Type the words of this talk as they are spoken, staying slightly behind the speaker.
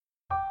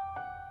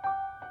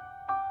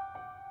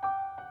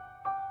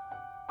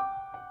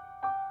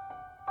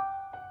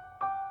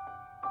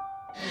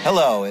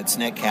Hello, it's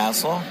Nick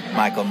Castle,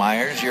 Michael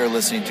Myers. You're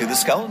listening to The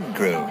Skeleton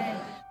Crew.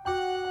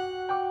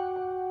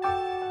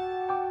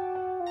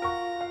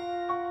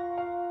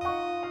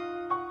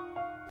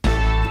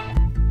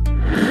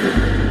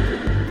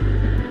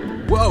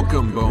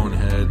 Welcome,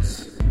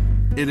 Boneheads.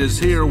 It is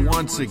here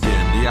once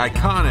again, the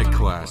iconic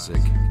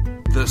classic,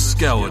 The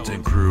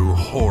Skeleton Crew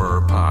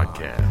Horror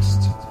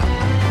Podcast.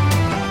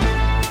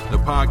 The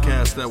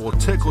podcast that will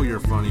tickle your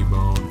funny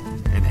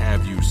bone and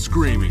have you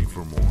screaming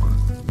for more.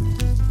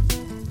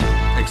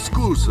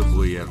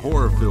 Exclusively at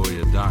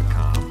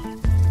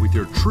horrorphilia.com with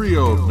your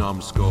trio of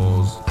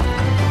numbskulls,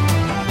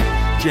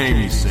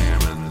 Jamie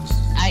Sammons.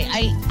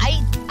 I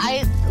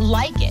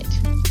like it.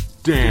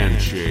 Dan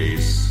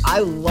Chase. I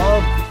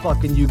love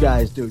fucking you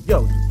guys, dude.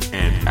 Yo.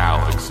 And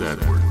Alex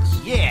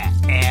Edwards. Yeah,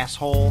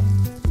 asshole.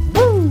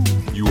 Woo!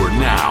 You are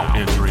now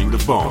entering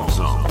the Bone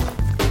Zone.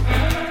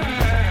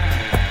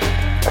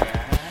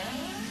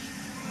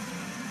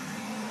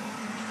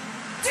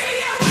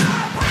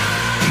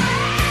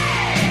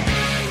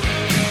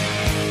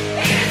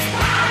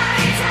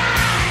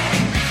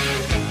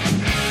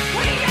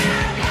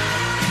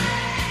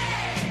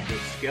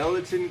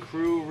 Skeleton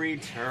Crew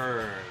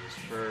returns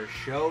for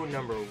show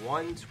number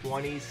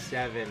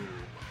 127.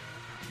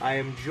 I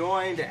am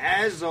joined,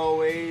 as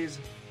always,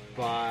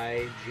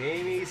 by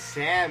Jamie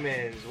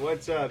Sammons.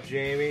 What's up,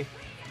 Jamie?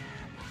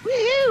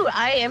 Woohoo!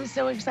 I am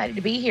so excited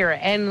to be here.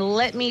 And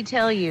let me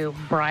tell you,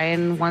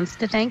 Brian wants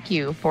to thank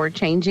you for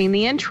changing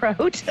the intro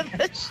to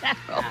the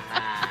show.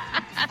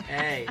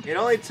 Hey, it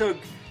only took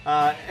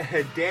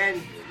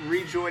Dan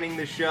rejoining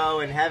the show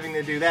and having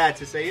to do that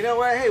to say, you know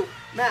what, hey,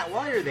 Matt,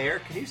 while you're there,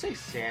 can you say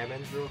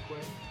Sammons real quick?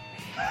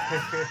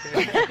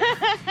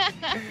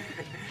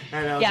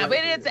 Yeah, but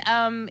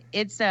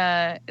it's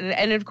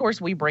and of course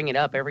we bring it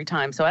up every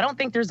time, so I don't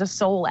think there's a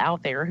soul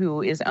out there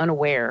who is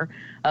unaware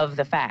of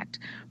the fact.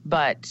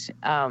 But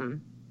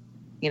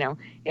you know,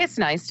 it's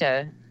nice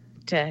to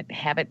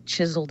have it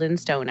chiseled in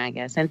stone, I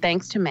guess. And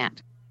thanks to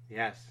Matt.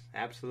 Yes,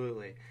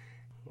 absolutely.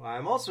 Well,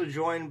 I'm also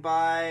joined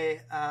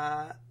by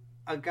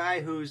a guy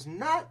who's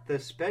not the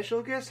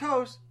special guest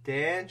host,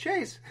 Dan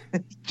Chase.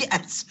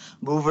 Yes,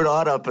 moving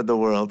on up in the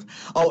world.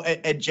 Oh,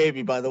 and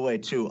Jamie, by the way,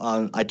 too,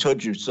 I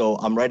told you, so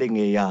I'm writing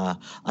a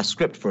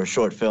script for a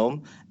short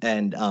film,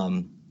 and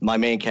my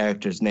main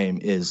character's name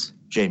is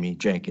Jamie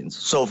Jenkins.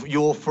 So you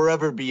will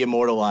forever be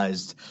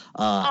immortalized,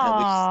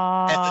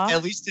 at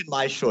least in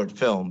my short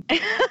film.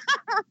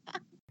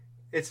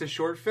 It's a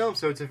short film,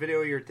 so it's a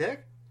video of your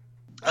dick?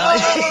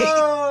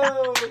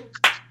 Oh!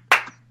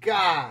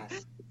 God.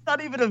 It's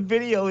not even a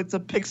video, it's a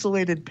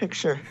pixelated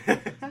picture.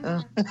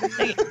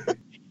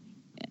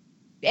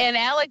 And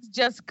Alex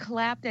just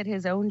clapped at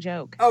his own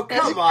joke. Oh,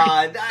 come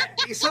on.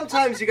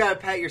 Sometimes you gotta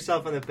pat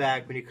yourself on the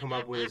back when you come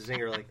up with a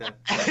zinger like that.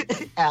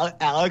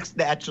 Alex,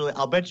 naturally,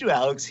 I'll bet you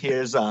Alex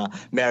hears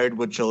Married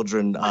with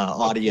Children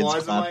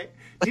audience.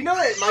 Do you know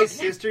that my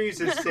sister used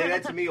to say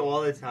that to me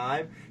all the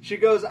time? She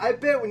goes, I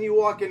bet when you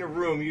walk in a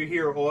room, you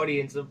hear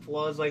audience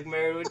applause like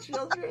Married with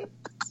Children.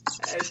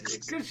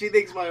 Because she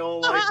thinks my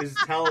whole life is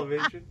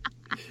television.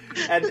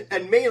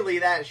 And mainly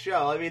that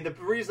show. I mean, the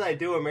reason I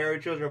do a Married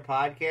with Children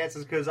podcast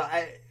is because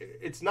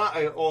it's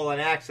not all an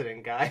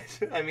accident, guys.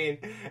 I mean,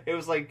 it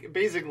was like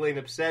basically an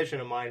obsession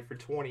of mine for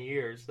 20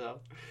 years. So,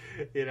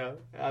 you know,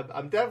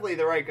 I'm definitely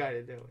the right guy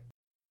to do it.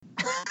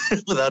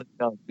 Without a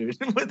doubt,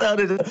 dude. Without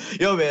a doubt.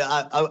 Yo, man,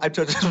 I've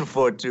told this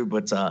before, too,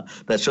 but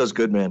that show's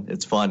good, man.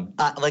 It's fun.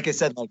 Like I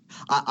said, like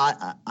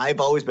I've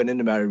always been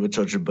into Married with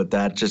Children, but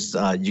that just,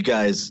 you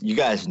guys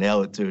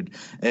nail it, dude.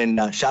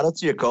 And shout out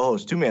to your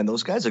co-host, too, man.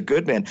 Those guys are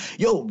good, man.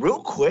 Yo, real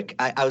quick,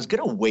 I was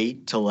going to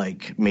wait to,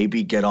 like,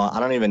 maybe get on. I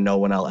don't even know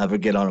when I'll ever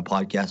get on a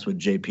podcast with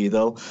JP,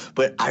 though.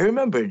 But I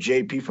remember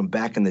JP from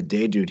back in the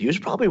day, dude. He was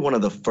probably one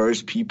of the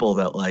first people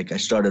that, like, I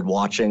started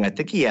watching. I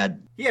think he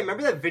had... Yeah,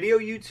 remember that video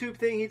YouTube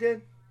thing he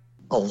did?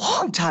 A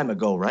long time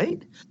ago,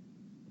 right?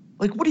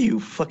 Like, what are you,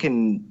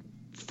 fucking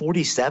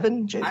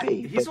 47,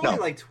 JP? He's only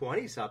like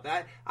 20-something.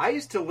 I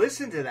used to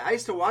listen to that. I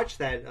used to watch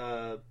that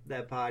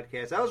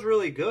podcast. That was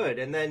really good.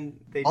 And then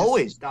they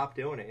just stopped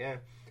doing it, yeah.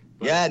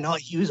 But, yeah, no,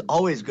 he was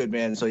always good,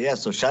 man. So, yeah,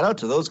 so shout out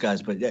to those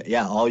guys. But,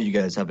 yeah, all you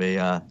guys have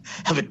a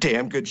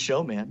damn good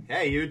show, man.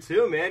 Hey, you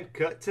too, man.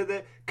 Cut to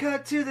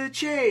the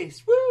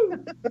chase.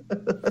 Woo!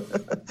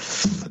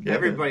 Yeah,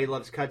 everybody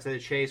loves Cut to the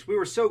Chase. We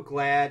were so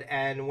glad,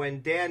 and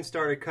when Dan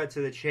started Cut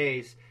to the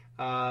Chase,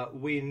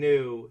 we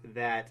knew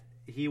that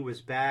he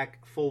was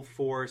back full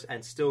force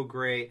and still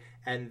great.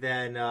 And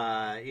then,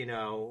 you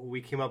know,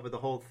 we came up with the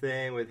whole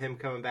thing with him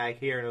coming back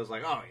here, and it was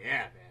like, oh, yeah,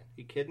 man.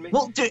 You kidding me?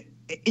 Well, dude,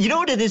 you know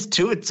what it is,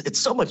 too? It's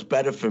so much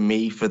better for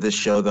me for this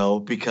show, though,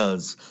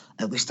 because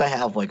at least I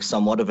have, like,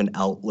 somewhat of an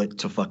outlet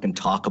to fucking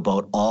talk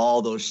about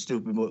all those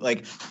stupid movies.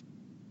 Like,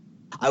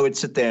 I would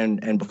sit there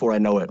and before I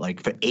know it,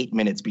 like, for 8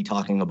 minutes be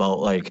talking about,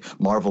 like,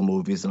 Marvel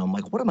movies, and I'm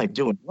like, what am I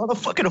doing? I'm on a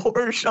fucking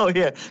horror show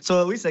here. So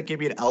at least that gave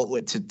me an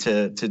outlet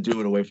to do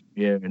it away from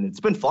here, and it's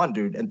been fun,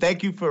 dude. And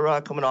thank you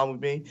for coming on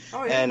with me.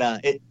 Oh, yeah.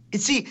 And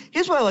see,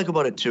 here's what I like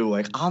about it, too.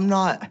 Like, I'm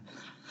not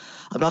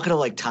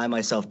like tie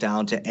myself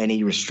down to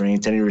any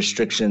restraints, any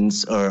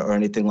restrictions or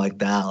anything like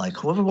that. Like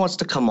whoever wants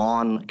to come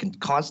on can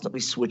constantly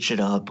switch it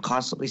up,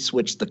 constantly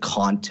switch the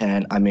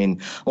content. I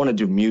mean, I want to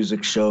do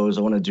music shows.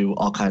 I want to do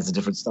all kinds of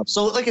different stuff.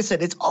 So like I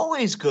said, it's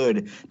always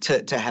good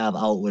to have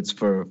outlets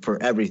for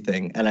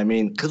everything. And I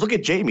mean, because look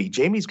at Jamie.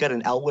 Jamie's got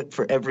an outlet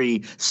for every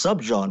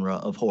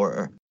subgenre of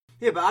horror.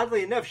 Yeah, but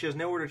oddly enough, she has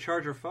nowhere to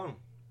charge her phone.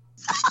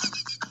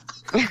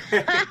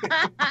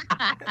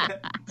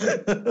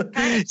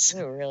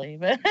 Really,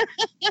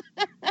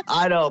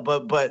 I know,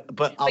 but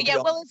yeah.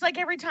 Well, it's like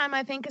every time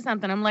I think of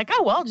something, I'm like,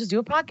 oh well, I'll just do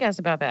a podcast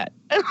about that.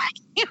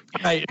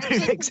 Right,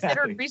 exactly.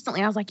 Considered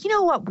recently, I was like, you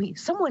know what?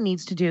 Someone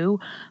needs to do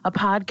a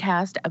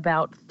podcast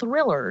about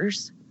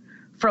thrillers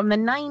from the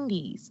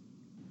 90s.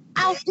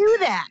 I'll do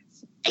that.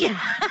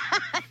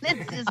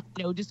 This is,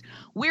 just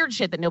weird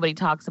shit that nobody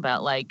talks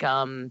about, like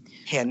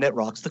Hand That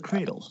Rocks the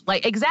Cradle.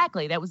 Like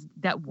exactly.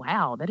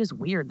 Wow, that is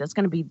weird.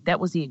 That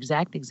was the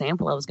exact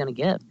example I was gonna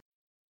give.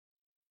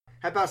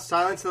 How about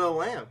Silence of the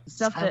Lambs?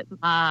 Stuff that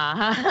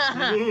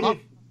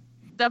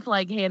stuff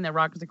like Hand That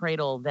Rocks the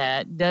Cradle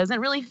that doesn't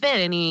really fit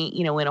any,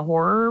 in a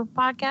horror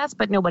podcast,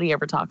 but nobody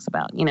ever talks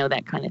about,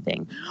 that kind of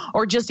thing.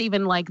 Or just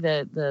even like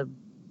the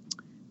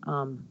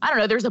I don't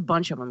know. There's a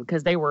bunch of them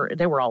because they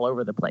were all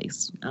over the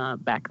place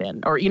back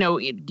then. Or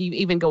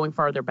even going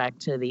farther back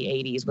to the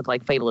 80s with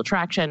like Fatal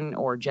Attraction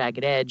or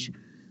Jagged Edge,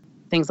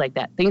 things like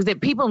that. Things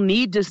that people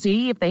need to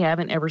see if they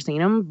haven't ever seen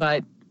them,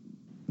 but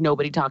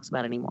nobody talks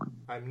about anymore.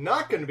 I'm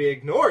not going to be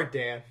ignored,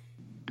 Dan.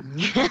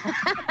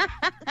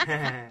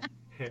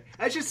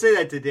 I should say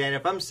that to Dan.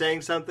 If I'm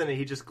saying something and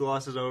he just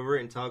glosses over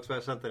it and talks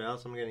about something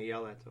else, I'm going to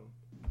yell at him.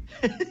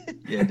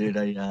 Yeah, dude,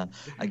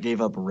 I gave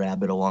up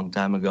Rabbit a long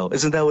time ago.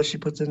 Isn't that what she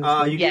puts in?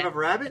 You gave up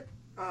Rabbit?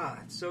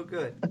 It's so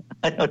good.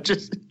 I know,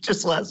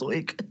 just last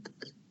week.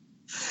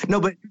 No,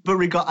 but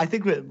I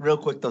think real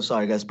quick though,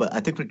 sorry guys, but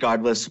I think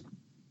regardless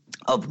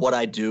of what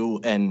I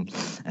do and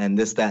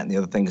this, that, and the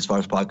other thing as far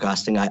as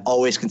podcasting, I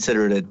always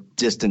consider it a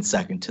distant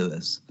second to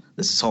this.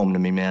 This is home to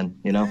me, man.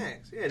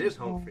 Thanks. Yeah, it is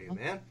home for you,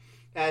 man.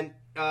 And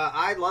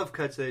I love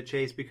Cuts to the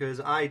Chase because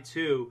I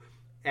too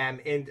am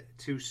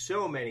into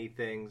so many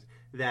things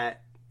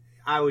that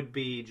I would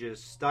be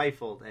just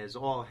stifled as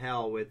all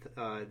hell with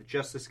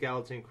just the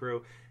Skeleton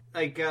Crew.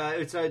 Like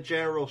it's a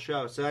general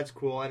show, so that's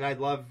cool, and I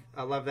love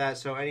that.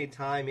 So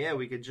anytime,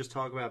 we could just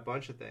talk about a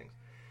bunch of things.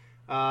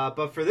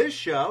 But for this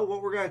show,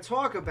 what we're going to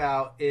talk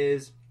about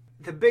is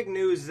the big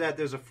news is that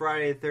there's a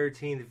Friday the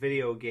 13th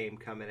video game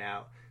coming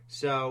out.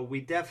 So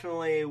we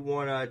definitely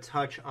want to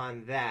touch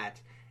on that.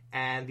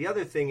 And the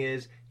other thing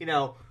is,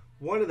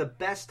 one of the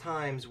best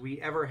times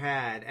we ever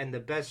had and the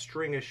best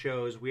string of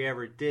shows we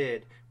ever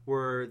did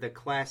were the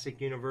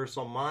classic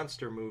Universal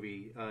Monster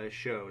movie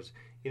shows.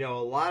 A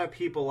lot of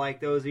people like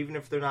those, even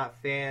if they're not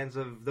fans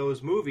of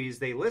those movies,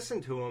 they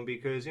listen to them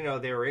because,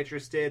 they were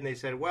interested and they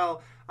said,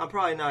 well, I'm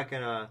probably not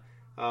going to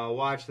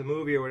watch the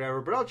movie or whatever,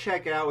 but I'll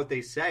check out what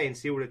they say and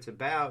see what it's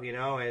about,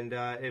 and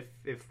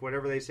if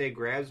whatever they say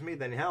grabs me,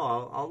 then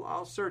hell,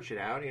 I'll search it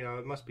out.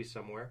 It must be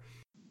somewhere.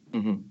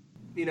 Mm-hmm.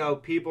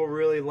 People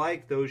really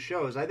like those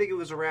shows. I think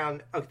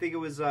it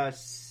was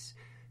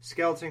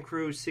Skeleton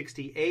Crew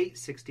 68,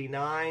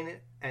 69,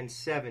 and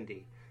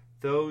 70.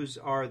 Those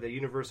are the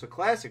Universal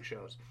Classic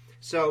shows.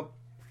 So,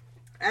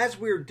 as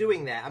we were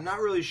doing that, I'm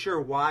not really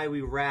sure why we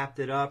wrapped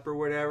it up or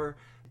whatever.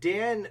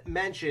 Dan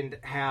mentioned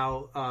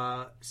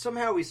how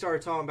somehow we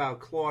started talking about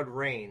Claude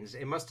Rains.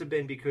 It must have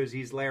been because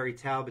he's Larry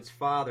Talbot's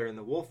father in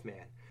The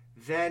Wolfman.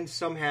 Then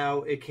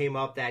somehow it came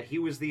up that he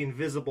was the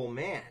Invisible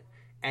Man.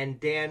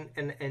 And Dan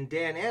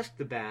asked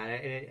about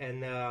it,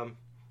 and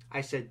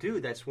I said,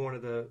 dude, that's one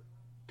of the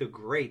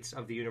greats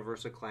of the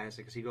Universal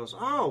Classics. He goes,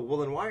 oh, well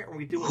then why aren't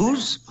we doing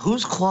that?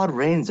 Who's Claude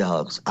Rains,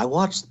 Alex? I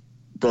watched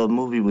the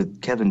movie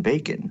with Kevin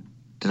Bacon.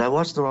 Did I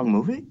watch the wrong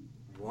movie?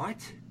 What?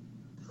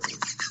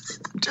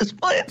 I'm just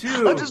playing.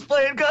 Dude. I'm just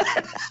playing. Go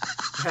ahead.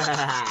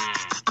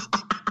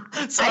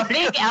 I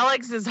think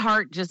Alex's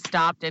heart just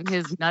stopped and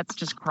his nuts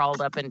just crawled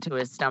up into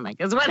his stomach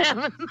is what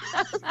happened.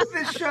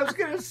 This show's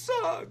gonna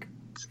suck.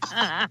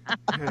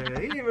 He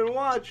didn't even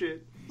watch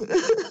it.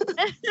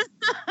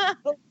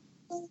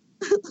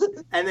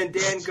 And then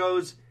Dan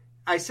goes,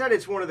 I said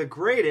it's one of the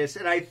greatest,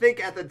 and I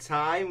think at the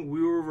time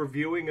we were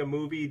reviewing a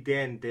movie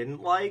Dan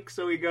didn't like,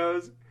 so he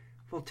goes,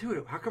 well,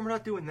 dude, how come we're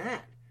not doing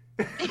that?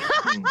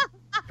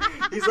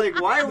 He's like,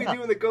 why are we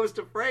doing the Ghost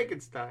of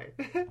Frankenstein?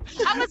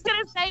 I was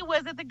going to say,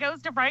 was it the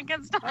Ghost of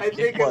Frankenstein? I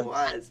think it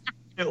was.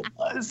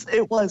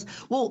 It was.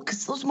 Well,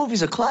 because those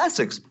movies are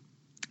classics.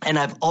 And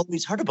I've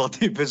always heard about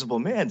The Invisible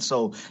Man,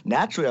 so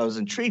naturally I was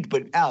intrigued.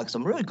 But Alex,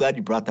 I'm really glad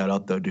you brought that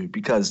up, though, dude,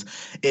 because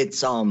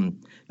it's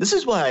this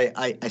is why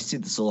I see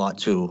this a lot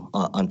too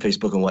on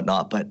Facebook and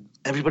whatnot. But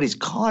everybody's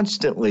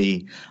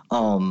constantly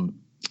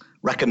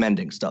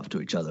recommending stuff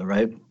to each other,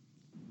 right?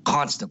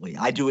 constantly.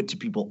 I do it to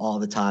people all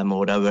the time or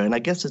whatever. And I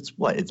guess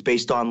it's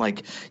based on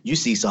like you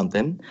see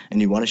something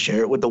and you want to share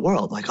it with the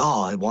world. Like,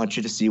 oh, I want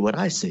you to see what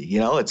I see. You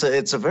know, it's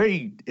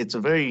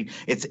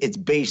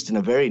based in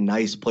a very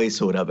nice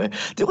place or whatever.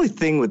 The only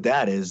thing with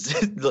that is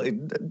like,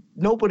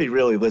 nobody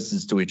really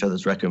listens to each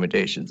other's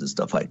recommendations and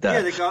stuff like that.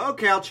 Yeah, they go,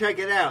 okay, I'll check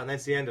it out, and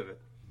that's the end of it.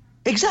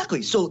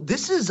 Exactly. So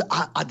this is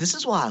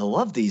why I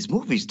love these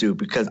movies, dude,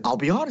 because I'll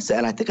be honest,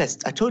 and I think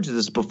I told you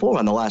this before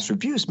on the last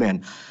reviews,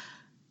 man.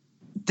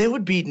 There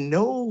would be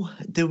no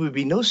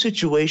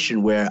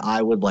situation where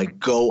I would like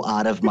go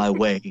out of my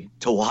way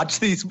to watch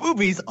these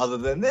movies other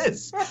than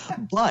this.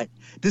 But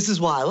this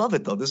is why I love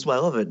it, though. This is why I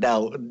love it.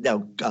 Now,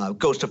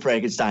 Ghost of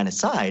Frankenstein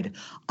aside,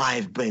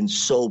 I've been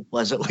so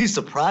pleasantly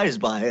surprised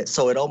by it,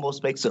 so it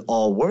almost makes it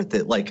all worth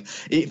it. Like,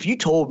 if you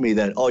told me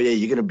that, oh yeah,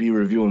 you're gonna be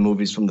reviewing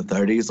movies from the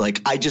 30s,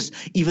 like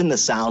even the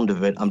sound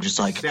of it, I'm just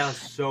like, it sounds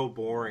so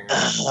boring.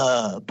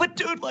 But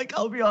dude, like,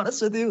 I'll be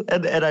honest with you,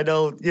 and I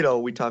know,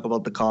 we talk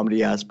about the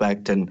comedy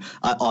aspect, and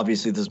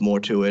obviously there's more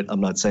to it.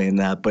 I'm not saying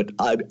that, but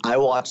I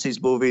watch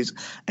these movies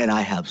and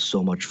I have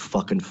so much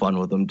fucking fun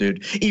with them,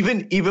 dude.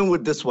 Even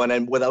with this one,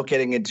 and without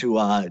getting into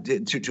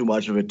too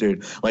much of it,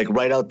 dude, like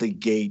right out the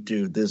gate,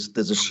 dude, there's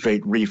a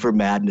straight Reefer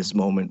Madness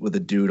moment with a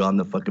dude on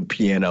the fucking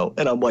piano,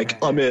 and I'm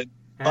like, I'm in.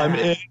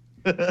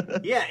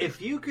 Yeah,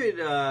 if you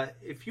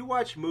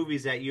watch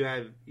movies that you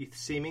have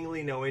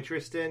seemingly no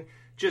interest in,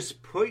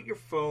 just put your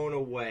phone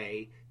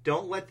away.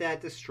 Don't let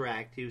that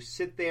distract you.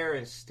 Sit there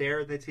and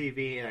stare at the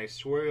TV, and I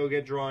swear you'll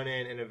get drawn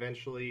in, and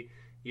eventually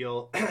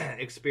you'll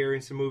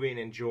experience the movie and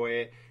enjoy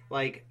it.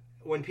 Like,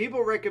 when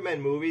people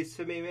recommend movies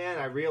to me, man,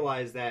 I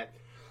realize that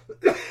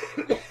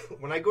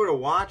when I go to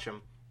watch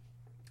them,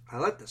 I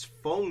let this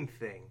phone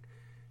thing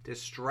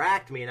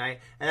distract me, and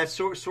that's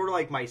sort of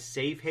like my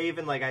safe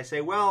haven. Like, I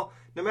say, well,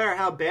 no matter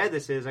how bad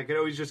this is, I could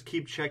always just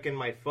keep checking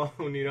my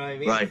phone, you know what I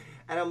mean? Right.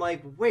 And I'm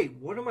like, wait,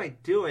 what am I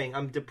doing?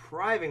 I'm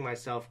depriving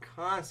myself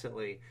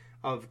constantly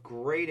of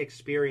great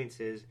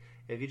experiences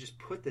if you just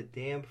put the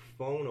damn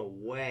phone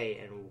away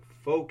and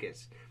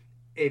focus.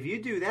 If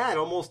you do that,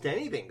 almost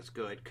anything's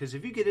good, because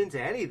if you get into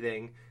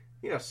anything,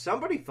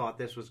 somebody thought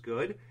this was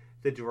good.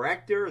 The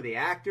director, or the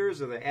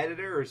actors, or the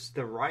editor, or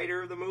the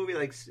writer of the movie,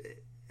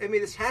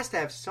 this has to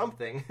have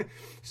something.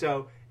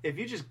 So if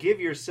you just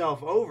give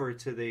yourself over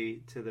to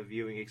the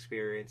viewing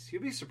experience,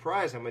 you'll be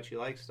surprised how much you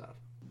like stuff.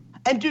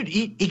 And dude,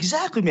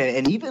 exactly, man.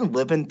 And even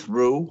living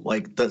through,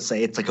 like, let's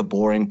say it's like a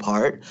boring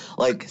part,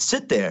 like,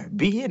 sit there,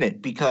 be in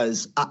it,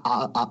 because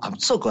I'm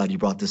so glad you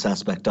brought this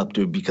aspect up,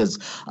 dude, because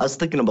I was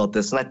thinking about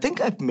this, and I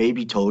think I've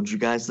maybe told you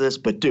guys this,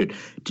 but dude,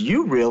 do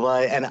you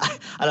realize, and I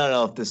don't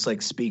know if this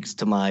like speaks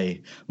to my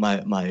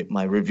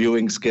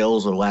reviewing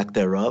skills or lack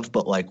thereof,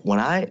 but like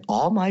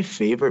all my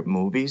favorite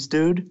movies,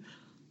 dude,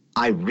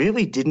 I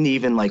really didn't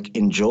even like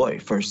enjoy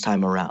first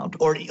time around,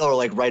 or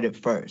like right at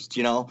first,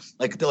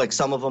 like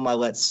some of them I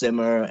let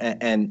simmer,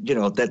 and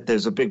that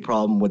there's a big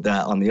problem with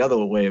that on the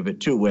other way of it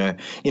too, where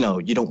you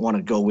don't want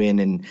to go in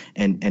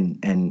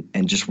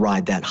and just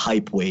ride that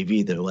hype wave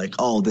either. Like,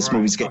 oh, this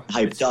movie's getting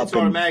hyped up. It's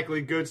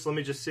automatically good, so let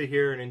me just sit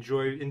here and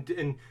enjoy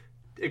and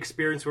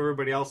experience what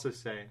everybody else is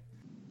saying.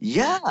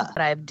 Yeah.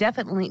 But I've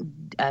definitely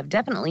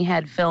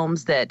had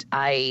films that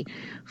I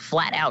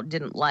flat out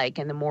didn't like,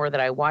 and the more that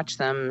I watch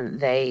them,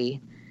 they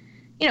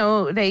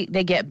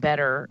get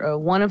better.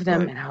 One of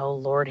them, right. And oh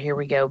Lord, here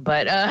we go.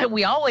 But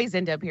we always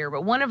end up here.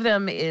 But one of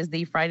them is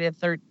the Friday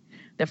the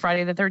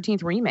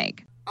 13th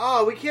remake.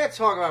 Oh, we can't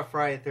talk about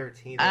Friday the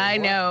 13th anymore. I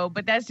know,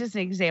 but that's just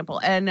an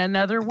example. And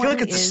another one I feel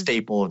like it's a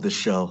staple of the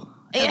show.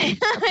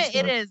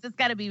 It is. It's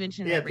got to be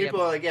mentioned. Yeah, every people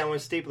episode. are like, I want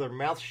to staple their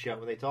mouth shut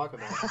when they talk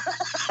about it.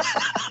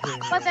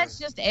 But that's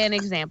just an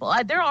example.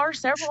 There are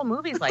several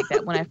movies like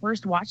that. When I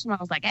first watched them, I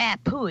was like,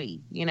 pooey,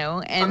 And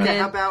okay, then,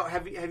 how about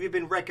have you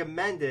been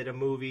recommended a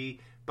movie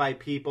by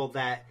people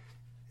that?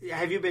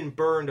 Have you been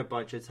burned a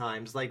bunch of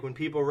times? Like when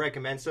people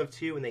recommend stuff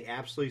to you and they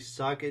absolutely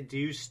suck, do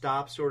you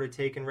stop sort of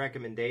taking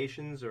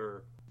recommendations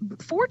or?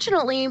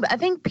 Fortunately, I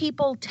think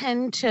people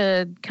tend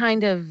to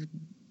kind of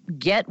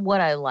get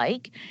what I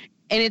like.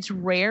 And it's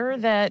rare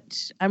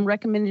that I'm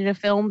recommending a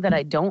film that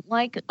I don't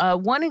like.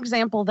 One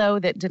example, though,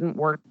 that didn't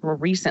work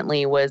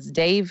recently was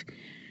Dave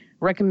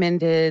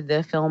recommended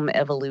the film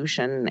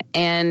Evolution.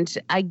 And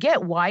I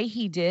get why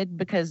he did,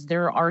 because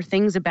there are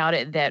things about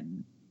it that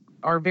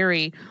are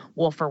very,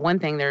 well, for one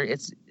thing,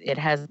 it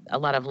has a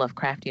lot of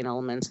Lovecraftian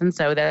elements. And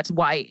so that's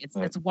why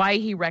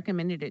he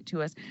recommended it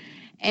to us.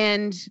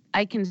 And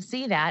I can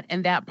see that,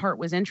 and that part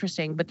was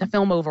interesting. But the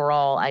film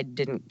overall, I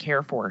didn't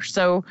care for.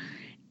 So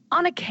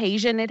on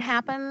occasion it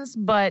happens,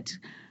 but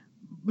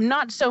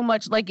not so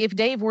much. Like if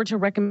Dave were to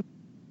recommend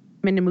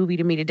a movie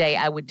to me today,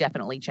 I would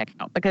definitely check it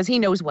out because he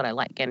knows what I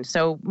like. And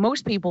so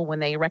most people, when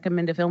they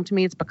recommend a film to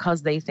me, it's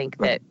because they think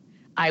that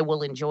I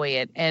will enjoy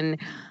it. And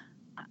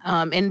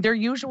they're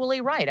usually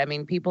right. I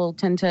mean, people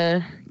tend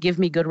to give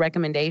me good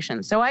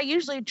recommendations. So I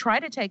usually try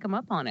to take them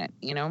up on it,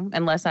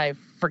 unless I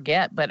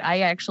forget. But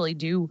I actually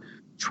do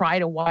try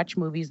to watch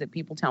movies that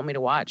people tell me to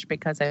watch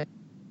because I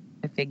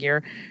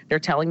figure they're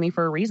telling me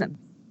for a reason.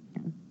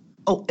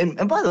 Oh,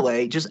 and by the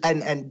way,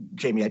 and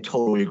Jamie, I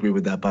totally agree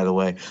with that, by the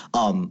way.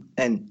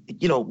 And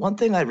one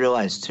thing I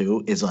realized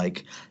too is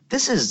like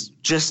this is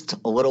just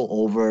a little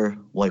over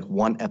like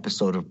one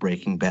episode of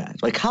Breaking Bad.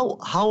 Like how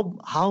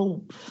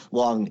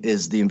long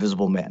is The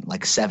Invisible Man?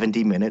 Like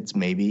 70 minutes,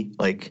 maybe.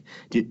 Like,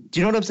 do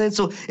you know what I'm saying?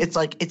 So it's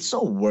like it's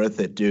so worth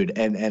it, dude.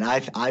 And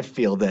I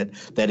feel that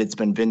it's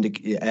been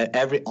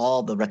vindicated.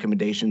 All the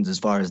recommendations as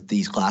far as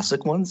these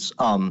classic ones,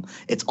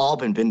 it's all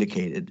been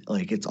vindicated.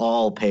 Like it's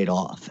all paid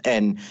off.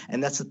 And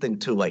that's the thing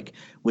too. Like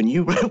when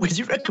you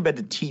recommend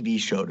a TV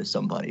show to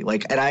somebody,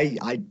 like, and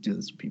I do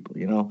this with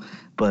people,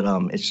 but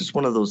it's just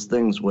one of those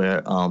things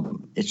where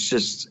it's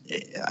just,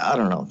 I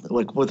don't know,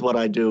 like with what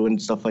I do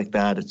and stuff like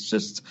that, it's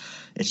just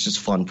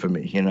fun for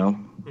me,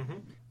 Mm-hmm.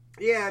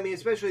 Yeah, I mean,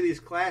 especially these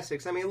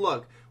classics. I mean,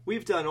 look,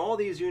 we've done all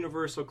these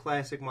Universal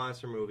classic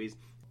monster movies.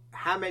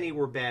 How many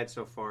were bad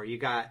so far? You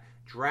got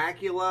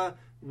Dracula,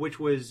 which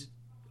was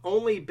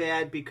only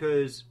bad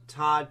because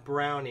Todd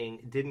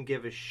Browning didn't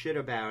give a shit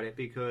about it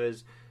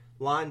because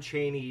Lon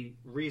Chaney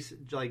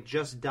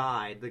just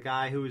died, the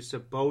guy who was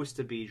supposed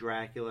to be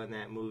Dracula in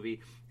that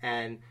movie,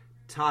 and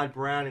Todd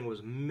Browning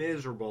was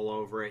miserable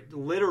over it.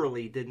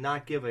 Literally did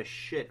not give a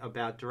shit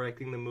about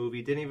directing the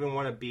movie, didn't even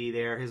want to be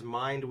there. His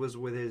mind was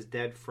with his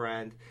dead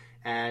friend,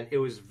 and it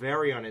was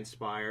very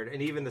uninspired.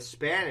 And even the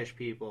Spanish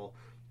people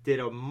did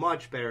a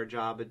much better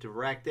job at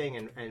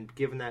directing and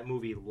giving that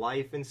movie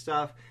life and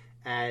stuff.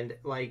 And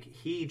like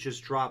he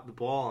just dropped the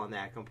ball on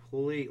that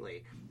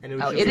completely. And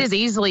it is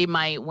easily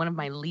one of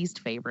my least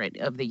favorite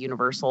of the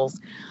Universals.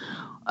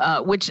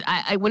 Which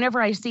I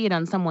whenever I see it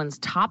on someone's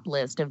top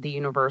list of the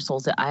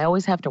Universals, I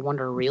always have to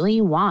wonder,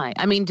 really, why?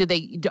 I mean,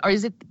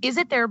 is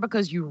it there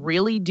because you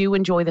really do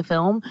enjoy the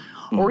film,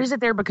 or is it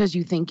there because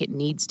you think it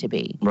needs to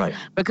be? Right.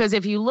 Because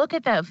if you look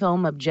at that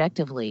film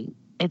objectively,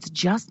 it's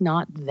just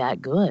not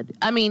that good.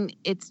 I mean,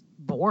 it's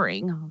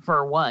boring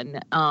for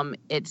one.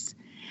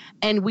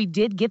 And we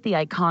did get the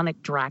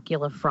iconic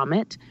Dracula from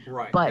it.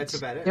 Right. But that's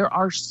about it. There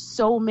are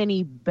so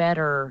many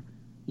better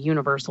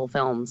Universal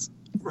films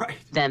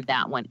than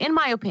that one, in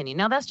my opinion.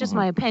 Now, that's just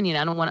my opinion.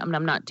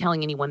 I'm not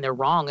telling anyone they're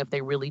wrong if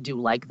they really do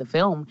like the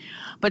film.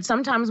 But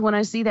sometimes when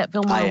I see that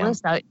film on the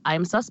list, I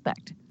am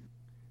suspect.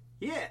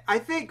 Yeah,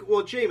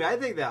 Jamie, I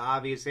think the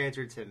obvious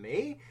answer to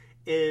me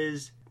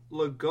is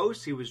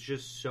Lugosi was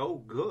just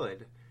so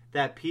good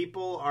that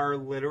people are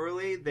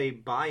literally, they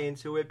buy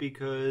into it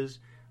because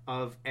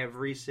of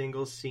every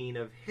single scene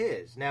of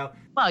his. Now,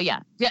 well, yeah,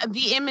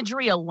 the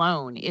imagery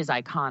alone is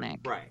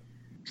iconic. Right.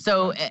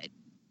 So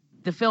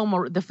the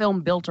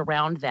film built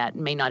around that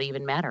may not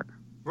even matter.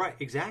 Right,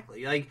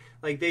 exactly.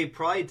 Like they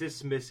probably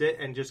dismiss it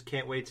and just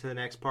can't wait to the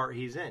next part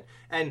he's in.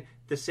 And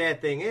the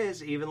sad thing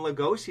is, even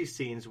Lugosi's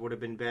scenes would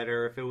have been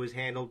better if it was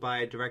handled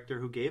by a director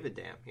who gave a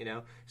damn,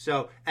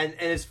 So, and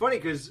it's funny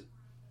because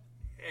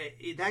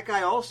that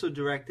guy also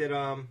directed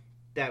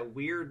that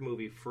weird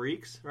movie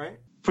Freaks, right?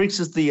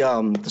 Freaks is the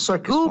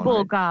circus Google one,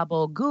 right?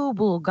 Gobble,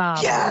 Google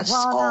Gobble. Yes,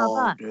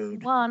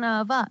 one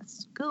of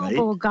us.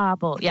 Google right?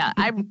 Gobble. Yeah,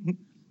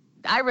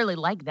 I really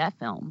like that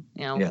film,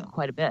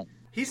 quite a bit.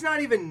 He's not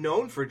even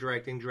known for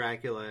directing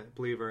Dracula,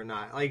 believe it or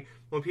not. Like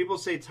when people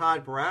say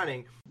Todd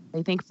Browning,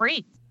 they think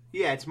Freaks.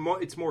 Yeah, it's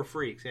more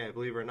Freaks. Yeah,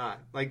 believe it or not.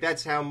 Like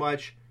that's how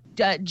much.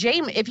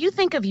 James, if you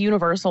think of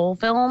Universal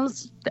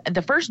films,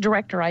 the first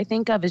director I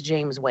think of is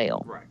James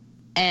Whale. Right.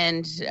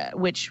 And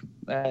which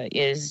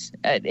is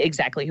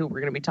exactly who we're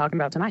going to be talking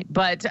about tonight.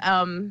 But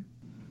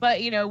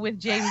with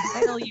James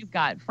Whale, you've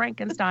got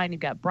Frankenstein,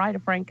 you've got Bride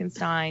of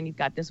Frankenstein, you've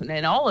got this one,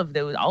 and all of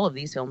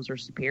these films are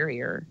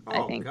superior,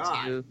 I think,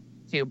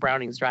 to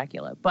Browning's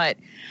Dracula. But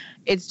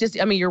it's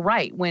just, I mean, you're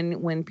right.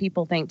 When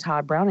people think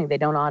Todd Browning, they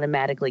don't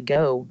automatically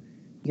go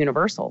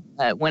Universal.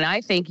 When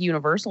I think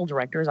Universal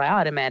directors, I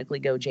automatically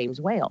go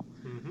James Whale.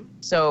 Mm-hmm.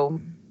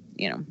 So,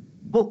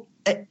 Well,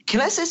 can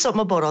I say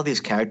something about all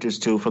these characters,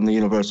 too, from the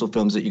Universal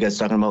films that you guys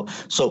are talking about?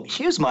 So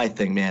here's my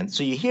thing, man.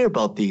 So you hear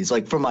about these,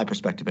 like, from my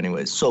perspective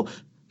anyways. So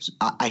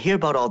I hear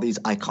about all these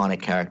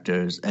iconic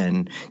characters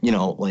and,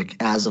 like,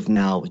 as of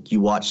now,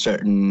 you watch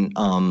certain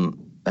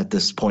at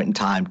this point in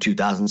time,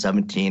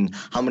 2017,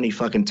 how many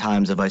fucking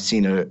times have I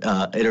seen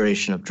a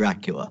iteration of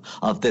Dracula,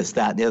 of this,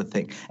 that, and the other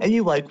thing? And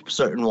you like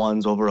certain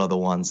ones over other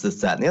ones, this,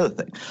 that, and the other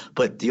thing.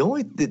 But the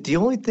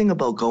only thing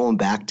about going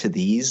back to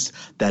these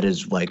that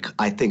is, like,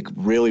 I think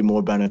really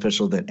more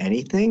beneficial than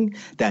anything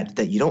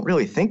that you don't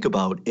really think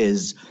about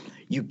is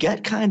you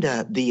get kind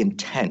of the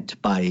intent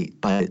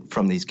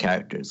from these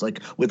characters.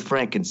 Like with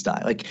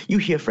Frankenstein, like you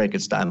hear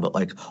Frankenstein, but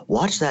like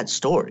watch that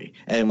story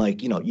and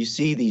like, you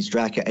see these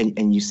Dracula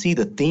and you see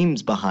the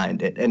themes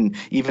behind it. And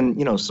even,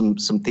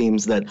 some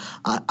themes that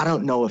I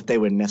don't know if they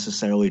were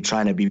necessarily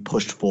trying to be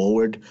pushed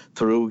forward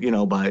through,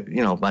 by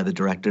the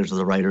directors or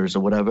the writers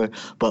or whatever.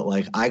 But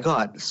like I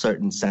got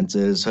certain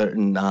senses,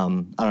 certain, I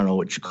don't know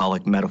what you call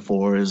like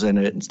metaphors in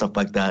it and stuff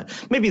like that.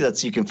 Maybe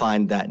you can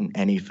find that in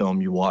any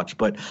film you watch,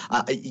 but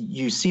you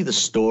you see the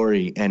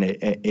story and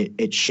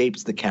it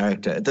shapes the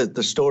character.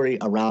 The story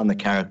around the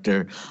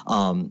character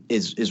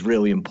is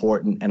really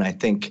important, and I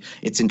think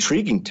it's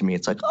intriguing to me.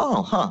 It's like,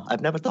 oh,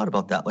 I've never thought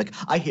about that. Like,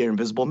 I hear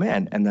Invisible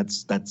Man, and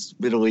that's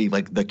literally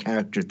like the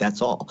character.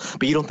 That's all.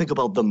 But you don't think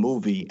about the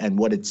movie and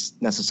what it's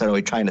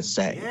necessarily trying to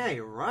say. Yeah,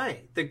 you're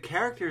right. The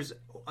characters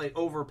like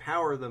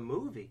overpower the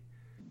movie.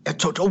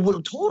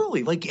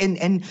 Totally, like,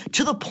 and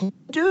to the point,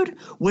 dude,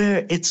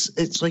 where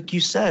it's like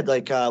you said,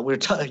 like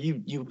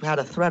you had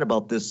a thread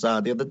about this the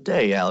other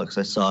day, Alex.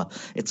 I saw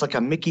it's like a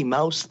Mickey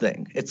Mouse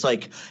thing. It's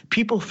like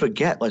people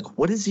forget, like,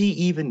 what does he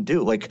even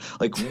do? Like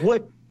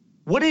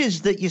what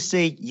is that you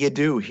say you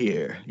do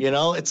here? You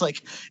know, it's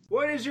like,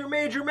 what is your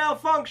major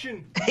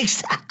malfunction?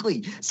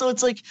 Exactly. So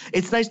it's like,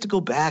 it's nice to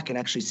go back and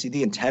actually see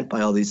the intent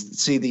by all these,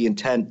 see the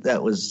intent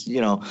that was, you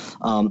know,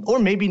 or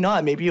maybe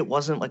not. Maybe it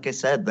wasn't, like I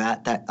said,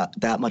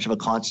 that much of a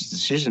conscious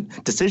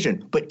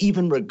decision. But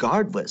even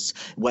regardless,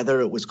 whether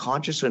it was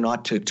conscious or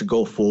not to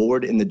go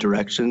forward in the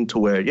direction to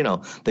where, you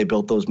know, they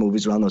built those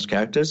movies around those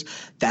characters,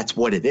 that's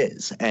what it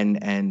is.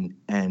 And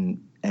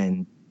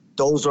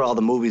those are all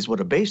the movies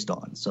what are based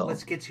on. So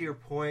let's get to your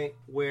point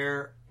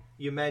where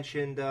you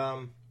mentioned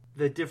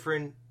the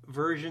different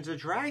versions of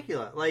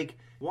Dracula. Like,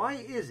 why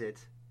is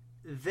it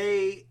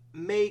they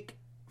make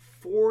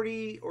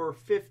 40 or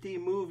 50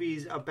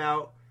 movies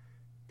about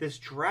this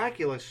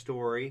Dracula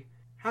story?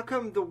 How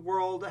come the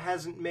world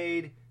hasn't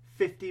made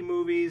 50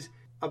 movies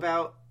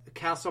about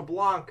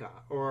Casablanca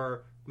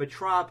or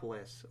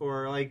Metropolis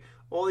or like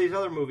all these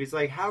other movies?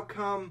 Like, how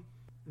come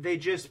they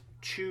just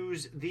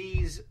choose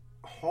these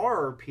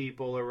horror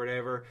people or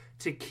whatever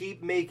to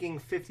keep making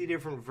 50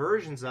 different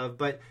versions of,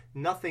 but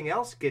nothing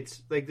else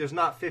gets, like, there's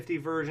not 50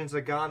 versions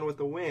of Gone with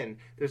the Wind,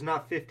 there's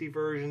not 50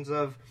 versions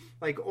of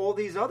like all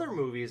these other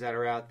movies that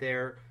are out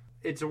there,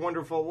 It's a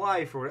Wonderful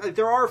Life, or like,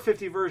 there are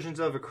 50 versions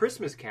of A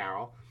Christmas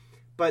Carol,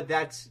 but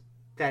that's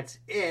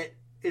it.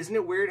 Isn't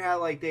it weird how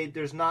like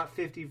there's not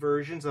 50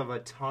 versions of a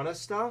ton of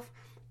stuff,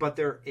 but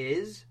there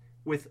is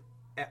with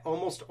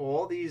almost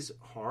all these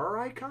horror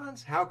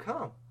icons? How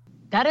come?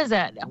 That is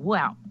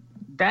wow.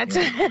 That's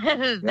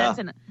that's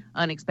an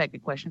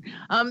unexpected question.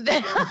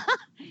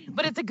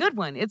 But it's a good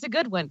one. It's a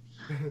good one.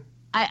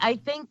 I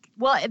think,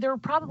 well, there are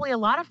probably a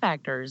lot of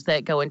factors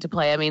that go into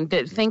play. I mean,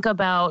 think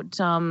about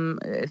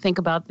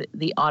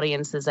the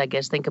audiences, I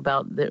guess. Think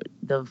about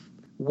the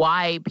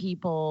why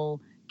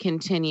people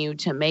continue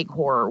to make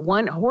horror.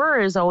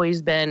 Horror has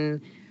always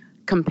been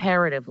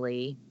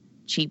comparatively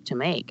cheap to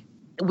make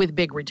with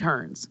big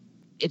returns.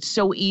 It's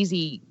so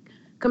easy,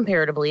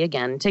 comparatively,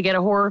 again, to get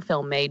a horror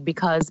film made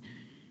because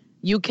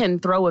you can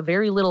throw a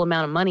very little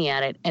amount of money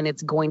at it and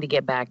it's going to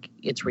get back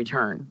its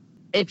return.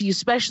 If you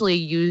especially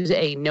use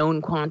a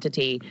known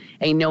quantity,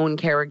 a known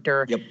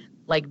character,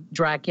 like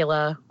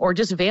Dracula or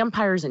just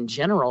vampires in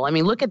general. I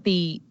mean, look at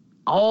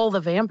all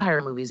the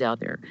vampire movies out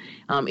there.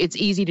 It's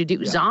easy to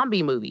do.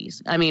 Zombie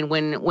movies. I mean,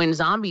 when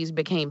zombies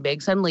became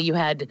big, suddenly you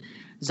had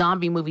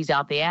zombie movies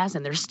out the ass,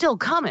 and they're still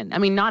coming. I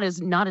mean, not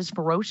as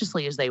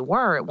ferociously as they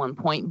were at one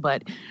point,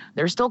 but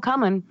they're still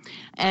coming.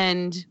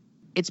 And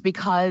it's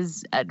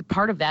because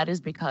part of that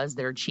is because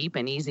they're cheap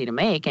and easy to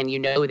make, and you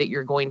know that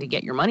you're going to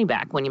get your money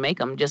back when you make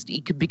them, just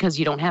because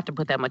you don't have to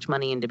put that much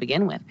money in to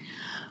begin with.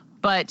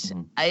 But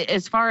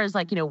as far as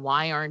like, you know,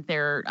 why aren't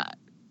there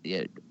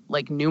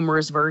like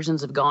numerous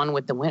versions of Gone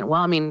with the Wind?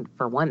 Well, I mean,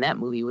 for one, that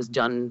movie was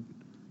done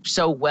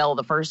so well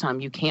the first time,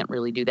 you can't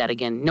really do that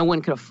again. No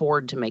one could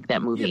afford to make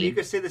that movie. Yeah, but you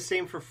could say the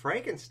same for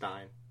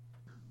Frankenstein.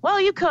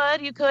 Well, you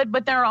could,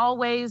 but there are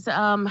always,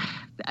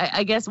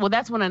 I guess, well,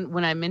 that's when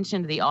I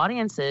mentioned the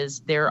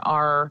audiences, there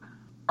are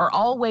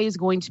always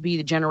going to be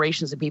the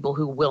generations of people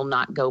who will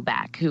not go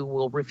back, who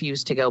will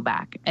refuse to go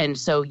back. And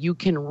so you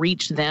can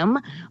reach them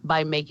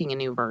by making a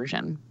new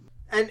version.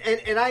 And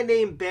I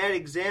name bad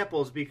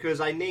examples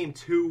because I named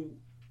two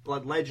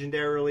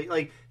legendarily,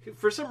 like,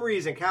 for some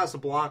reason,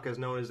 Casablanca is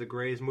known as the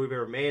greatest movie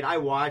ever made. I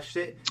watched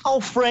it. Oh,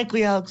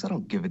 frankly, Alex, I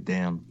don't give a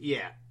damn.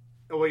 Yeah.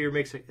 Well, you're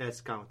mixing,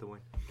 that's Gone with the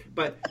Wind.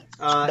 But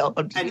no,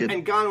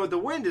 and Gone with the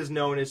Wind is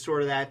known as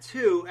sort of that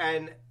too.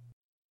 And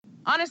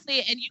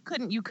honestly, and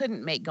you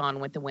couldn't make Gone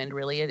with the Wind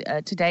really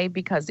today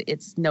because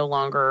it's no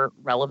longer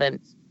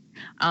relevant.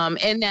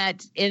 In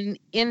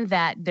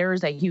that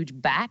there's a huge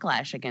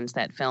backlash against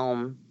that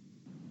film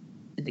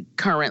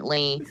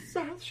currently. The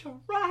South shall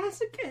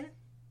rise again.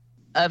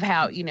 Of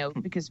how, you know,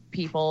 because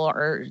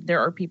there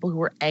are people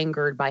who are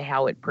angered by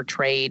how it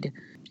portrayed,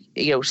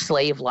 you know,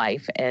 slave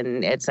life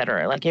and et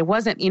cetera. Like, it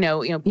wasn't, you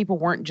know, people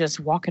weren't just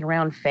walking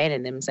around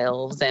fanning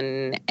themselves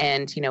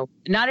and, you know,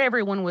 not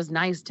everyone was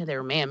nice to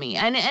their mammy.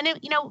 And it,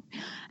 you know,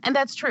 and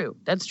that's true.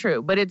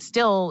 But it's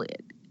still,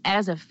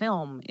 as a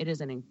film, it is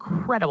an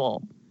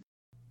incredible.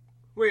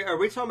 Wait, are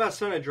we talking about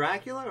Son of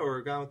Dracula or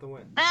Gone with the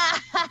Wind? But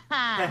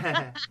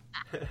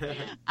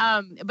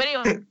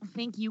I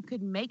think you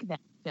could make that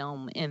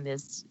film in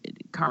this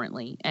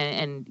currently,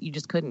 and you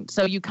just couldn't.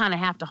 So you kind of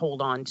have to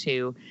hold on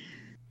to.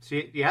 So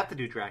you have to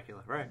do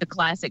Dracula, right? The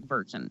classic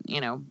version,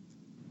 you know.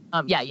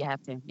 Yeah, you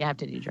have to. You have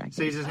to do Dracula.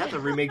 So you just have to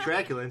remake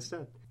Dracula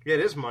instead. Yeah, it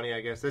is money, I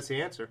guess. That's the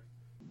answer.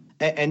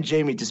 And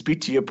Jamie, to speak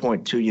to your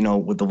point too,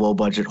 with the low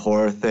budget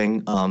horror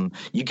thing,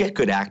 you get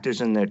good actors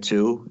in there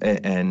too,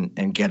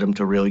 and get them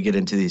to really get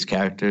into these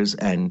characters,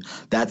 and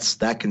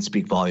that can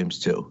speak volumes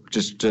too.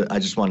 I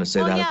just want to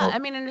say that. Yeah,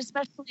 and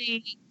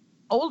especially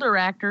older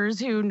actors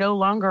who no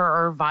longer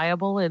are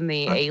viable in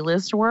the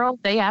A-list world,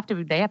 they have to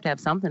have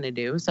something to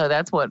do. So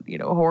that's what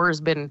horror's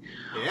been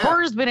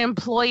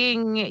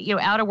employing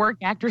out of work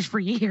actors for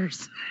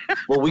years.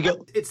 Well,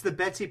 it's the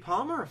Betsy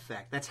Palmer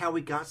effect. That's how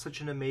we got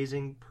such an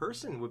amazing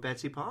person with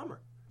Betsy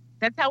Palmer.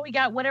 That's how we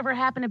got Whatever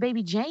Happened to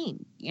Baby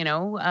Jane.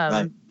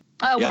 Right.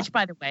 Which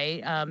by the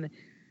way,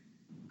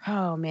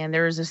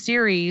 there is a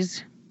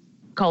series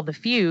called The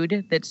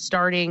Feud that's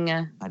starting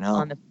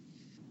on the.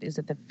 Is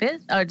it the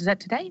 5th? Is that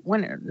today?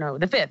 No,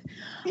 the 5th.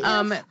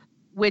 Yes.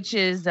 Which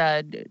is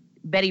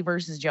Betty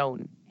versus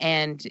Joan,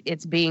 and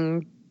it's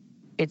being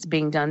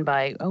done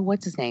by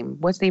what's his name?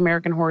 What's the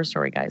American Horror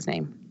Story guy's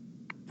name?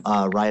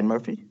 Ryan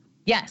Murphy.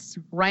 Yes,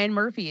 Ryan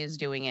Murphy is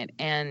doing it,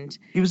 and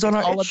he was on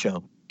our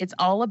show. It's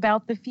all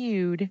about the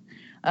feud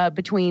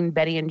between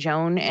Betty and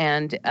Joan,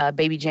 and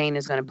Baby Jane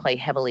is going to play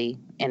heavily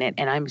in it,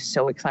 and I'm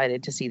so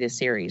excited to see this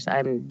series.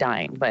 I'm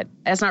dying, but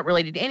that's not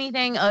related to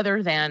anything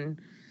other than.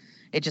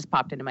 It just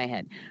popped into my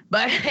head.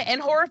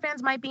 And horror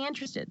fans might be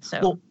interested. So.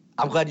 Well,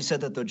 I'm glad you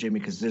said that, though, Jamie,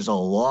 because there's a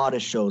lot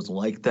of shows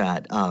like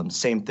that.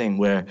 Same thing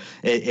where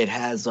it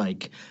has,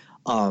 like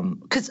 –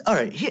 because, all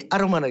right, I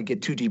don't want to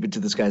get too deep into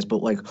this, guys,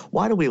 but, like,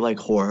 why do we like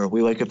horror?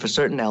 We like it for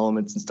certain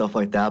elements and stuff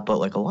like that. But,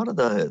 like, a lot of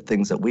the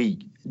things that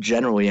we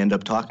generally end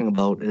up talking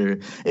about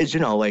is,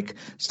 like,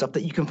 stuff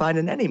that you can find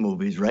in any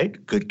movies,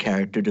 right? Good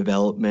character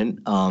development,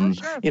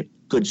 sure.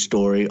 Good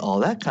story, all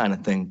that kind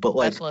of thing. But,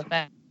 like –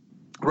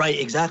 Right,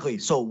 exactly.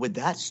 So with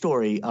that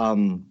story,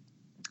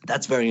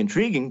 that's very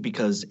intriguing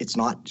because it's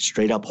not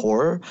straight up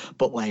horror,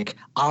 but like,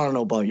 I don't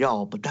know about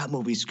y'all, but that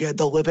movie scared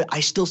the living.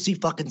 I still see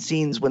fucking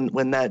scenes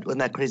when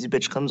that crazy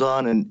bitch comes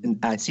on and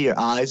I see her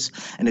eyes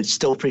and it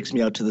still freaks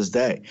me out to this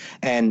day.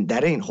 And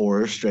that ain't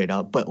horror straight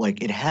up, but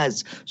like it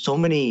has so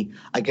many,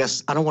 I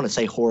guess, I don't want to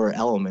say horror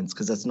elements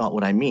because that's not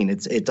what I mean.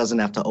 It doesn't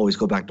have to always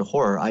go back to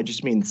horror. I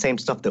just mean the same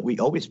stuff that we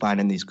always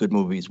find in these good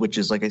movies, which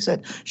is, like I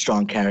said,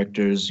 strong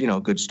characters,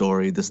 good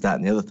story, this, that,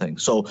 and the other thing.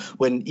 So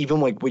when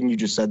you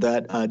just said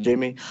that,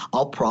 Jamie,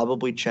 I'll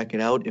probably check it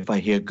out if I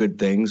hear good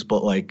things,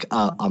 but like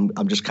I'm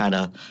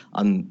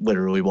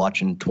literally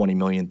watching 20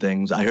 million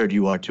things. I heard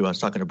you are too. I was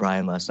talking to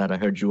Brian last night. I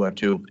heard you are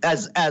too,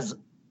 as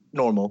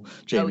normal,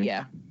 Jamie. Oh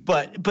yeah.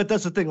 But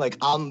that's the thing. Like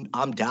I'm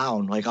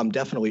down. Like I'm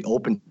definitely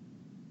open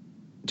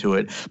to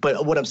it.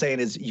 But what I'm saying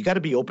is you got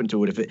to be open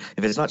to it. If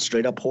it's not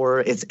straight up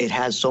horror, it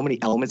has so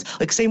many elements.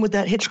 Like same with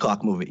that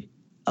Hitchcock movie.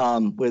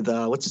 With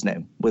what's his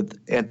name? With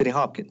Anthony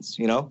Hopkins,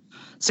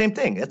 Same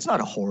thing. It's not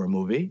a horror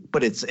movie,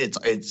 but it's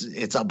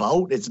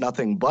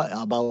nothing but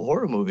about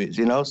horror movies,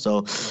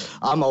 So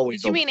I'm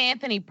always. You mean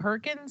Anthony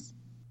Perkins?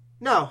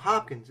 No,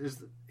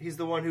 Hopkins he's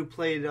the one who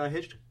played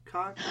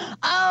Hitchcock.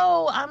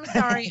 Oh, I'm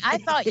sorry. I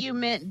thought you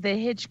meant the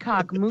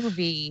Hitchcock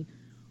movie.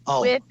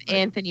 With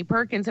Anthony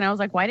Perkins, and I was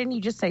like, why didn't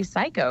you just say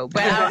Psycho?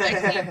 But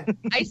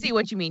I see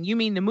what you mean. You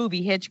mean the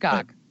movie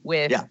Hitchcock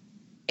with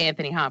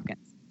Anthony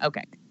Hopkins.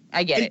 Okay.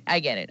 I get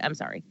it. I'm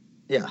sorry.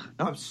 Yeah.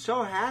 I'm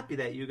so happy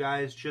that you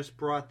guys just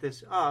brought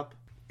this up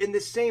in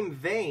the same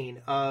vein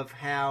of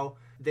how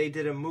they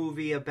did a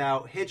movie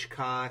about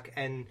Hitchcock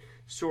and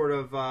sort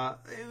of,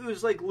 it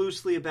was like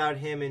loosely about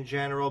him in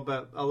general,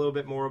 but a little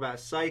bit more about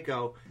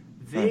Psycho.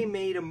 They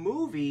made a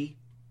movie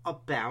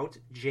about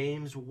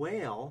James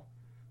Whale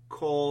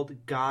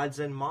called Gods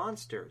and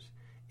Monsters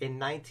in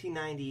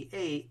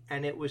 1998,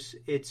 and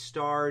it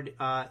starred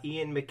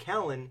Ian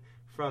McKellen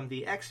from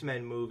the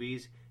X-Men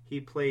movies. He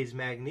plays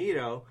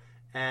Magneto,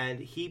 and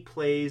he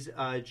plays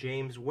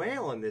James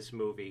Whale in this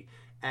movie.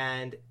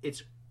 And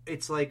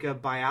it's like a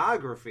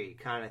biography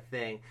kind of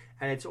thing,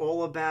 and it's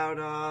all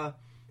about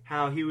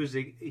how he was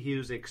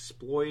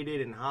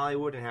exploited in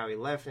Hollywood and how he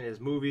left, and his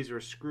movies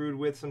were screwed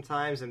with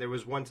sometimes. And there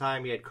was one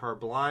time he had carte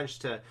blanche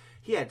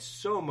he had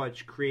so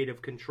much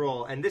creative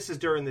control, and this is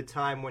during the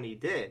time when he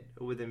did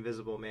with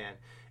Invisible Man,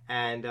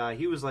 and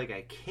he was like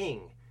a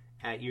king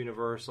at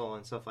Universal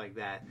and stuff like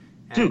that.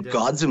 Dude,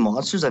 Gods and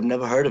Monsters? I've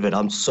never heard of it.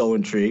 I'm so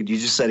intrigued. You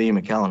just said Ian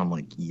McKellen. I'm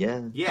like,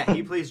 yeah. Yeah,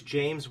 he plays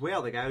James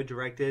Whale, the guy who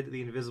directed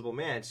The Invisible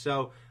Man.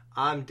 So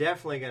I'm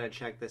definitely going to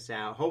check this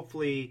out.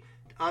 Hopefully,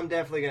 I'm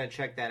definitely going to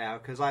check that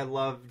out because I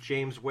love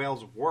James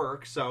Whale's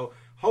work. So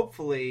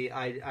hopefully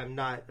I'm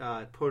not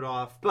put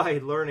off by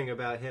learning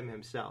about him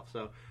himself.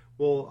 So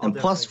and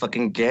plus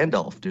fucking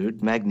Gandalf,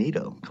 dude.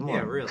 Magneto. Come on.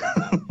 Yeah, really.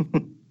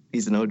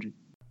 He's an OG.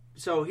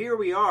 So here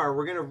we are.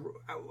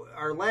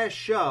 Our last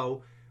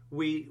show,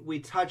 we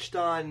touched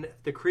on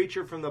The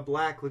Creature from the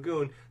Black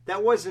Lagoon.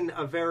 That wasn't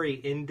a very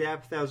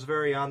in-depth, that was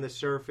very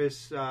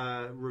on-the-surface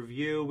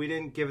review. We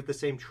didn't give it the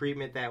same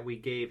treatment that we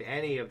gave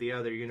any of the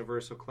other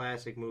Universal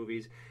Classic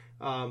movies.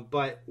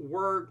 But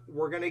we're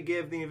going to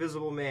give The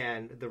Invisible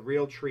Man the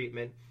real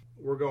treatment.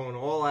 We're going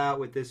all out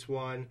with this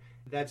one.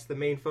 That's the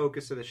main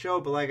focus of the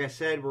show. But like I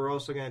said, we're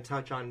also going to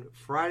touch on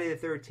Friday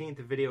the 13th,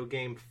 the video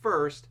game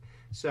first.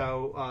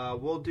 So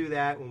we'll do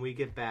that when we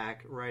get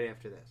back right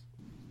after this.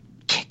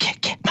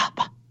 Get,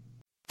 Papa.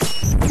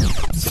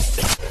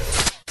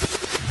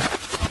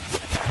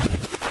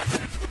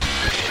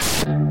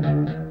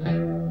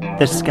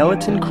 The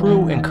Skeleton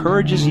Crew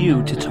encourages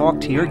you to talk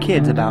to your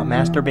kids about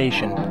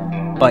masturbation,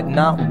 but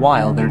not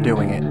while they're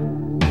doing it.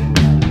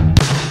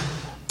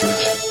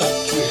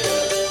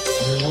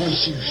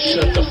 Once you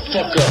shut the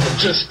fuck up and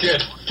just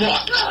get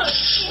fucked.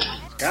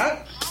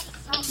 Scott?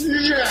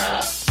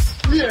 Yeah.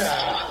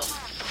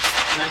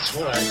 That's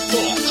what I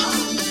thought.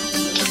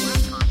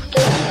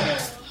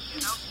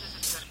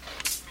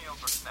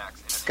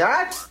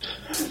 Scott?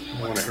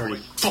 I want to hurt your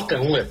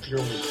fucking lip. You're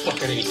only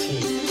fucking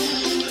 18.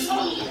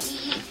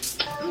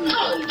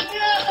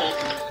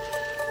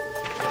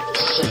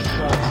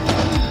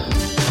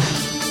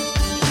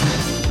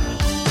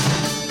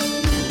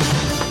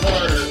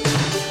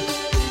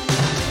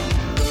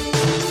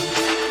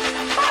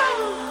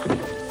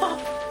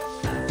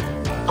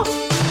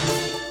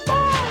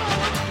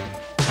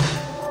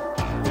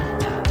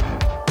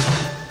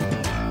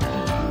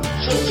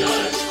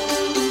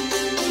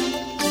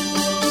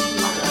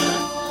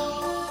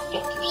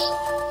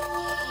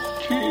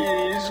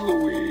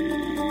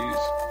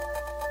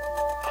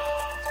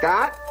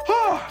 Scott?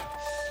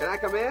 Can I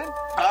come in?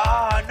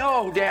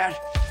 No, Dad.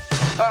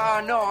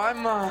 No,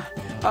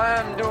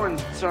 I'm doing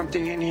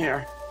something in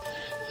here.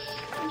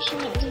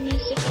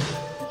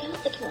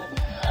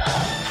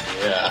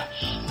 Yeah,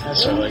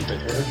 that's what I like to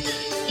hear.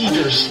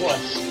 Eager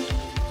sluts.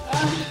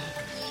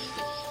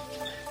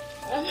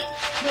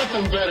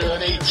 Nothing better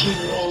than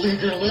 18-year-old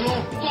eager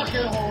little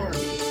fucking whore.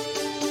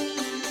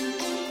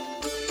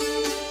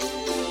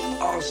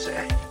 All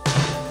set.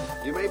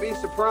 You may be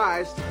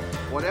surprised.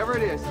 Whatever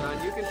it is,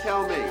 son, you can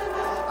tell me.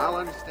 I'll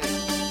understand.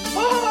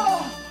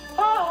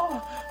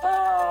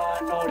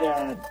 No,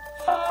 Dad.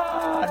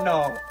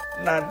 No,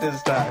 not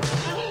this time.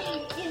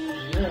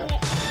 Yeah.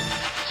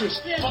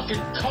 Just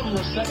fucking cum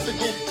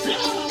receptacle,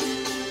 bitch.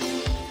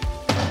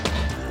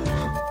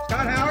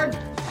 Scott Howard,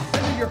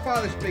 this is your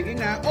father speaking.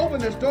 Now open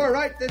this door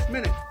right this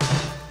minute.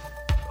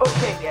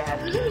 Okay, Dad.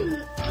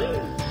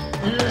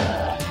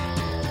 Yeah.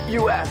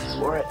 You asked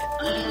for it.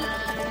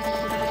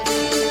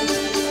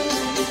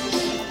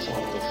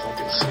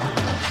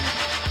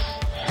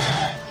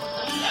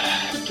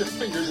 Put your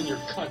fingers in your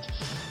cunt.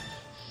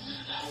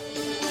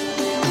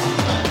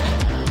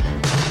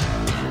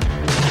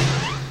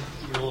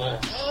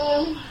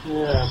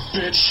 Yeah,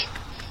 bitch.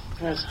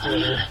 That's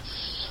better.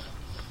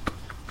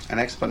 An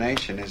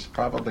explanation is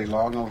probably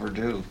long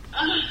overdue.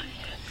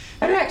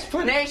 An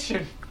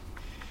explanation?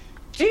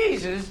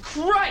 Jesus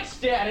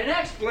Christ, Dad, an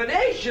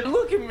explanation?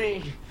 Look at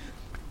me.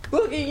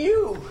 Look at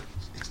you.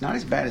 It's not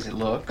as bad as it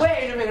looks.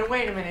 Wait a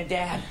minute,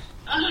 Dad.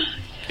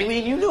 You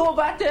mean you knew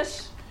about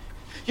this?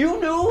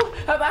 You knew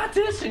about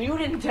this and you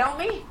didn't tell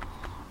me?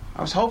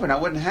 I was hoping I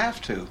wouldn't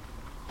have to.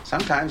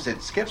 Sometimes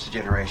it skips a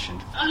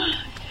generation.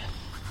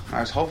 I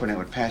was hoping it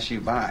would pass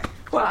you by.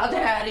 Well,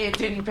 Dad, it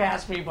didn't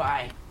pass me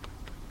by.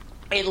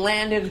 It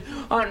landed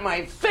on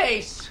my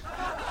face.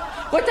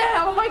 What the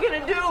hell am I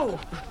gonna do?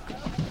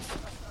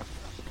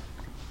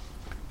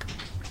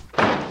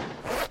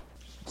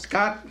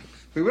 Scott,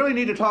 we really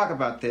need to talk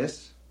about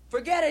this.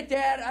 Forget it,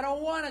 Dad. I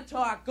don't want to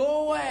talk.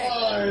 Go away.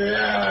 Oh,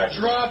 yeah,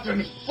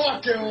 dropping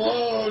fucking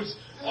loads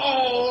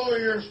all over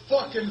your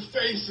fucking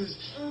faces.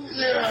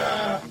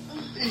 Yeah,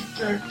 eat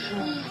that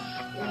cum.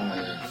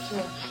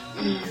 Oh,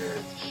 eat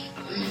it.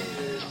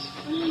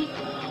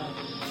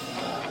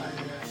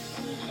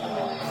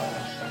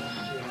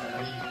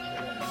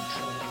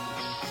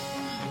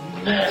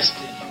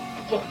 Nasty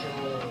fucking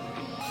load.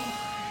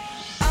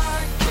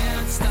 I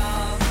can't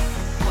stop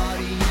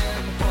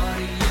partying,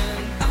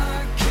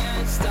 I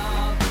can't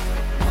stop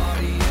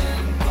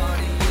partying,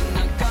 I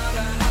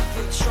gotta have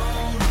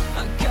Patron, I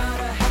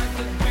gotta have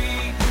the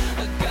beat, I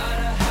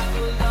gotta have a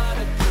lot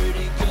of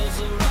pretty girls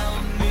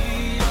around me.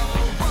 Oh,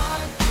 I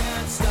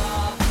can't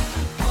stop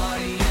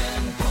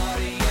partying,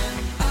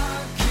 I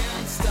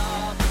can't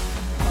stop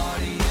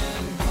partying,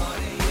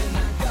 I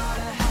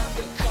gotta have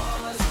the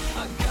cause, I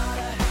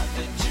gotta have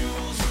the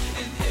juice,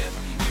 and if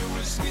you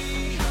was me,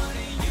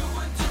 honey, you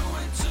would do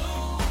it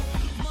too.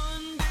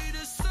 Monday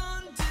to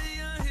Sunday,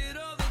 I hit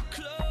all the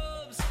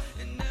clubs,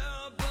 and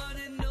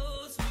everybody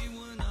knows me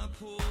when I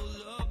pull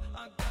up. I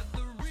got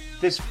the real.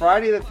 This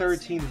Friday the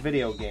 13th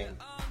video game,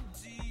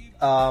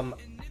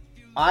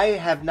 I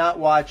have not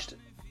watched.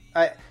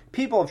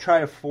 People have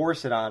tried to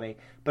force it on me,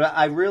 but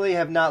I really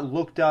have not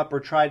looked up or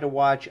tried to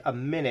watch a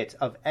minute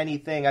of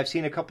anything. I've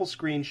seen a couple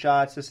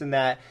screenshots, this and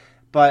that,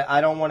 but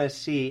I don't want to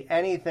see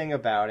anything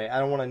about it. I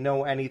don't want to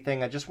know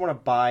anything. I just want to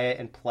buy it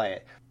and play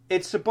it.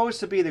 It's supposed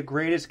to be the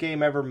greatest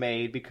game ever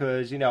made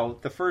because, you know,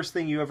 the first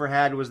thing you ever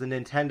had was the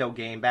Nintendo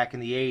game back in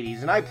the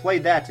 80s, and I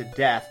played that to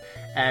death.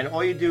 And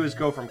all you do is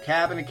go from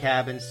cabin to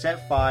cabin,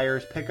 set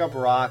fires, pick up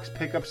rocks,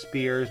 pick up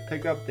spears,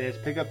 pick up this,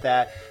 pick up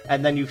that,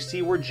 and then you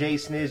see where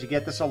Jason is, you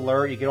get this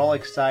alert, you get all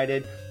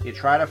excited, you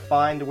try to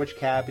find which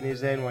cabin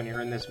he's in when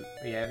you're in this,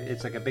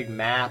 it's like a big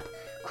map.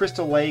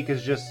 Crystal Lake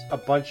is just a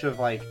bunch of,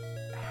 like,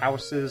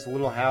 houses,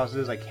 little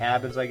houses, like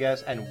cabins, I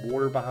guess, and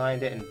water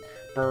behind it, and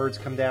birds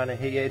come down and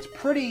hit you. It's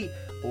pretty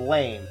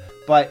lame.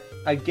 But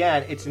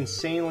again, it's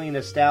insanely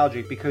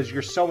nostalgic because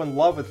you're so in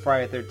love with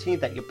Friday the 13th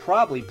that you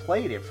probably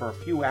played it for a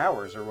few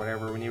hours or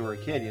whatever when you were a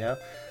kid, you know?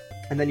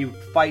 And then you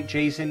fight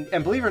Jason,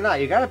 and believe it or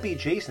not, you gotta beat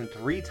Jason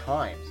 3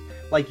 times.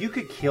 Like, you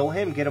could kill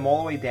him, get him all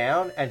the way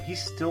down, and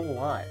he's still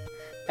alive.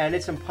 And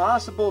it's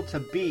impossible to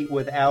beat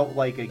without,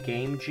 like, a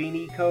Game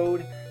Genie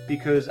code,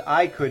 because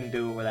I couldn't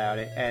do it without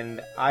it,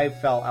 and I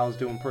felt I was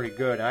doing pretty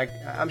good.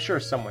 I'm sure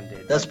someone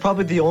did. That's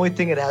probably the only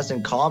thing it has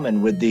in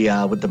common with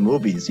the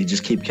movies. You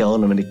just keep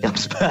killing him and he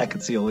comes back.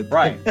 It's the only thing.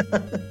 Right.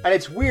 And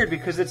it's weird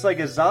because it's like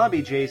a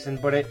zombie Jason,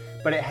 but it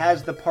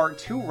has the Part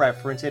 2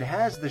 reference. It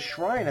has the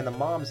shrine in the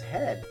mom's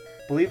head,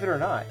 believe it or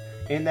not,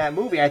 in that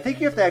movie. I think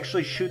you have to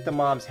actually shoot the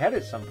mom's head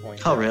at some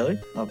point. Oh, really?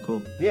 Oh,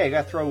 cool. Yeah, you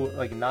got to throw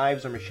like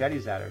knives or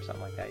machetes at her or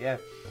something like that, yeah.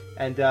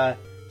 And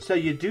so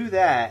you do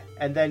that,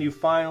 and then you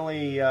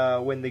finally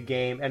win the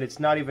game, and it's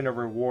not even a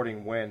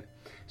rewarding win.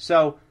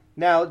 So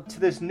now to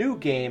this new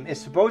game, it's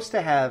supposed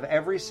to have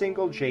every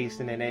single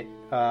Jason in it.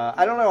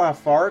 I don't know how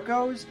far it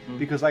goes,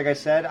 because like I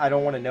said, I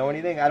don't want to know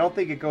anything. I don't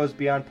think it goes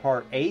beyond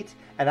Part 8,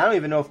 and I don't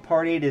even know if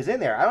Part 8 is in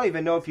there. I don't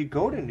even know if you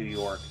go to New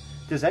York.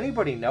 Does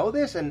anybody know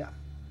this? And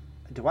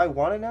do I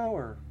want to know,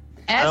 or...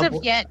 As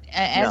of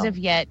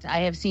yet, I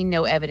have seen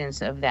no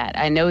evidence of that.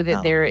 I know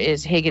that there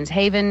is Higgins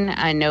Haven.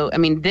 And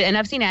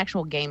I've seen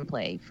actual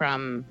gameplay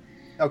from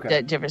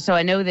the different. So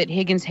I know that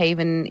Higgins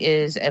Haven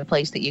is a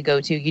place that you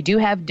go to. You do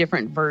have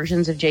different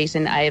versions of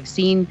Jason. I have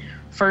seen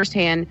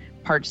firsthand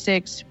Part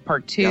 6,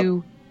 Part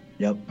 2,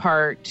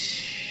 Part.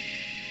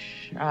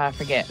 I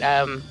forget.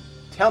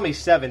 Tell me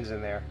 7's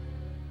in there.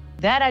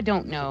 That I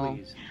don't know.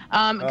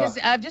 Because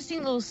I've just seen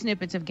little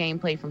snippets of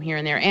gameplay from here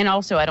and there, and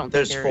also I don't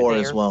think there's 4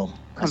 as well.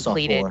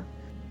 Completed.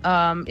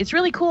 It's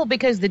really cool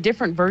because the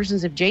different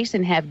versions of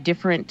Jason have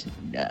different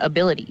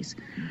abilities.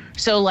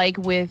 So, like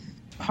with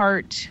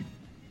Part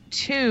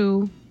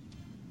 2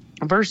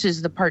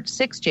 versus the Part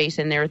 6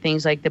 Jason, there are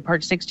things like the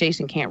Part 6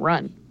 Jason can't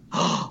run.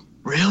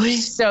 Really?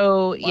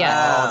 So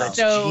yeah. Wow, that's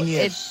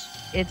genius.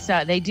 It's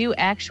they do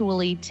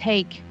actually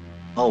take.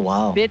 Oh,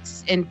 wow.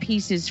 Bits and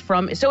pieces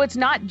from... So it's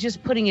not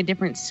just putting a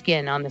different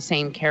skin on the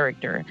same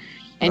character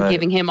and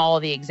giving him all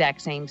the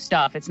exact same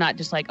stuff. It's not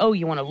just like, oh,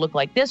 you want to look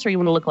like this or you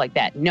want to look like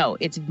that. No,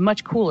 it's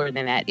much cooler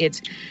than that.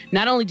 It's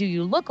not only do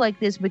you look like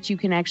this, but you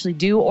can actually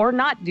do or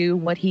not do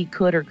what he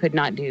could or could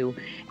not do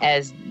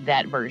as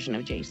that version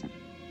of Jason.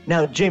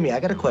 Now, Jamie,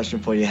 I got a question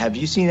for you. Have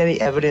you seen any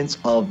evidence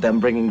of them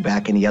bringing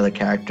back any other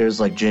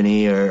characters like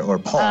Ginny or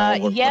Paul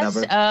or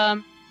whatever?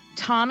 Yes,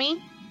 Tommy.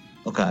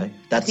 Okay.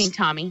 I've seen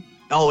Tommy.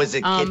 Oh, is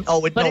it?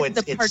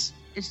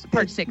 It's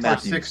Part 6.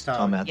 Matthews, Part 6.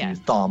 Tom Matthews.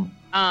 Yeah. Thom.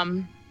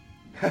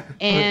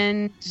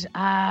 And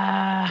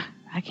I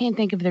can't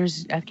think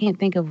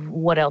of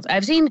what else.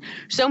 I've seen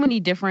so many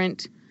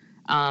different,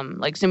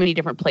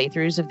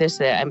 playthroughs of this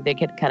that they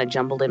get kind of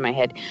jumbled in my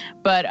head.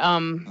 But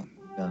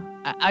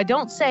I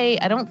don't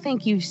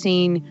think you've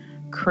seen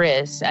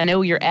Chris. I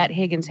know you're at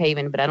Higgins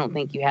Haven, but I don't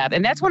think you have.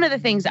 And that's one of the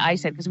things I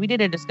said, because we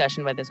did a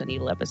discussion about this on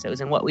Needle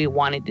episodes and what we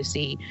wanted to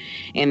see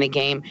in the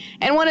game.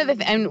 And one of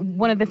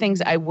the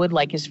things I would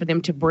like is for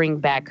them to bring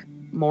back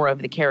more of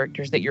the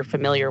characters that you're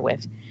familiar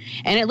with,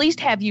 and at least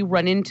have you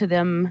run into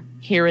them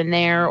here and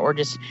there, or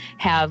just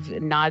have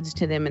nods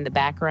to them in the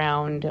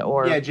background.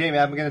 Or yeah, Jamie,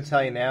 I'm going to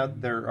tell you now,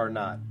 there are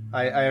not.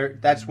 I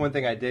that's one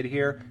thing I did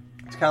hear.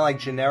 It's kind of like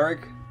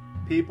generic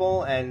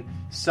people, and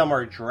some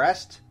are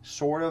dressed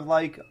sort of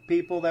like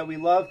people that we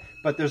love,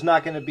 but there's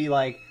not going to be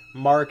like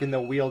Mark in the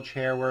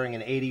wheelchair wearing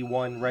an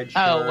 81 red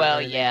shirt. Oh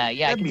well, yeah.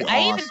 That'd be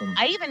awesome.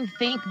 I even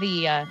think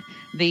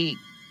the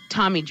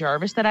Tommy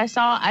Jarvis that I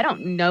saw, I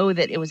don't know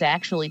that it was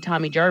actually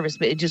Tommy Jarvis,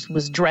 but it just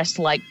was dressed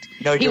like.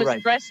 No, you're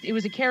right. It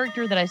was a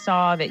character that I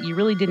saw that you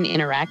really didn't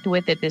interact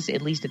with at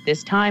least at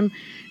this time,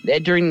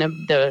 during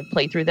the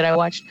playthrough that I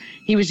watched.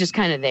 He was just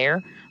kind of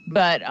there,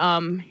 but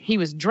he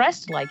was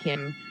dressed like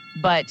him.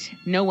 But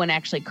no one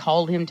actually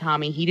called him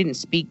Tommy. He didn't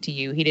speak to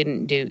you. He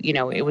didn't do,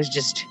 it was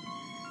just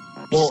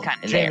kind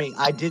of Jamie, there.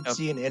 I did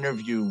see an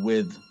interview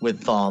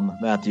with Thom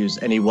Matthews,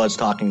 and he was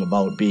talking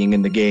about being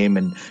in the game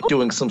and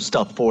doing some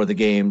stuff for the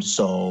game.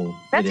 So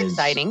that's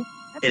exciting.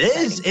 It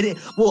is.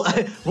 Well,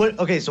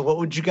 so what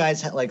would you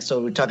guys like? So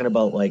we're talking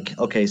about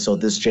so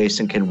this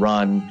Jason can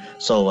run.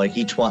 So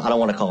each one, I don't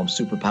want to call them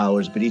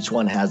superpowers, but each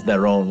one has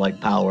their own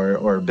power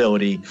or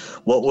ability.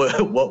 What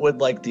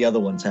would the other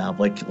ones have?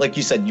 Like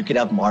you said, you could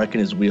have Mark in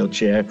his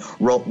wheelchair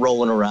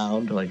rolling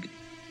around. Can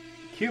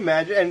you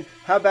imagine? And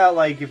how about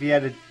if you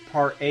had a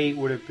Part 8?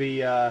 Would it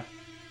be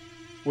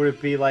would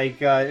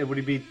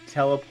it be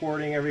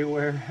teleporting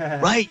everywhere?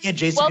 Right, yeah,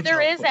 Jason. Well,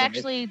 there is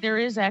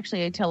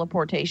actually a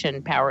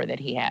teleportation power that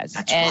he has.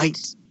 That's right.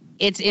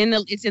 It's in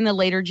the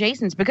later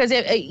Jasons, because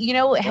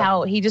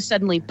how he just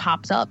suddenly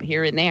pops up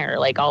here and there,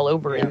 all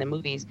over in the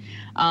movies.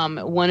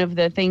 One of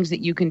the things that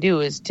you can do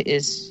is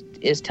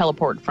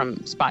teleport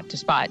from spot to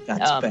spot.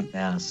 That's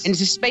badass. And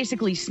just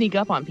basically sneak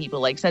up on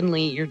people.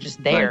 Suddenly you're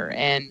just there, right.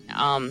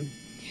 And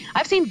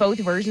I've seen both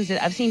versions.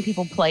 I've seen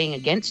people playing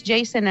against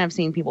Jason, and I've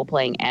seen people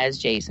playing as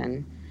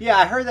Jason. Yeah,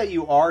 I heard that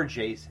you are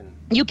Jason.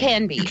 You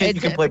can be. You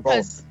can play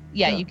both.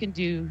 Yeah, you can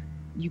do.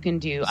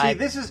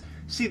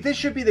 This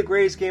should be the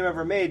greatest game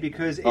ever made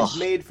because it's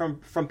made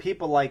from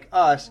people like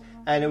us,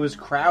 and it was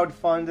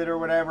crowdfunded or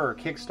whatever, or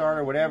Kickstarter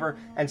or whatever,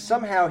 and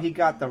somehow he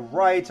got the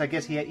rights. I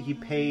guess he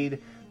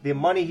paid. The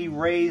money he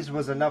raised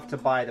was enough to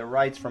buy the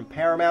rights from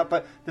Paramount,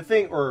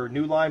 or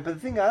New Line. But the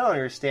thing I don't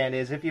understand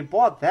is, if you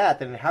bought that,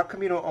 then how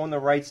come you don't own the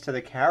rights to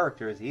the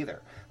characters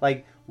either?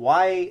 Like,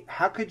 why?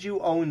 How could you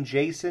own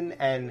Jason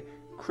and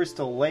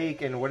Crystal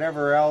Lake and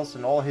whatever else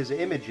and all his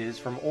images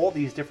from all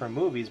these different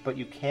movies, but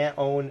you can't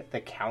own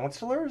the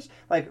counselors?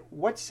 Like,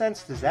 what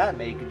sense does that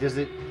make? Is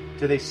it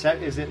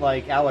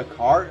like a la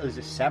carte? Is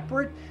it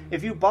separate?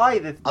 If you buy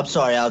the... I'm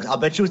sorry, Alex. I'll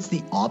bet you it's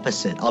the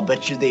opposite. I'll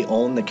bet you they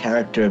own the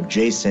character of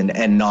Jason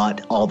and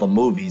not all the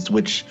movies,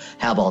 which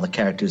have all the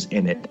characters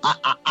in it.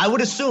 I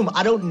would assume.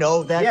 I don't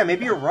know that. Yeah,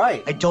 maybe you're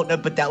right. I don't know,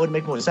 but that would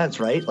make more sense,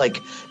 right? Like,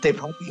 they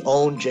probably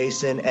own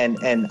Jason,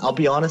 and I'll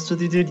be honest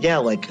with you, dude. Yeah,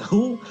 like,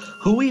 who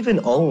even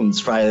owns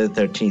Friday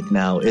the 13th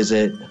now? Is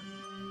it...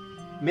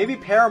 Maybe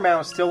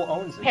Paramount still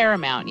owns it.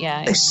 Paramount,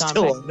 yeah. They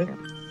still own it?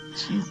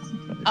 Jesus.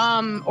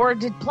 Or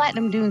did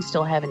Platinum Dune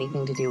still have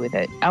anything to do with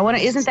it?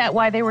 Isn't that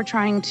why they were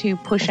trying to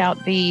push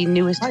out the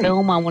newest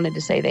film? I wanted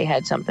to say they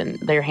had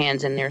their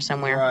hands in there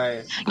somewhere.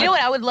 Right. You know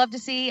what I would love to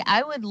see?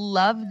 I would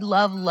love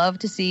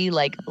to see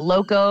like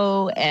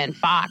Loco and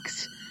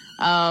Fox.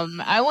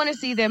 I want to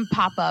see them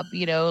pop up,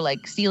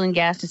 like stealing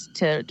gas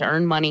to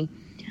earn money.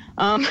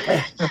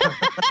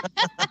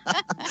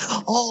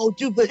 Oh,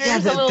 dude, but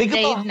there's a little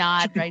Dave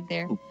nod right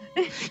there.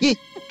 Yeah,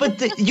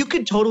 but you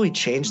could totally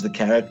change the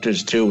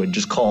characters too and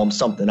just call them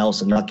something else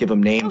and not give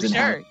them names.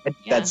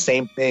 That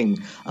same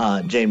thing,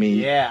 Jamie.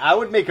 Yeah, I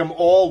would make them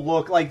all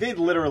look like they'd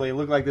literally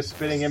look like the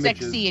spitting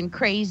images. Sexy and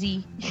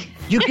crazy.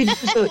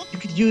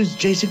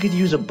 Jason could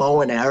use a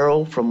bow and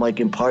arrow from like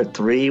in part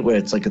 3 where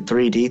it's like a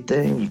 3D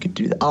thing. You could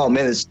do that. Oh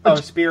man,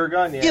 spear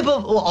gun. Yeah,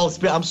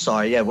 I'm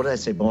sorry. Yeah, what did I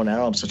say? Bow and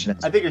arrow. I'm such an.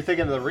 I think you're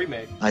thinking of the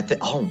remake.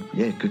 Oh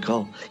yeah, good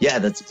call. Yeah,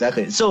 that's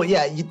exactly it. So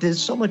yeah,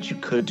 there's so much you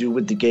could do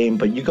with the game,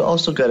 but you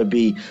also got to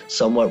be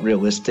somewhat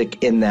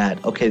realistic in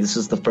that. Okay, this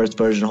is the first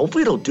version.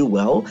 Hopefully, it'll do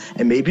well,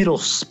 and maybe it'll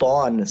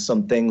spawn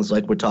some things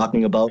like we're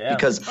talking about. Yeah.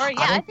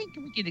 I think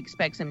we could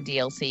expect some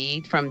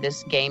DLC from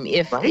this game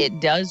if it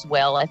does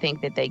well. I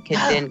think that they could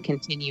then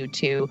continue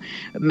to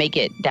make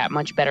it that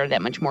much better,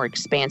 that much more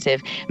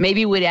expansive.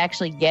 Maybe we'd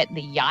actually get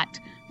the yacht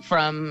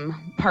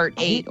from Part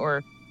 8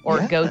 or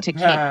go to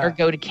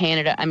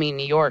Canada. I mean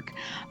New York.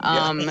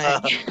 Wow.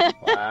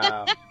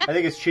 I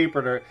think it's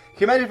cheaper to.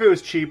 Can you imagine if it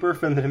was cheaper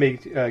for them to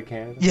make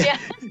Canada? Yeah.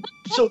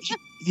 So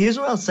here's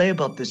what I'll say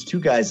about this too,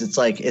 guys. It's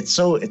like it's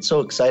so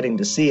exciting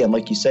to see, and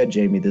like you said,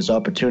 Jamie, there's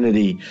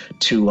opportunity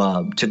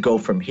to go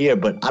from here.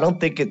 But I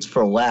don't think it's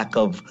for lack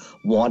of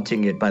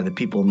wanting it by the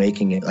people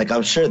making it. Like,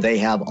 I'm sure they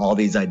have all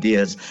these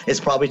ideas. It's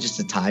probably just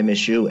a time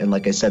issue, and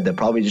like I said, they're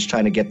probably just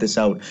trying to get this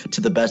out to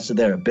the best of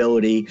their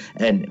ability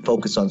and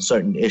focus on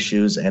certain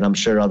issues. And I'm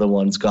sure other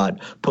ones got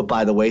put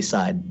by the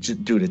wayside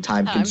due to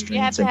time constraints.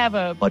 You have to have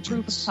a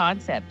proof of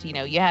concept.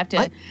 You have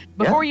to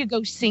before you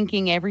go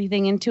sinking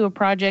everything into a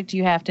project.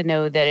 You have to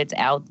know that it's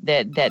out,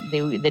 that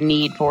the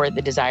need for it,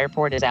 the desire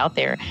for it is out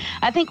there.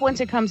 I think once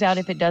it comes out,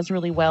 if it does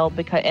really well,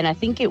 and I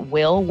think it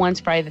will, once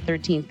Friday the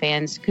 13th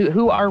fans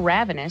who are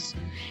ravenous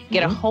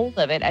get a hold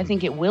of it, I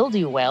think it will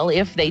do well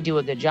if they do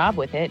a good job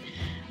with it.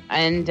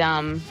 And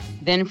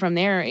then from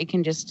there, it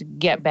can just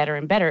get better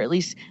and better. At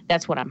least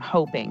that's what I'm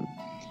hoping.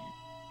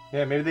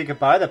 Yeah, maybe they could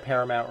buy the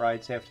Paramount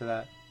rights after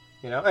that.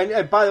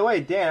 And by the way,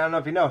 Dan, I don't know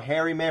if you know,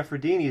 Harry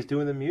Manfredini is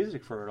doing the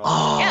music for it all.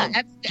 Oh,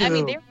 yeah, I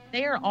mean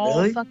they're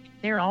all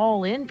they're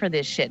all in for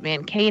this shit,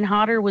 man. Kane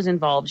Hodder was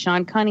involved,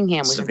 Sean Cunningham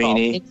was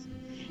involved.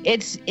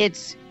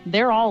 It's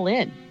they're all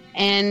in.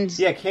 And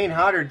yeah, Kane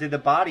Hodder did the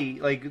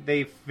body, like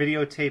they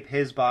videotape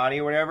his body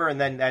or whatever,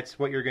 and then that's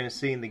what you're going to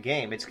see in the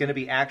game. It's going to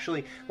be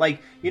actually like,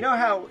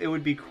 how it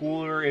would be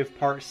cooler if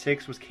Part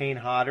 6 was Kane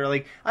Hodder.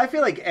 Like, I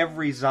feel like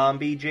every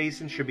zombie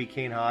Jason should be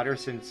Kane Hodder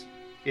since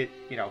he's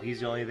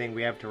the only thing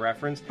we have to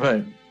reference.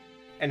 Right.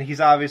 And he's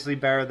obviously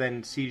better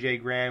than C.J.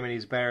 Graham, and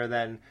he's better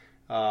than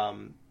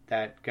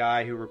that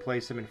guy who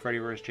replaced him in Freddy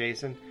vs.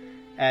 Jason.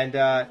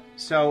 And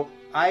so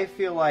I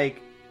feel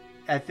like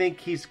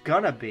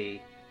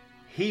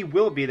he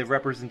will be the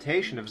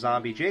representation of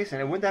zombie Jason.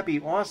 And wouldn't that be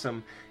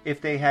awesome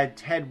if they had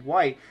Ted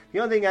White? The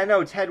only thing I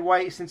know, Ted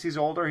White, since he's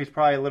older, he's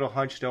probably a little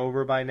hunched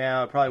over by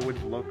now. It probably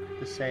wouldn't look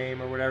the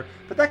same or whatever.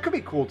 But that could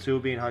be cool, too,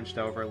 being hunched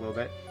over a little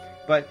bit.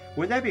 But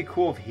wouldn't that be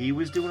cool if he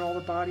was doing all the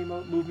body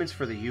movements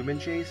for the human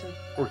Jason?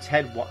 Or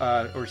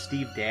or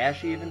Steve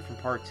Dash, even, from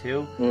Part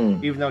 2?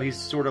 Even though he's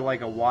sort of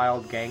like a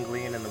wild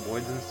ganglion in the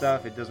woods and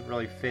stuff, it doesn't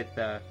really fit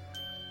the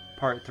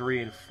Part 3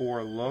 and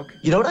 4 look.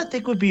 You know what I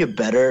think would be a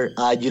better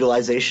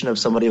utilization of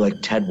somebody like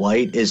Ted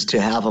White is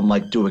to have him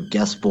like do a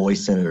guest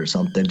voice in it or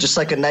something. Just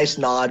like a nice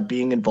nod,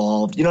 being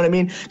involved. You know what I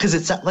mean? Because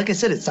it's like I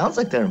said, it sounds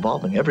like they're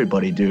involving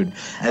everybody, dude.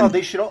 And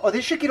They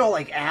should get all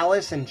like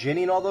Alice and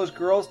Ginny and all those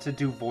girls to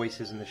do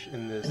voices in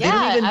this.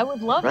 Yeah, I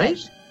would love right?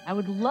 that. I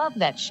would love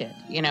that shit,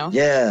 you know?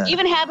 Yeah.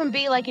 Even have them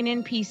be like an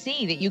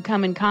NPC that you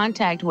come in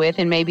contact with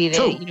and maybe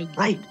they True.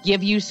 Right.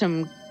 give you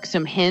some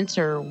hints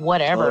or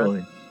whatever.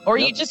 Totally. Or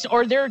you just,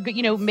 or they're,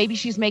 maybe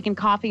she's making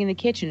coffee in the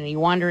kitchen and you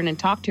wander in and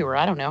talk to her.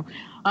 I don't know.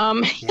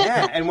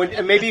 Yeah, and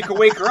maybe you could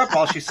wake her up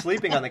while she's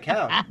sleeping on the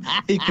couch.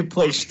 He could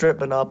play Strip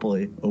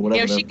Monopoly or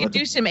whatever. She could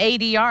do some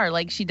ADR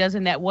like she does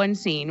in that one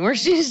scene where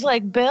she's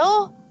like,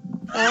 Bill?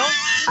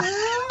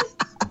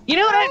 You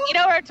know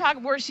what I'm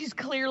talking, where she's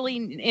clearly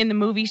in the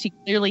movie, she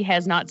clearly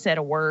has not said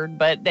a word,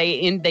 but they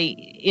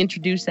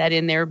introduce that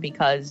in there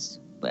because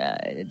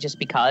just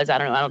because. I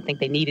don't know. I don't think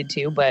they needed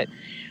to, but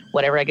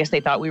whatever. I guess they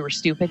thought we were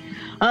stupid.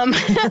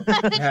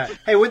 Yeah.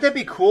 Hey, would that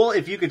be cool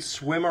if you could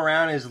swim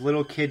around as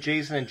little kid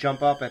Jason and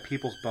jump up at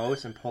people's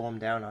boats and pull them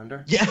down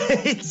under? Yeah,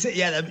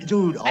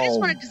 dude. I just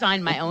want to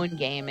design my own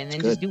game and then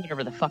just do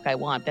whatever the fuck I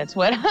want. That's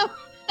what.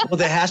 Well,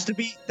 there has to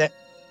be that.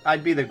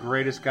 I'd be the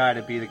greatest guy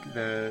to be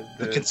the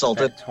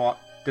consultant,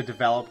 the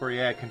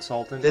developer,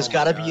 consultant. There's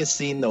got to be a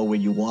scene though where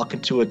you walk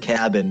into a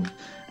cabin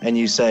and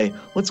you say,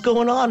 "What's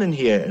going on in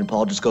here?" and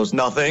Paul just goes,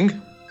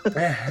 "Nothing."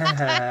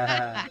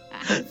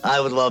 I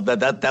would love that.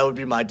 That would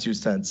be my 2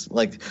 cents.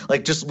 Like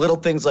just little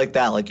things like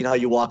that. Like, you know how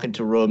you walk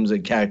into rooms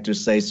and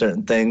characters say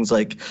certain things.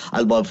 Like,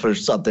 I'd love for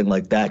something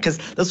like that. Because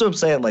that's what I'm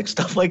saying. Like,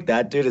 stuff like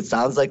that, dude, it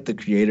sounds like the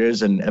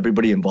creators and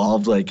everybody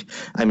involved. Like,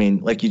 I mean,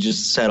 like you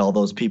just said, all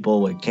those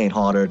people, like Kane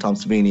Hodder, Tom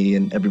Savini,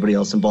 and everybody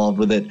else involved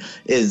with it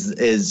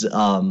is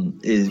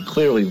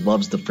clearly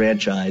loves the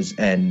franchise.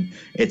 And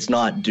it's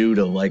not due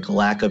to, like,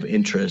 lack of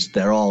interest.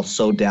 They're all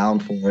so down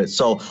for it.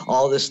 So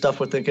all this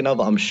stuff we're thinking of,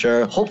 I'm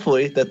sure,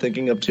 hopefully they're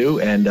thinking of too.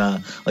 And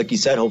like you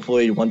said,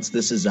 hopefully once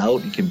this is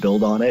out, you can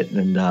build on it.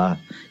 And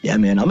yeah,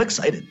 man, I'm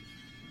excited.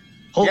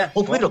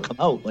 Hopefully it'll come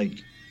out like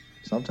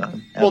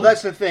sometime. Well,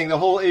 that's the thing. The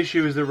whole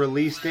issue is the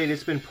release date.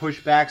 It's been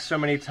pushed back so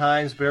many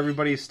times, but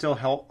everybody is still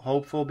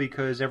hopeful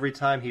because every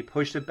time he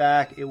pushed it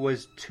back, it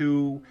was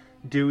to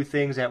do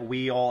things that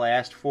we all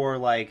asked for.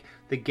 Like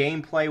the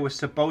gameplay was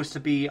supposed to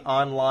be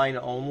online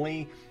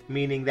only,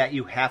 meaning that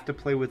you have to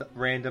play with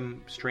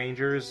random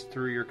strangers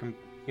through your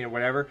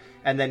whatever.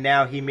 And then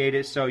now he made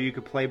it so you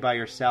could play by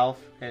yourself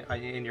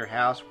in your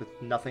house with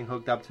nothing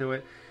hooked up to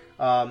it.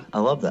 I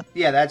love that.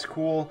 Yeah, that's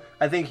cool.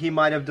 I think he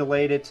might have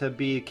delayed it to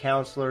be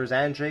counselors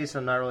and Jason.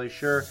 I'm not really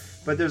sure,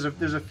 but there's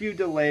a few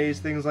delays,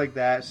 things like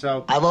that.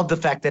 So I love the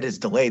fact that it's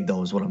delayed,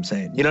 though, is what I'm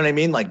saying. You know what I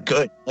mean? Like,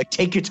 good. Like,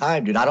 take your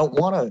time, dude. I don't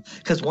want to,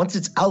 because once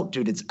it's out,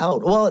 dude, it's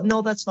out. Well,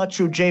 no, that's not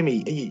true,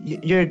 Jamie.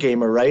 You're a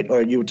gamer, right?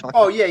 Or you were talking?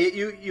 Oh yeah,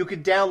 you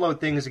could download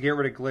things to get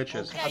rid of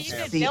glitches. Yeah, you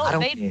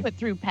could. They put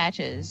through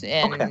patches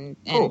and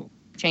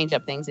change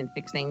up things and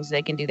fix things.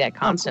 They can do that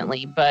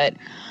constantly, but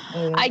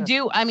I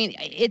mean,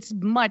 it's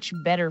much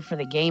better for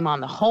the game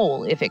on the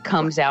whole if it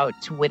comes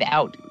out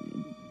without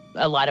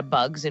a lot of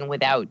bugs and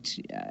without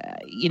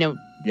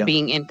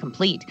being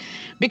incomplete,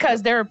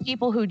 because there are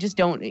people who just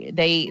don't,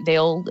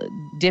 they'll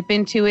dip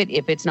into it.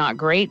 If it's not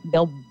great,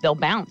 they'll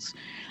bounce.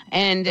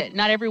 And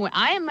not everyone,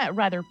 I am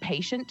rather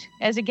patient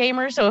as a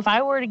gamer. So if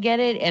I were to get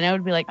it and I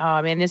would be like,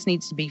 oh man, this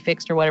needs to be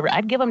fixed or whatever,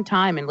 I'd give them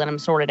time and let them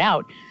sort it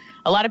out.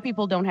 A lot of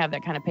people don't have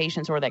that kind of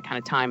patience or that kind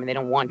of time, and they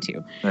don't want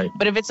to. Right.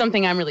 But if it's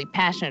something I'm really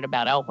passionate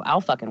about,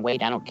 I'll fucking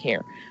wait. I don't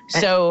care.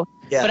 So,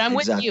 but I'm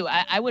with you.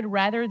 I would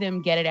rather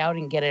them get it out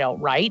and get it out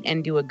right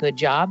and do a good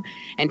job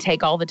and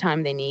take all the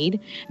time they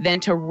need than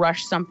to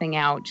rush something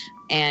out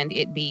and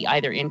it be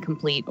either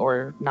incomplete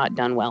or not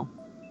done well.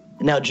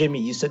 Now,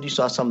 Jimmy, you said you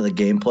saw some of the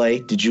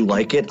gameplay. Did you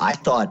like it? I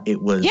thought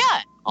it was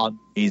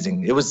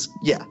amazing. It was,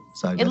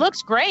 It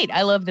looks great.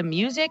 I love the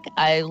music.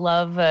 I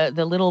love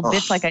the little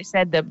bits, like I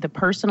said, the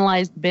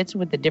personalized bits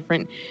with the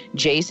different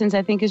Jasons,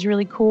 I think is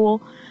really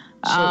cool.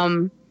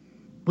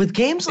 With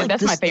games like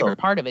that's this, my favorite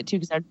part of it,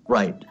 too.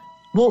 Right.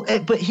 Well,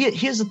 but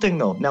here's the thing,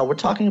 though. Now, we're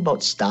talking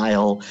about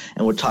style,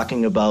 and we're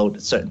talking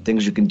about certain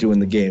things you can do in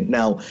the game.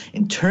 Now,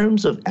 in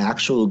terms of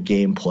actual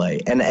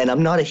gameplay, and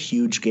I'm not a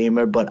huge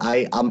gamer, but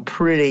I'm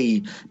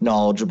pretty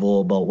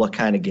knowledgeable about what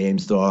kind of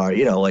games there are.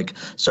 You know, like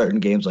certain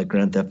games like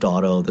Grand Theft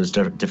Auto, there's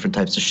different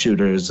types of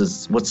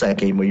shooters. What's that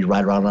game where you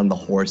ride around on the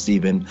horse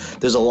even?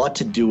 There's a lot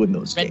to do in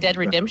those games. Red Dead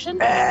Redemption?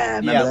 Yeah,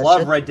 I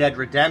love Red Dead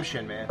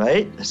Redemption, man.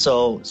 Right?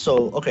 So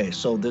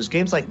there's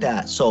games like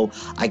that. So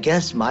I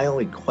guess my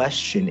only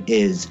question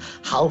is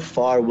how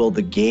far will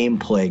the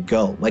gameplay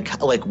go? Like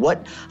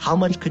what? How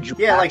much could you?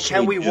 Yeah, like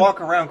can we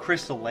walk around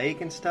Crystal Lake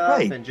and stuff,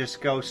 Right. and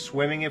just go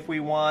swimming if we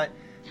want?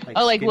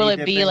 Will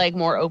it be like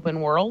more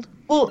open world?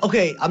 Well,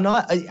 okay, I'm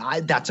not.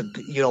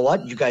 You know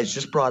what? You guys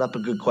just brought up a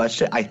good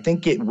question. I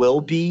think it will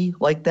be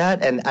like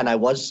that, and I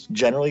was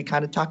generally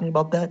kind of talking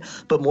about that,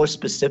 but more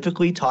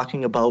specifically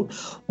talking about,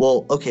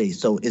 well, okay,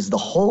 so is the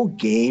whole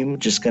game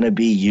just going to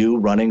be you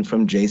running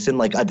from Jason?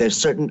 Like, are there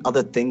certain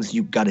other things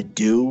you got to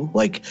do?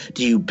 Like,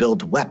 do you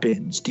build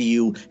weapons? Do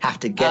you have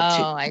to get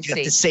have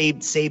to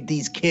save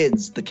these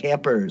kids, the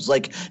campers?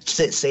 Like,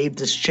 save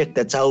this chick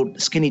that's out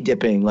skinny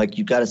dipping. Like,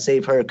 you got to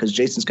save her because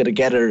Jason's going to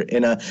get her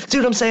in a. See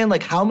what I'm saying?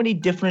 Like, how many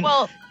different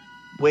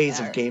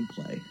ways of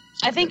gameplay?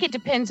 I think it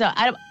depends on.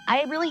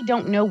 I really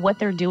don't know what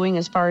they're doing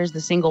as far as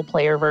the single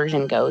player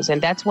version goes,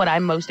 and that's what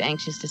I'm most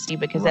anxious to see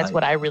because that's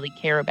what I really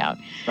care about.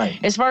 Right.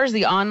 As far as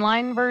the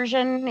online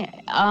version,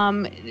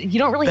 you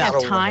don't really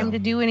have time to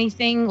do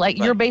anything. Like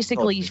you're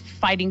basically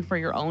fighting for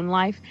your own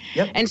life,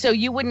 and so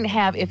you wouldn't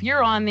have if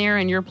you're on there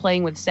and you're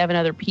playing with 7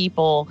 other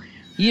people.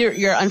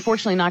 You're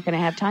unfortunately not going to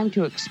have time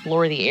to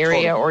explore the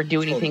area or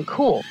do anything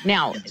cool.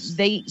 Now,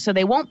 they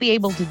won't be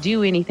able to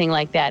do anything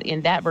like that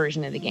in that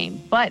version of the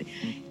game. But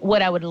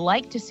what I would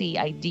like to see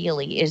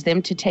ideally is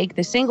them to take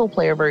the single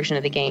player version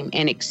of the game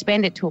and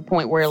expand it to a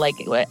point where, like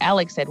what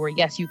Alex said, where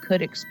yes, you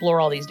could explore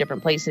all these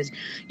different places.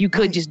 You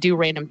could just do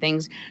random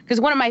things. Because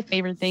one of my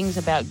favorite things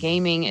about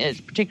gaming is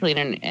particularly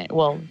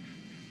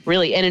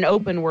really in an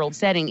open world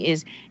setting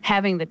is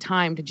having the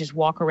time to just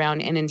walk around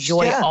and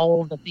enjoy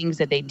all of the things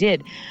that they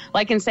did.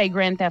 Like in say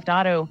Grand Theft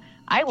Auto,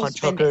 I will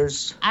spend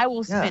hours.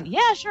 I'll spend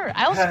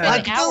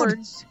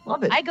hours.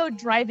 Love it. I go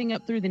driving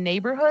up through the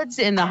neighborhoods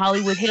in the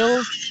Hollywood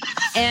Hills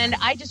and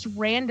I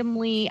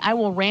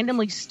will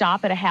randomly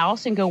stop at a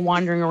house and go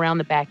wandering around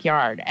the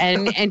backyard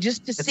and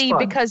just to see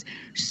because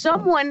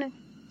someone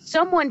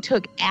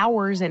took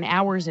hours and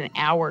hours and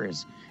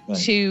hours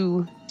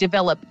to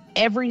develop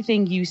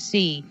everything you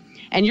see.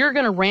 And you're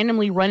going to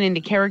randomly run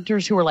into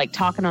characters who are like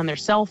talking on their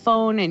cell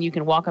phone and you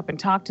can walk up and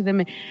talk to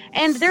them.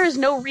 And there is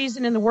no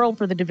reason in the world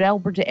for the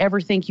developer to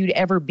ever think you'd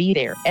ever be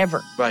there,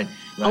 ever. Right.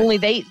 Only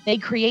they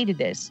created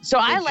this. So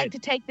I like to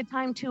take the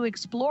time to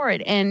explore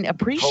it and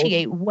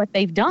appreciate what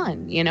they've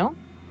done, you know?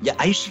 Yeah,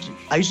 I used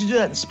to do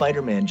that in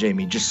Spider-Man,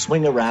 Jamie. Just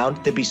swing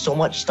around. There'd be so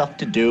much stuff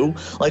to do.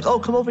 Like, oh,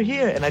 come over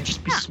here. And I'd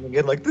just be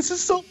swinging like, this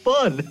is so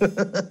fun.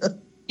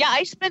 Yeah,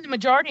 I spend the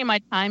majority of my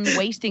time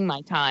wasting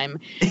my time,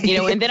 you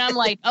know, and then I'm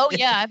like, oh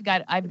yeah, I've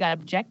got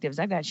objectives.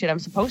 I've got shit I'm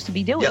supposed to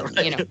be doing,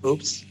 you know.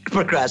 Oops,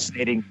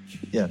 procrastinating.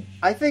 Yeah.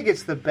 I think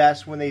it's the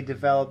best when they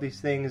develop these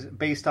things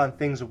based on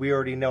things we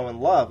already know and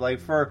love. Like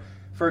for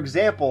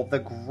example, the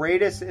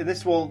greatest, and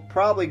this will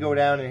probably go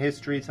down in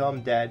history till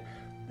I'm dead,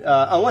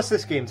 unless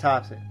this game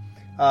tops it.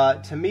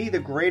 To me, the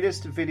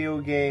greatest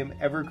video game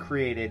ever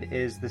created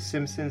is The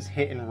Simpsons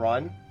Hit and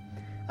Run.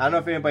 I don't know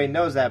if anybody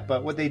knows that,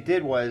 but what they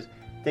did was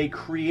they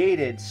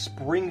created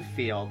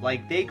Springfield.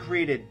 Like, they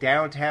created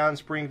downtown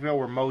Springfield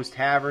where Moe's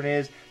Tavern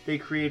is. They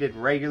created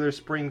regular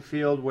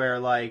Springfield where,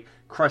 like,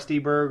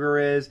 Krusty Burger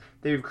is.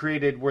 They've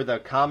created where the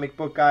comic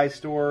book guy's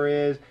store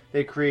is.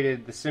 They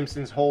created the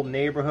Simpsons' whole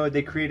neighborhood.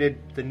 They created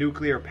the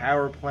nuclear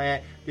power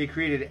plant. They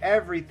created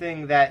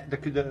everything that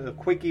the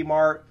Quickie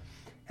Mart,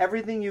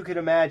 everything you could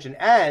imagine.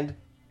 And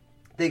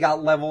they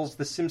got levels,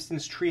 the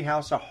Simpsons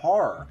Treehouse of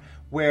Horror,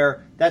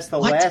 where that's the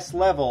last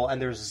level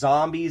and there's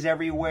zombies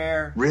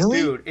everywhere.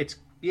 Really? Dude, it's,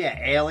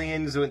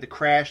 aliens with the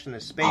crash in the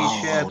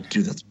spaceship. Oh,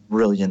 dude, that's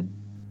brilliant.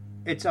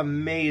 It's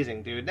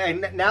amazing, dude.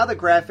 And now the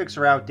graphics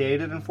are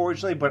outdated,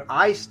 unfortunately, but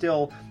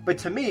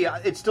to me,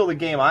 it's still the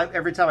game.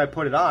 Every time I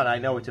put it on, I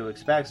know what to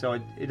expect, so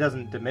it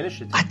doesn't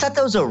diminish it. I thought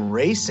that was a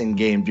racing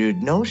game,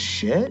 dude. No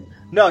shit.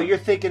 No, you're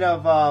thinking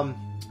of,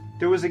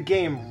 there was a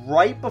game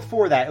right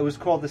before that. It was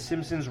called The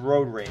Simpsons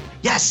Road Rage.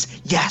 Yes.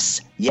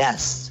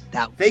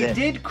 That was They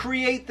did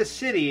create the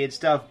city and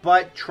stuff,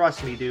 but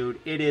trust me, dude,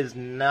 it is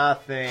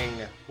nothing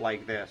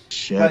like this.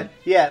 Shit.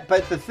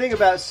 But the thing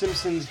about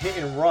Simpsons Hit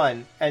and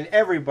Run, and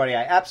everybody,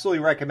 I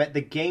absolutely recommend,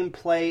 the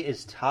gameplay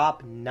is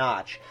top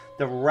notch.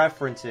 The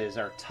references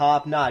are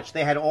top notch.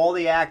 They had all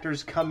the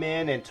actors come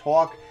in and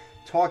talk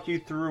you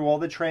through all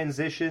the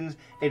transitions.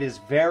 It is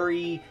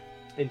very,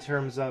 in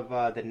terms of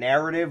the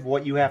narrative,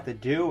 what you have to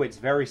do, it's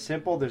very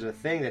simple. There's a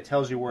thing that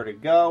tells you where to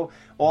go.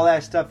 All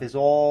that stuff is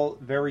all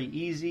very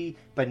easy,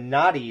 but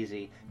not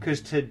easy.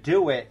 Because to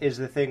do it is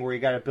the thing where you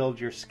got to build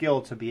your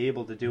skill to be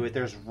able to do it.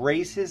 There's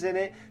races in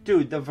it.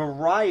 Dude, the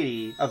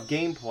variety of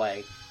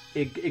gameplay,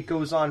 it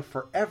goes on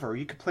forever.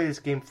 You could play this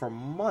game for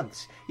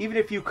months. Even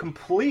if you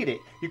complete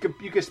it, you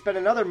could spend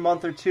another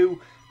month or two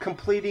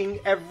completing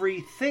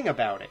everything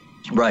about it.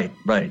 Right.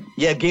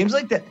 Yeah, games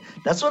like that.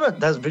 That's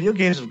video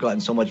games have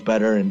gotten so much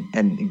better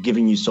and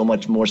giving you so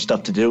much more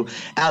stuff to do.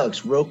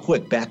 Alex, real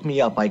quick, back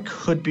me up. I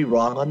could be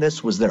wrong on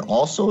this. Was there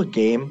also a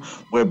game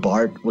where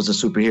Bart was a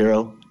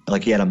superhero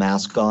Like he had a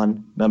mask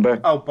on,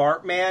 remember? Oh,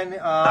 Bartman?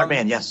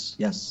 Bartman,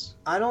 yes.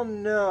 I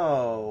don't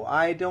know.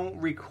 I don't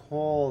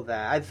recall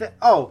that.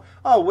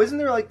 Wasn't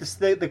there like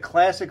the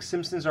classic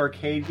Simpsons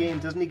arcade game?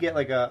 Doesn't he get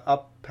like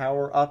a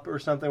power up or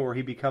something where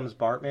he becomes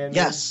Bartman?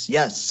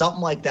 Yes,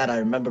 something like that. I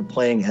remember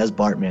playing as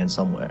Bartman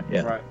somewhere.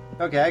 Yeah. Right.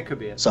 Okay, that could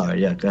be it. Sorry,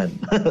 yeah, go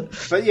ahead.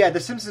 But yeah, the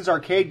Simpsons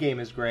arcade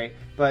game is great,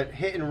 but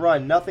Hit and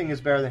Run, nothing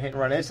is better than Hit and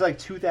Run. It's like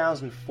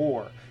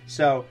 2004.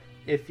 So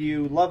if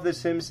you love The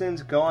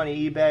Simpsons, go on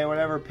eBay or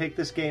whatever, pick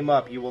this game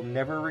up. You will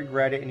never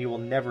regret it, and you will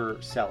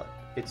never sell it.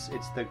 It's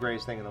the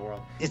greatest thing in the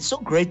world. It's so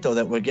great, though,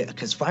 that we're getting...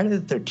 Because Friday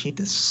the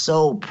 13th is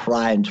so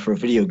primed for a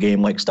video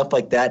game. Like, stuff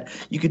like that,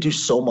 you could do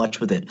so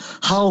much with it.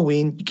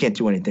 Halloween, you can't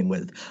do anything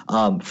with.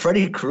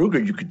 Freddy Krueger,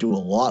 you could do a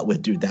lot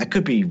with, dude. That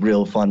could be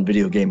real fun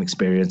video game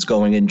experience,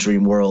 going in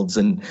dream worlds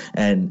and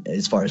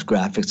as far as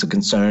graphics are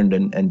concerned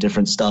and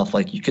different stuff.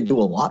 Like, you could do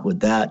a lot with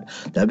that.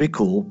 That'd be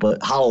cool.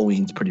 But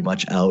Halloween's pretty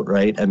much out,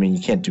 right? I mean,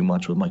 you can't do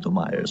much with Michael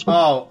Myers.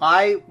 Oh,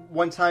 I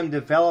one time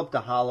developed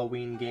a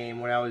Halloween game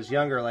when I was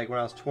younger, like when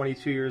I was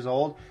 22 years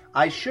old.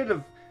 I should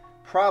have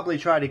probably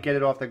tried to get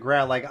it off the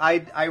ground. Like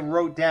I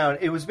wrote down,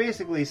 it was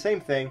basically the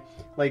same thing,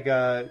 like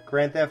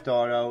Grand Theft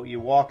Auto. You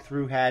walk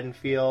through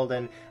Haddonfield,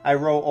 and I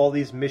wrote all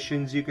these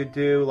missions you could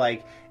do,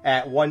 like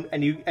at one,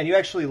 and you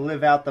actually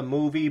live out the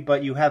movie,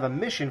 but you have a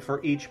mission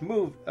for each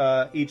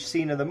each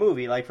scene of the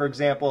movie. Like for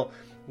example,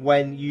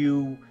 when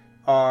you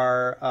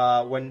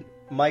are when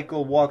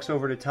Michael walks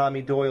over to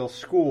Tommy Doyle's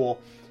school,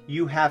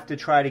 you have to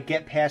try to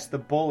get past the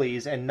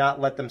bullies and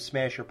not let them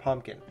smash your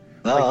pumpkin.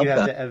 Like you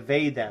have to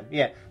evade them.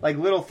 Yeah, like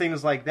little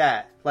things like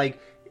that.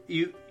 Like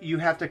you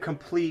have to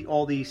complete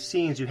all these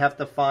scenes. You have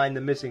to find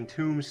the missing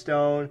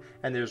tombstone,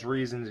 and there's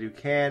reasons you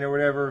can or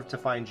whatever to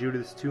find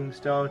Judith's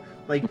tombstone.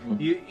 Like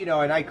you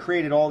know, and I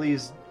created all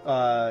these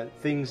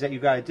things that you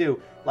got to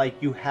do.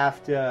 Like you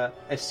have to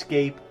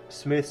escape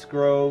Smith's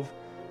Grove.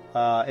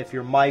 If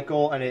you're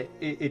Michael, and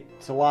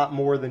it's a lot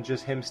more than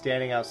just him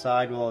standing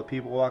outside with all the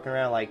people walking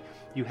around. Like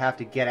you have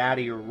to get out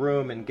of your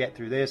room and get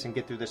through this and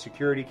get through the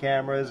security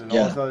cameras and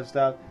all this other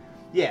stuff.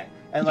 Yeah,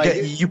 and like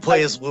you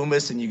play as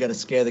Loomis and you got to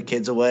scare the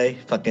kids away.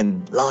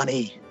 Fucking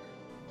Lonnie.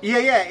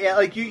 Yeah.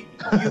 Like you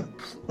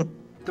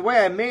the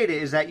way I made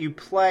it is that you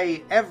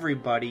play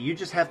everybody. You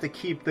just have to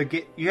keep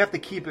you have to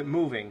keep it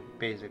moving.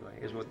 Basically,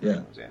 is what the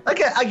thing was. Yeah.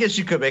 Okay, I guess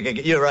you could make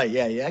it. You're right.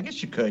 Yeah. I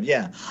guess you could.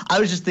 Yeah. I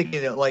was just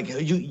thinking, like,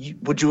 you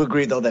would you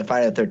agree though that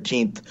Friday the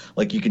 13th,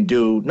 like, you can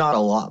do not a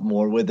lot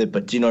more with it,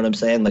 but do you know what I'm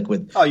saying? Like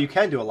with. Oh, you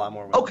can do a lot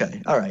more with it.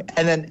 Okay. All right.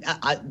 And then,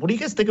 what do you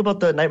guys think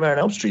about the Nightmare on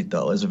Elm Street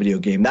though as a video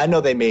game? I know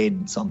they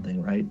made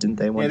something, right? Didn't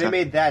they? They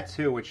made that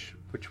too, which.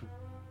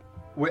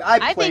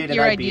 I think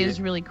your idea is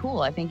really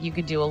cool. I think you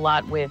could do a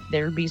lot with.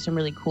 There would be some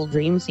really cool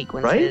dream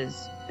sequences.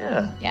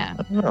 Right? Yeah.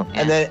 I don't know.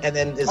 Yeah. And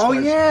then as far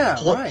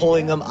as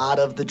pulling them out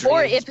of the dreams,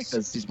 or if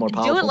because he's more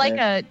powerful. Do it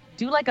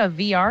like a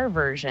VR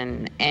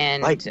version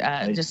and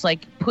just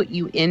like put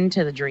you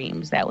into the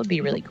dreams. That would be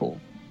really cool.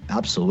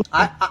 Absolutely.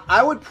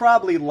 I would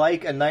probably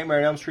like a Nightmare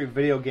on Elm Street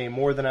video game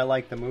more than I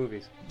like the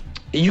movies.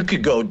 You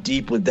could go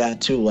deep with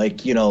that too,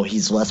 like, you know,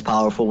 he's less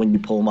powerful when you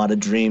pull him out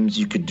of dreams.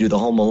 You could do the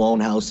Home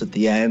Alone house at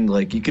the end.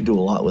 Like, you could do a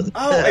lot with it.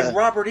 Oh, and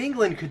Robert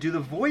Englund could do the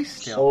voice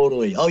still.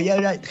 Totally. Oh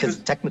yeah, because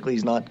technically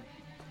he's not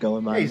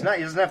going by. Yeah, he's not.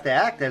 He doesn't have to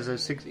act as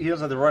he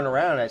doesn't have to run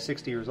around at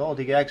 60 years old.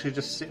 He can actually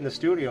just sit in the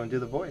studio and do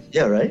the voice.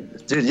 Yeah,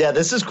 right, dude. Yeah,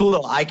 this is cool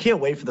though. I can't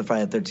wait for the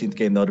Friday the 13th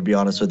game though. To be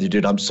honest with you,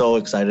 dude, I'm so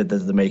excited that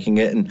they're making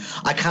it, and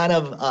I kind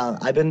of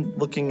I've been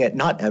looking at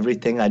not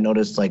everything. I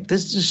noticed like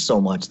there's just so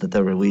much that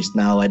they're released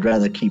now. I'd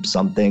rather keep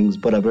some things,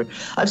 whatever.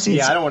 I've seen.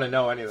 Yeah, I don't want to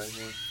know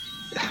anything.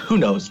 Who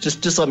knows?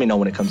 Just let me know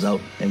when it comes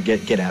out and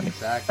get at me.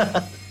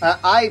 Exactly.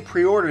 I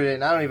pre-ordered it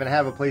and I don't even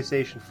have a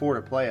PlayStation 4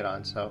 to play it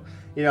on, so.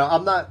 You know,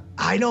 I'm not...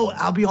 I know.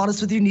 I'll be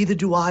honest with you. Neither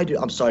do I.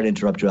 I'm sorry to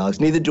interrupt you,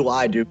 Alex. Neither do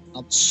I, dude.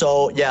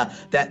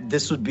 That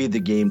this would be the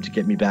game to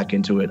get me back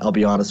into it. I'll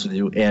be honest with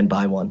you, and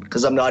buy one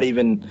because I'm not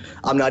even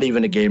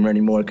a gamer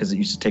anymore because it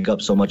used to take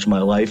up so much of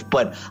my life.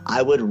 But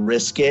I would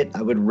risk it.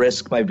 I would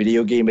risk my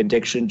video game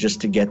addiction just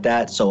to get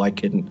that, so I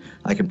can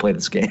play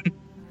this game.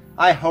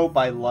 I hope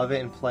I love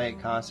it and play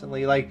it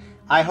constantly. Like,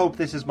 I hope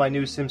this is my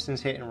new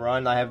Simpsons Hit and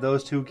Run. I have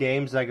those two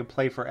games that I could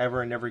play forever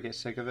and never get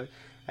sick of it.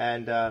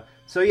 And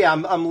so yeah,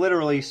 I'm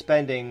literally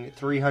spending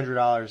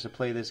 $300 to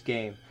play this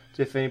game.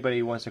 So if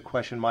anybody wants to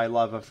question my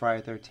love of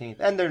Friday the 13th,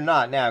 and they're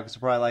not now because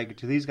they're probably like,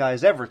 do these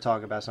guys ever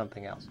talk about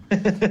something else?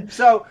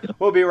 So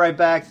we'll be right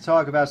back to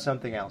talk about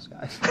something else,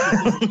 guys.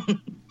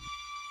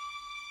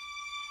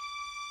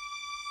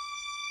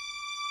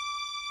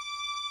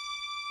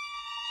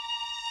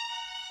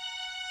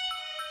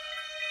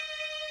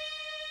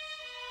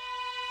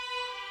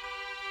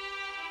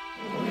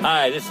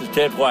 Hi, this is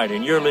Ted White,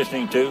 and you're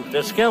listening to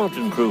The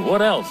Skeleton Crew.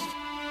 What else?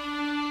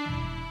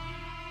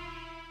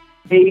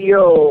 Hey,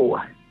 yo.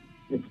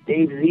 It's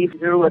Dave Z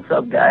here. What's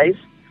up, guys?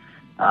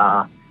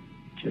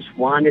 Just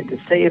wanted to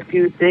say a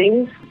few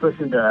things.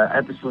 Listened to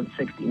episode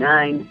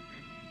 69,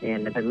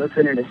 and I've been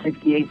listening to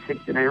 68,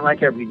 69,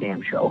 like every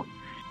damn show.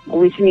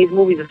 Only seen these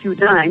movies a few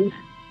times.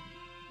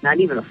 Not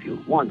even a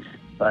few, once.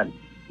 But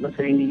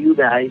listening to you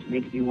guys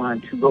makes me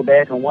want to go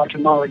back and watch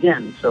them all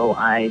again. So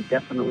I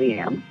definitely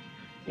am,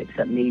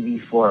 except maybe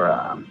for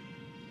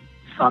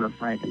Son of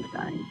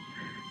Frankenstein.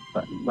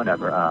 But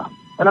whatever.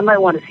 But I might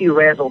want to see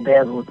Razzle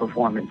Dazzle's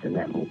performance in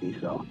that movie.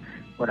 So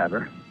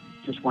whatever.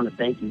 Just want to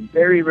thank you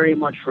very, very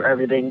much for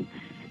everything.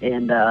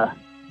 And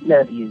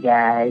love you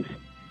guys.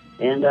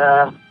 And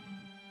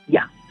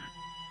yeah.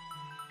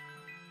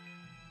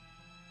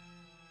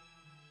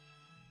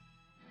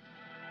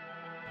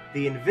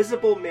 The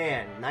Invisible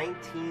Man,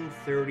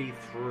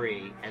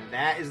 1933, and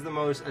that is the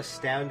most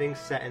astounding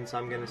sentence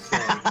I'm going to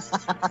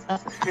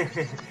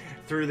say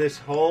through this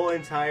whole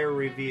entire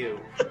review.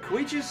 Can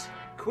we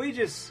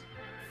just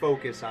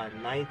focus on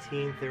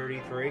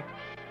 1933?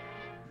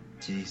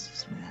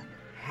 Jesus, man.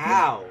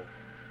 How?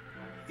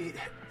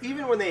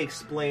 Even when they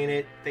explain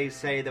it, they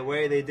say the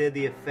way they did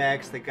the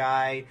effects, the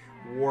guy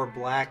wore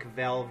black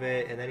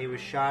velvet, and then he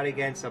was shot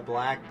against a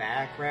black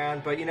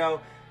background, but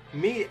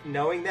me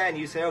knowing that, and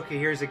you say, okay,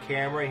 here's a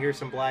camera, here's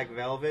some black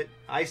velvet,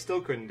 I still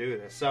couldn't do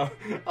this. So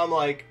I'm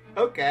like,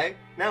 okay,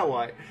 now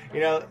what?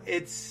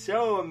 It's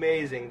so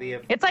amazing.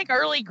 It's like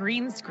early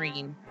green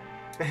screen.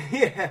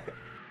 Yeah.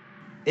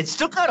 It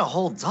still kind of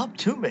holds up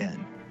too,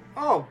 man.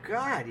 Oh,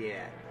 God,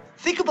 yeah.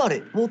 Think about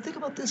it. Well, think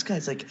about this,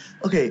 guys. Like,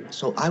 okay,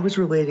 so I was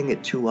relating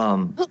it to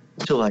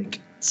like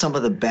some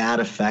of the bad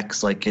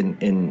effects, like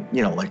in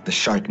like the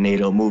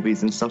Sharknado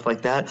movies and stuff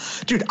like that.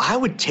 Dude, I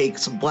would take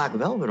some black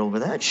velvet over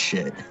that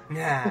shit.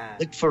 Nah.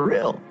 Like, for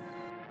real.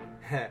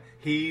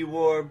 He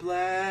wore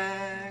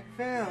black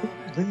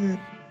velvet.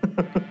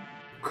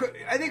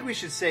 I think we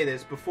should say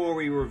this before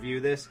we review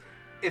this.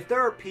 If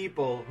there are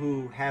people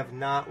who have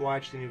not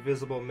watched The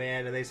Invisible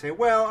Man and they say,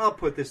 well, I'll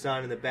put this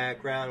on in the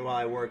background while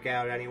I work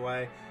out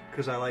anyway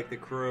because I like the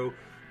crew,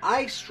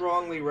 I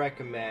strongly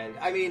recommend.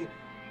 I mean,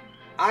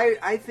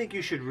 I think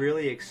you should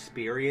really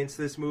experience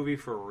this movie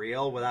for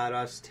real without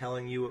us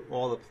telling you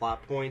all the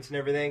plot points and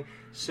everything.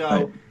 So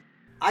right.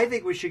 I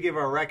think we should give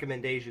our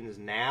recommendations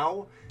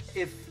now.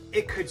 If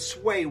it could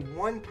sway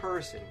one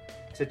person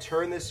to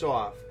turn this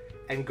off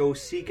and go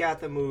seek out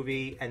the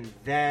movie and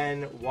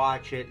then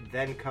watch it,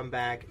 then come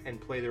back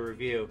and play the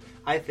review,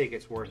 I think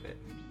it's worth it.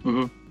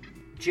 Mm-hmm.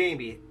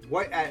 Jamie,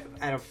 what out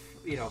of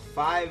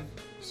 5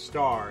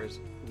 stars,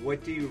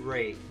 what do you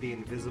rate The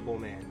Invisible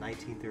Man,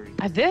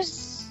 1930?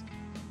 This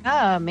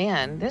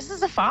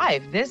is a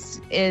 5.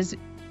 This is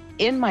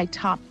in my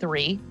top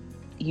 3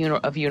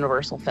 of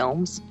Universal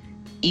films,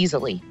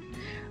 easily.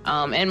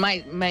 And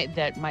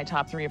my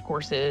top 3, of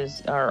course,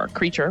 is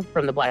Creature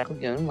from the Black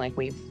Lagoon, like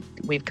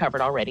we've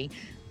covered already.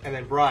 And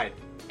then Bride.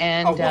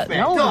 And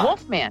Wolfman.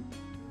 Wolfman.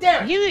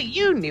 Damn.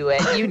 You knew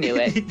it. You knew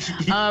it.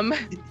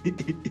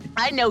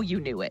 I know you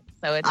knew it.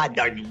 So it's I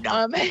know you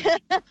know.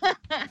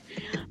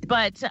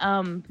 But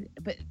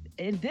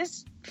in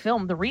this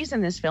film, the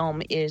reason this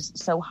film is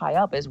so high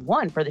up is,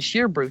 one, for the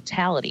sheer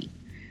brutality.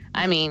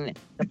 I mean,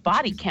 the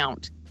body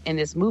count in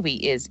this movie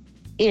is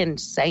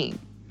insane.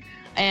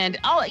 And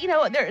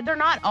they're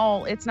not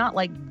all. It's not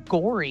like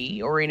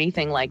gory or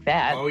anything like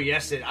that. Oh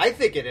yes, I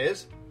think it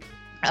is.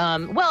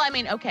 Well, I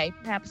mean, okay,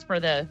 perhaps for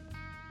the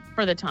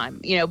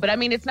time, but I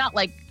mean, it's not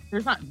like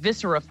there's not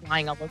viscera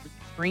flying all over the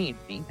screen or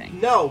anything.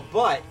 No,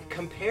 but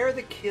compare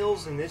the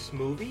kills in this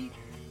movie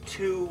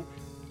to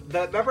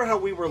remember how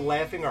we were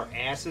laughing our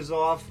asses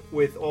off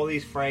with all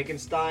these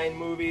Frankenstein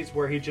movies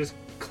where he just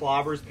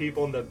clobbers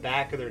people in the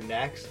back of their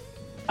necks?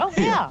 Oh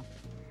yeah.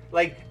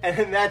 And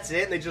then that's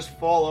it, and they just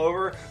fall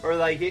over, or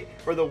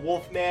the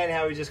Wolfman,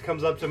 how he just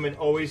comes up to them and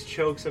always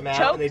chokes them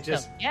out, and they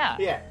just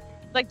yeah.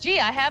 Like, gee,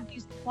 I have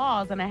these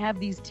claws and I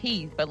have these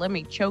teeth, but let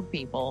me choke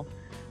people.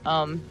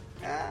 But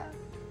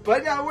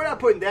no, we're not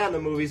putting down the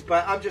movies,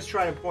 but I'm just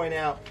trying to point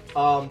out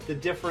the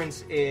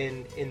difference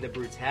in the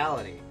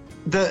brutality.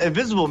 The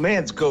Invisible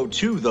Man's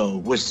go-to, though,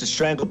 was to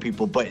strangle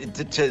people, but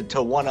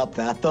to one-up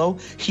that, though,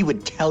 he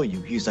would tell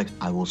you. He's like,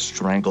 I will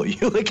strangle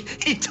you. Like,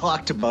 he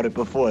talked about it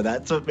before.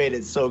 That's what made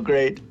it so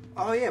great.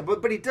 Oh, yeah,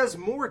 but he does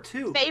more,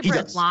 too.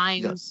 Favorite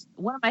lines.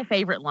 One of my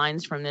favorite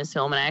lines from this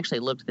film, and I actually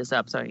looked this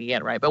up so I could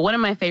get it right, but one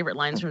of my favorite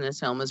lines from this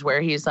film is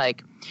where he's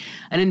like,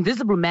 an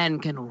invisible man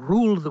can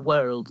rule the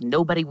world.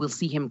 Nobody will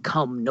see him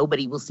come.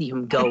 Nobody will see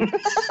him go.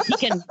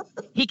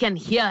 He can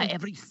hear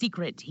every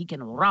secret. He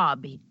can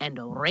rob and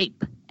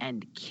rape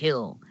and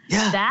kill.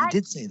 Yeah, he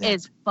did say that.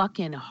 Is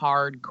fucking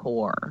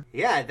hardcore.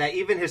 Yeah, that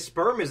even his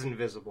sperm is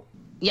invisible.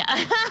 Yeah.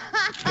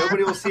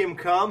 Nobody will see him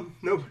come.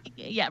 Nobody.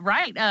 Yeah,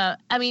 right.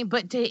 I mean,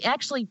 but to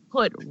actually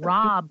put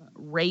rob,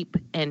 rape,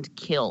 and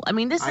kill. I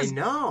mean, this is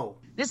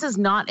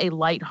not a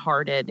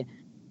lighthearted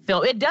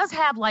film. It does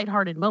have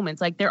lighthearted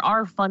moments. Like, there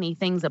are funny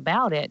things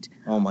about it.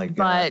 Oh my God.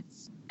 But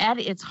at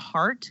its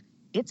heart,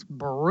 it's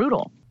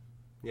brutal.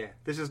 Yeah,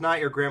 this is not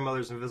your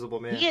grandmother's Invisible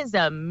Man. He is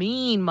a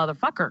mean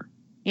motherfucker.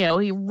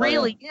 He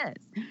really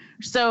is.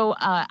 So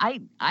I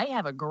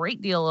have a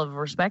great deal of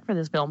respect for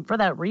this film for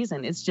that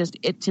reason. It's just,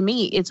 to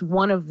me, it's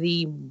one of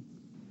the,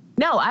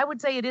 I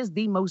would say it is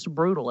the most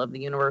brutal of the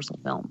Universal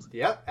films.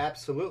 Yep,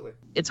 absolutely.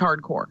 It's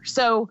hardcore.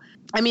 So,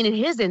 I mean,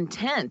 his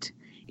intent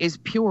is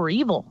pure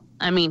evil.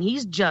 I mean,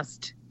 he's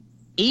just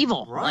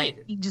evil. Right.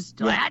 Like, he just,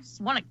 Yeah. I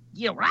just want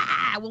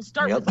to, we'll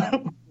start Yep.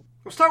 with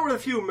We'll start with a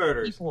few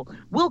murders. people.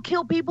 We'll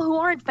kill people who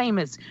aren't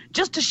famous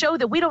just to show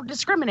that we don't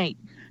discriminate.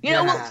 You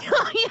know,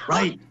 Yeah.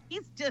 Right.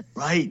 He's just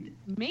Right.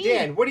 mean.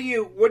 Dan, what do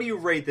you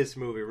rate this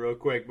movie real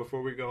quick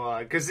before we go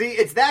on? Because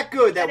it's that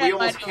good that we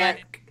almost can't.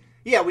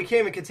 Yeah, we can't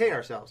even contain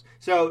ourselves.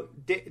 So,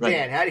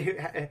 Dan, how do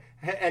you?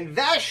 And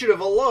that should have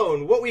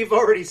alone what we've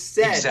already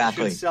said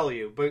Exactly. should sell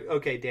you. But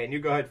okay, Dan, you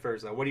go ahead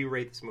first. Though, what do you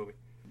rate this movie?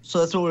 So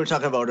that's what we were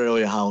talking about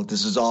earlier, how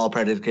this is all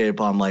predicated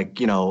upon, like,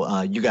 you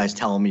guys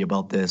telling me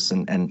about this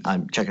and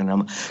I'm checking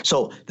them.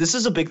 So this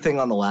is a big thing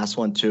on the last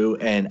one, too.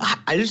 And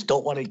I just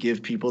don't want to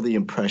give people the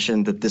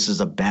impression that this is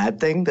a bad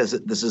thing, this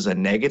is a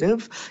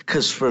negative,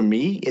 because for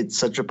me, it's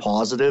such a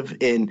positive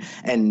and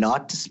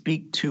not to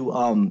speak to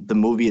the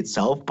movie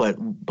itself,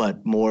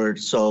 but more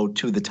so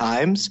to the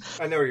times.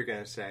 I know what you're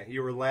going to say.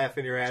 You were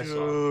laughing your ass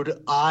off.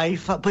 Dude,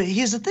 but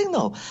here's the thing,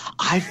 though.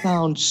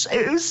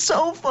 It was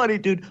so funny,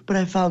 dude, but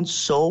I found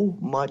so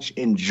much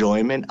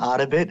enjoyment out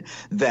of it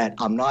that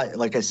I'm not,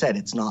 like I said,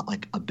 it's not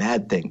like a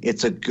bad thing.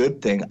 It's a good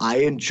thing. I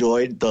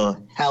enjoyed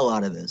the hell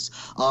out of this.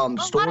 A lot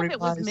of it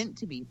was meant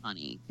to be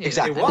funny. Too.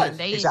 Exactly. I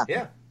mean, Exactly.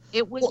 Yeah.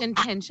 It was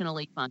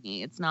intentionally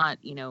funny. It's not,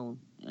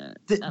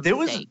 a there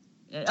was- mistake.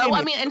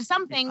 I mean, and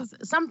some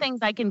things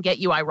I can get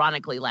you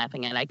ironically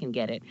laughing at. I can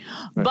get it,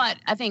 but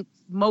I think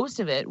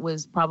most of it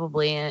was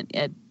probably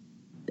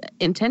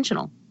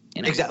intentional.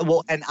 Exactly.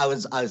 Well, and I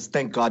was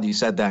thank God you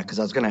said that, because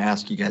I was going to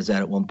ask you guys that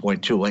at one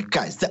point too. Like,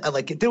 guys,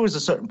 there was a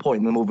certain point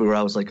in the movie where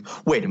I was like,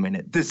 wait a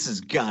minute, this has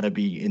got to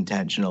be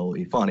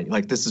intentionally funny.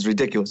 Like, this is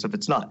ridiculous if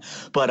it's not.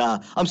 But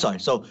I'm sorry.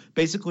 So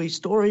basically,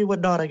 story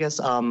whatnot, I guess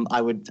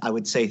I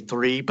would say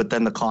 3, but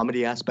then the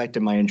comedy aspect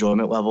and my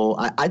enjoyment level,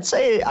 I'd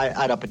say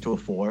I'd up it to a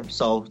 4.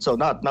 So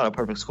not a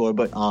perfect score,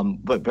 but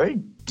very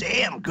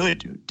damn good,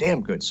 dude.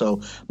 Damn good.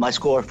 So my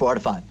score 4 out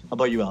of 5. How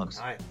about you, Alex?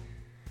 All right.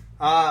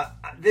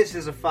 This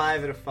is a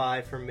 5 out of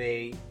 5 for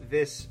me.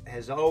 This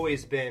has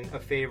always been a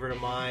favorite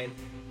of mine.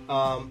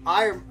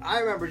 I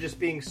remember just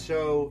being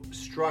so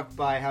struck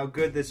by how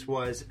good this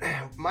was.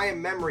 My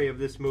memory of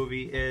this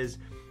movie is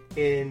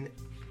in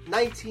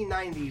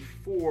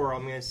 1994,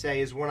 I'm going to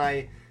say, is when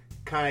I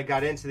kind of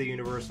got into the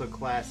Universal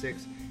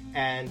Classics.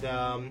 And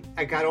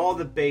I got all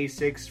the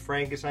basics,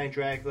 Frankenstein,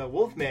 Dracula,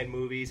 Wolfman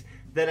movies.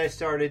 Then I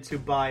started to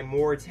buy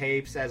more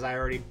tapes as I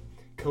already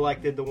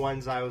collected the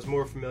ones I was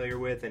more familiar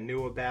with and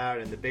knew about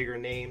and the bigger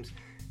names.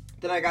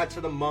 Then I got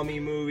to the Mummy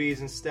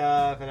movies and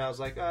stuff, and I was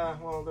like,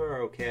 well,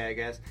 they're okay, I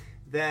guess.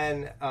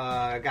 Then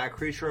I got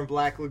Creature in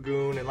Black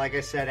Lagoon, and like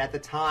I said, at the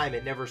time,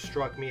 it never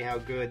struck me how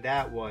good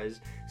that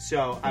was.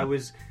 So I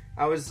was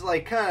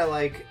like kind of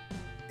like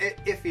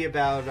iffy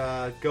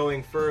about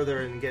going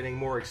further and getting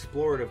more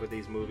explorative with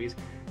these movies.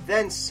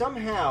 Then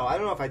somehow, I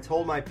don't know if I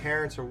told my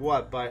parents or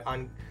what, but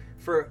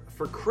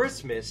for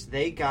Christmas,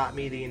 they got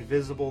me The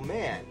Invisible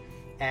Man.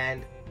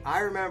 And I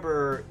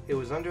remember it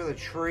was under the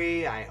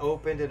tree. I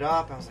opened it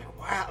up. I was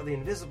like, wow, The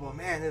Invisible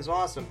Man is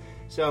awesome.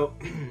 So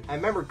I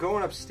remember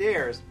going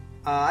upstairs.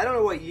 I don't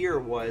know what year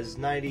it was,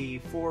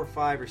 94,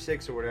 5, or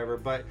 6 or whatever,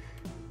 but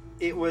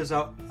it was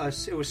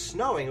it was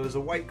snowing. It was a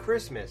white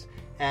Christmas.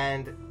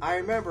 And I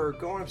remember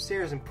going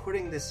upstairs and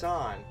putting this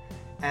on.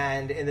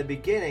 And in the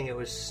beginning, it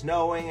was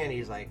snowing, and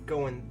he's like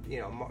going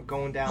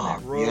down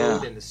that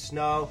road in the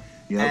snow.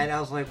 Yep. And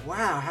I was like,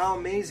 wow, how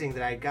amazing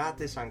that I got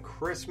this on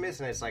Christmas,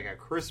 and it's like a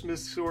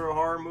Christmas sort of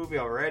horror movie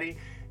already,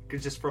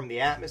 just from the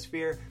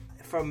atmosphere.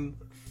 From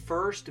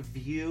first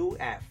view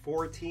at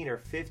 14 or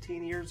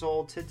 15 years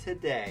old to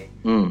today,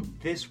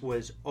 this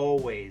was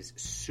always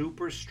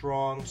super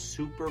strong,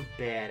 super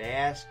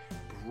badass,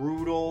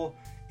 brutal.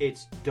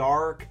 It's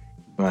dark.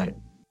 Right.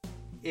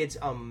 It's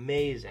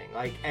amazing.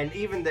 Like, and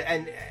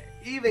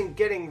even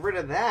getting rid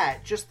of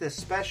that, just the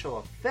special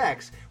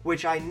effects,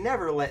 which I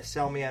never let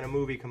sell me on a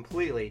movie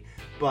completely,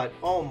 but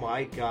oh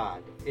my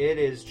god, it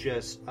is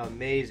just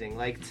amazing.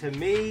 Like, to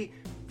me,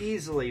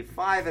 easily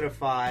 5 out of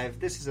 5.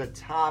 This is a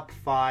top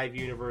 5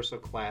 Universal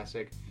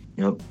classic.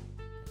 Yep.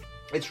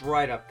 It's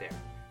right up there.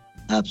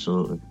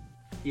 Absolutely.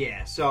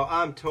 Yeah, so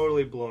I'm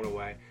totally blown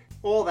away.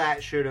 All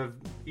that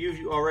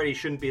you already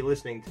shouldn't be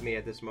listening to me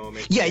at this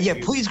moment. Yeah,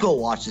 please go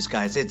watch this,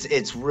 guys.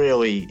 It's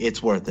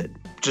worth it.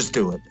 Just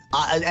do it.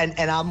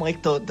 And I'm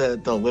like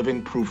the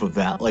living proof of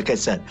that. Like I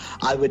said,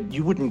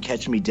 you wouldn't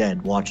catch me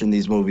dead watching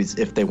these movies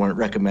if they weren't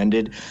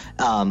recommended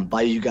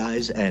by you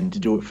guys and to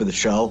do it for the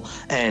show.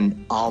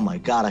 And oh my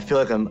god, I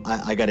feel like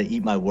I got to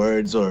eat my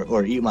words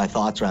or eat my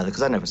thoughts rather,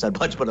 because I never said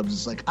much, but I'm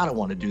just like, I don't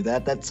want to do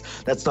that.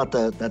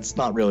 That's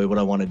not really what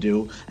I want to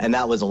do. And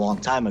that was a long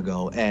time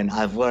ago. And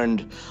I've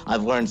learned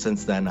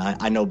since then.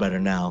 I know better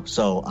now.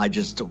 So I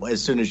just,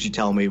 as soon as you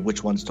tell me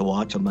which ones to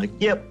watch, I'm like,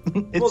 yep,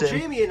 it's in.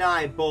 Jamie and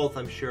I both,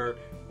 I'm sure,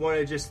 want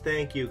to just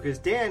thank you, because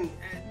Dan,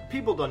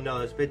 people don't know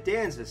this, but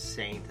Dan's a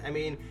saint. I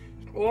mean,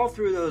 all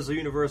through those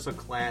Universal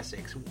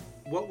classics,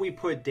 what we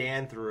put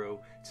Dan through,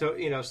 so,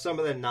 some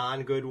of the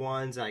non-good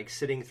ones, like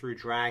sitting through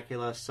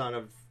Dracula, Son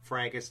of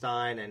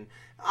Frankenstein, and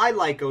I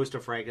like Ghost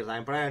of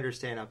Frankenstein, but I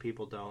understand how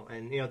people don't,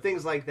 and,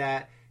 things like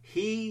that.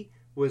 He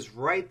was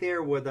right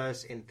there with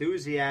us,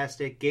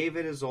 enthusiastic, gave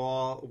it his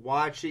all,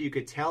 watched it. You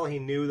could tell he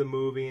knew the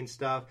movie and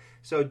stuff.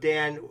 So,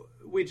 Dan,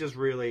 we just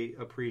really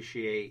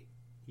appreciate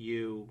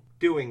you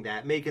doing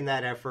that, making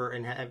that effort,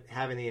 and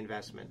having the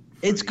investment.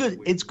 It's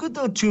good. It's good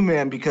though too,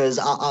 man. Because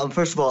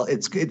first of all,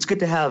 it's good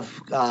to have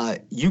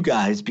you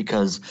guys,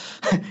 because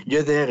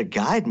you're there to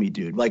guide me,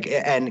 dude. Like,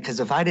 and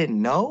because if I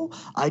didn't know,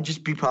 I'd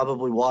just be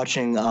probably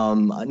watching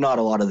not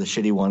a lot of the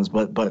shitty ones,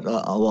 but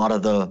a lot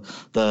of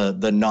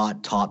the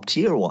not top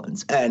tier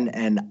ones,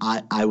 and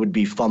I would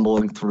be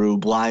fumbling through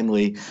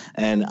blindly,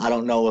 and I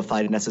don't know if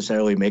I'd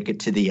necessarily make it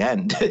to the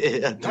end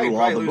through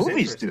all the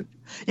movies, dude.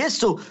 Yeah,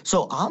 so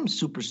I'm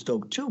super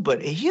stoked too,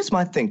 but here's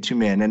my thing too,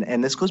 man,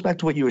 and this goes back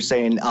to what you were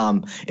saying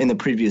in the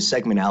previous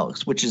segment,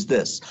 Alex, which is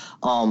this.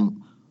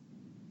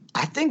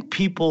 I think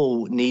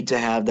people need to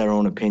have their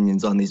own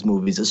opinions on these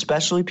movies,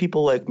 especially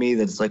people like me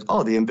that's like,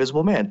 oh, The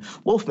Invisible Man,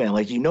 Wolfman,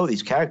 like, you know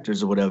these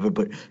characters or whatever,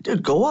 but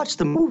dude, go watch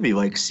the movie,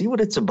 like, see what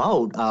it's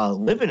about,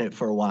 live in it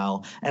for a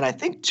while. And I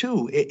think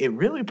too, it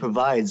really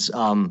provides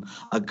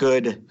a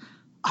good,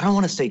 I don't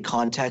want to say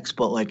context,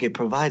 but like it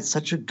provides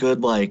such a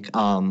good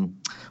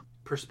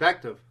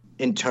perspective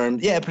in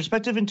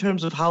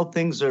terms of how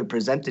things are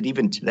presented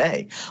even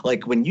today.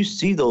 Like when you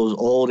see those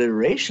old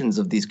iterations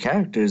of these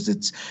characters,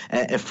 it's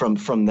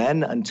from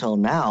then until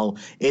now,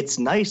 it's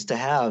nice to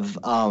have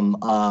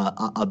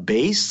a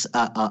base,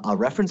 a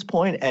reference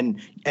point, and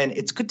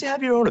it's good to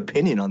have your own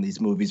opinion on these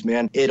movies,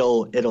 man.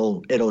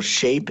 It'll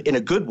shape in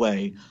a good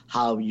way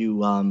how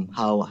you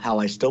how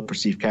I still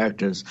perceive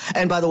characters.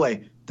 And by the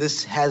way,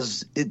 this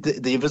has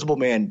the Invisible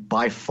Man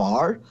by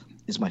far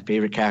is my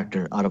favorite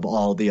character out of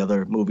all the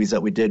other movies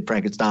that we did,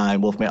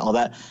 Frankenstein, Wolfman, all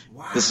that.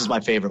 Wow. This is my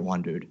favorite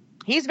one, dude.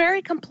 He's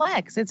very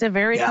complex. It's a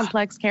very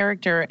complex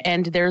character,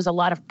 and there's a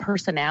lot of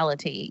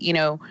personality, you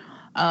know,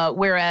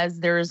 whereas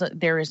there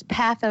is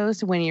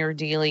pathos when you're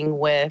dealing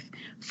with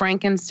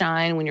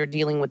Frankenstein, when you're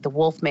dealing with the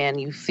Wolfman.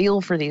 You feel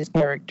for these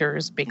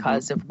characters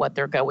because of what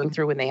they're going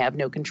through, and they have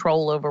no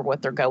control over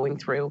what they're going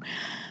through.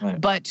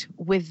 Right. But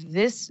with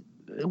this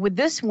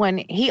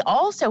one, he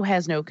also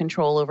has no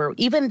control over,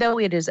 even though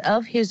it is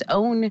of his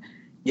own.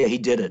 Yeah, he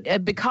did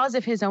it. Because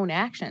of his own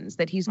actions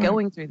that he's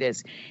going through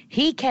this.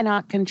 He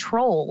cannot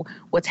control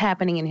what's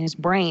happening in his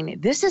brain.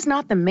 This is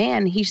not the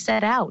man he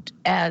set out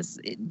as,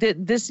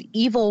 this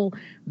evil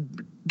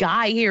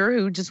guy here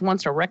who just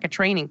wants to wreck a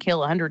train and kill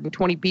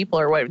 120 people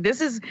or whatever. This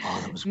is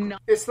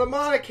not. It's the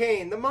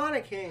Monocaine. The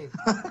Monocaine.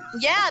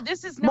 Yeah,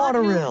 this is not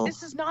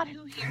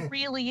who he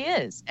really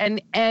is.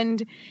 And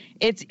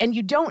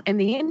you don't. And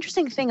the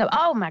interesting thing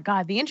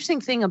the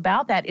interesting thing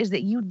about that is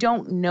that you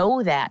don't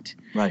know that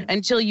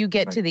until you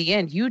get to the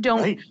end. You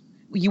don't.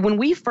 When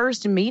we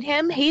first meet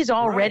him, he's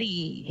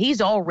already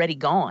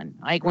gone.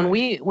 Like when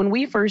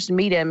we first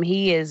meet him,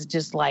 he is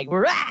just like,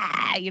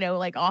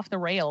 like off the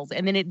rails,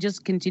 and then it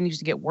just continues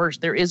to get worse.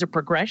 There is a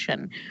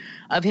progression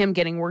of him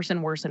getting worse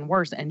and worse and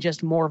worse, and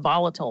just more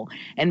volatile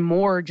and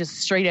more just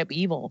straight up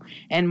evil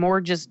and more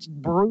just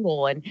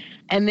brutal.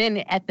 And then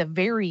at the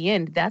very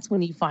end, that's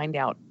when you find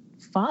out,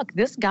 fuck,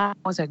 this guy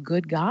was a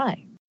good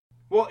guy.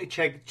 Well,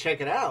 check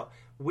it out.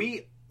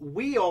 We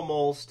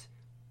almost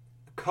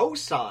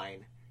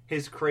co-sign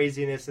his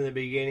craziness in the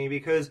beginning,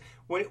 because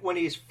when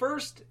he's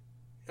first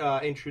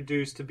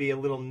introduced to be a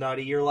little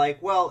nutty, you're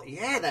like, well,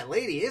 yeah, that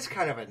lady is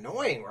kind of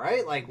annoying,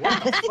 right? Like,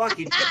 what the fuck?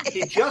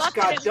 He just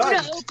got done.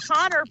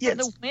 O'Connor for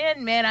the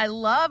win, man. I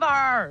love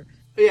her.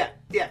 Yeah.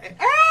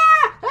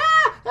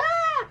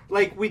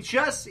 Like,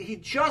 he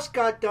just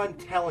got done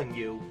telling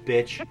you,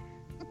 bitch,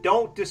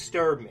 don't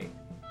disturb me.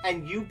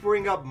 And you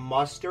bring up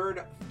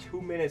mustard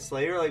 2 minutes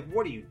later, like,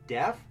 what are you,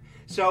 deaf?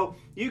 So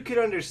you could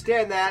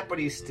understand that, but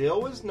he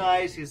still was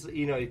nice. He's,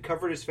 he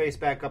covered his face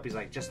back up. He's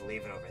like, just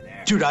leave it over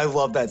there. Dude, I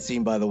love that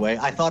scene, by the way.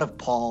 I thought of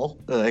Paul,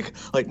 like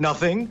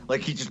nothing.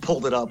 Like, he just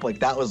pulled it up. Like,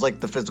 that was like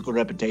the physical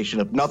repetition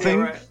of nothing.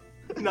 Yeah, right.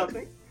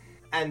 Nothing.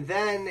 And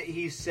then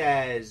she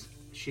says,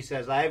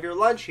 I have your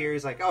lunch here.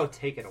 He's like, oh,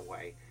 take it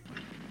away.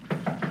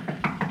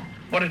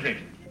 What is it?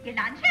 Your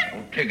lunch?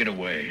 Oh, take it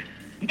away.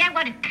 You don't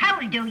want it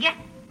cold, do you?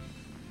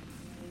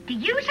 Do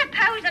you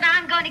suppose that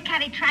I'm going to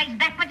carry trays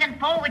backwards and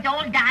forwards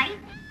all day?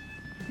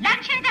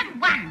 Luncheon's at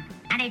 1,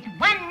 and it's 1-0.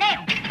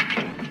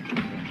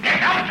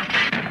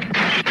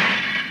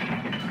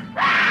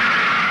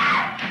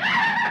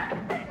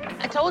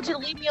 I told you to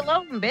leave me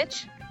alone,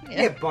 bitch.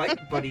 Yeah,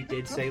 but he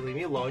did say leave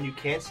me alone. You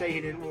can't say he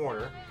didn't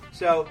warn her.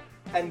 So,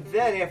 and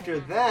then after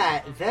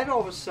that, then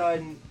all of a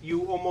sudden,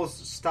 you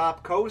almost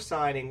stop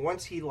co-signing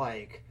once he,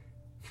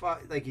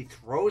 he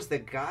throws the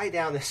guy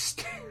down the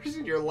stairs,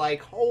 and you're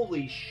like,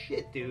 holy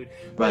shit, dude.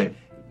 Right.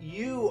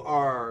 You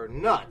are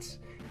nuts.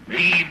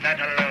 Leave that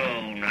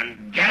alone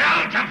and get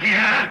out of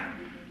here!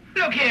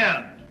 Look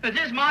here, is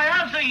this my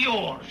house or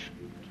yours?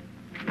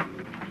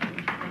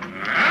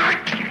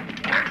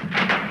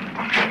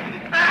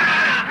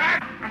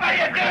 What are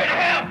you doing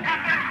here?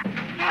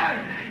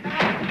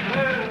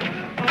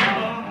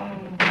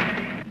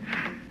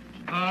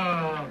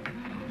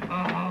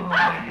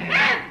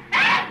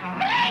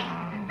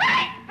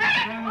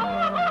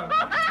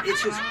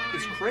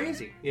 it's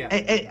crazy. Yeah.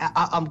 Hey,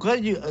 I'm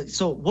glad you.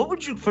 So, what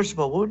would you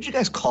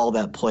guys call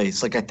that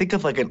place? Like, I think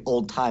of like an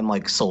old time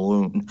like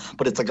saloon,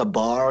 but it's like a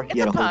bar. It's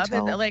you a had a pub.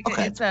 hotel. It's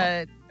it's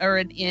a or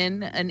an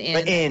inn. An inn.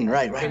 An inn,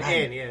 right. An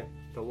inn, yeah.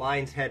 The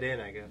Lion's Head Inn,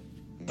 I guess.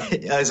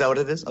 Is that what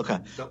it is? Okay.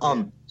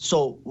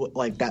 So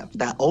like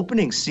that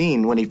opening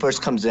scene when he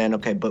first comes in,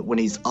 okay, but when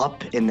he's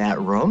up in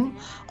that room,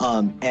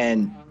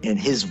 and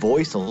his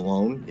voice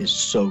alone is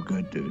so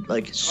good, dude.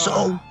 Like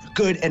so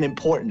good and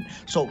important.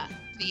 So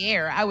the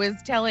air. I was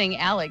telling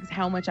Alex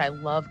how much I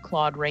love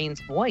Claude Rains'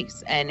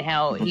 voice and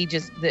how he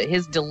just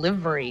his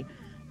delivery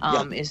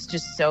is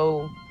just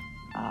so.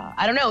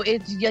 I don't know.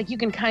 It's like you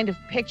can kind of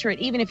picture it,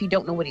 even if you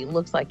don't know what he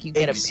looks like. You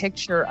get a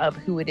picture of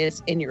who it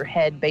is in your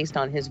head based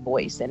on his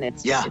voice, and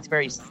it's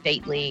very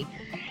stately,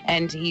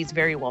 and he's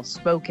very well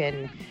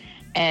spoken,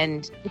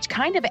 and which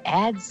kind of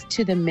adds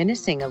to the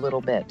menacing a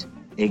little bit.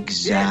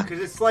 Exactly. Yeah, because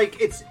it's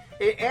like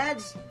it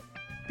adds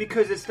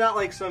because it's not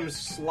like some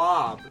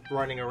slob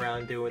running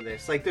around doing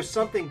this. Like there's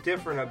something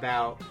different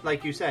about,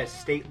 like you said,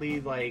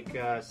 stately, like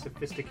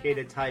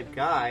sophisticated type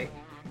guy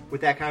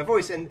with that kind of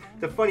voice. And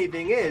the funny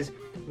thing is,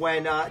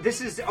 when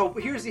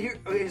here's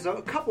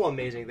a couple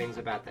amazing things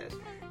about this.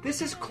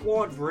 This is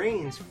Claude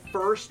Rains'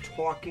 first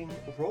talking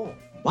role.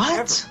 What?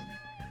 Ever.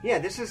 Yeah,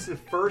 this is the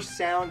first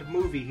sound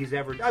movie he's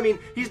ever. I mean,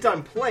 he's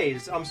done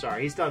plays.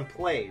 He's done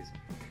plays,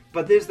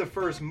 but this is the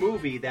first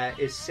movie that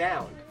is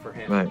sound for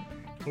him. Right.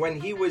 When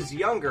he was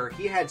younger, but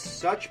he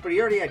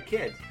already had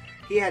kids.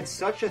 He had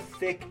such a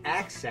thick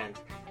accent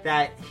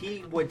that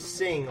he would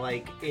sing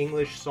like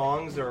English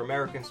songs or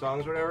American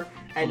songs, or whatever,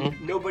 and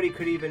nobody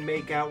could even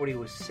make out what he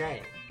was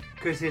saying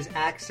because his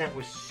accent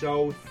was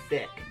so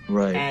thick.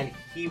 Right. And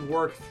he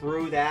worked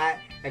through that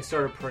and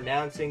started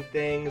pronouncing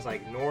things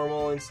like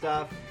normal and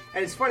stuff.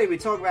 And it's funny, we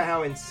talk about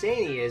how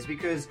insane he is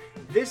because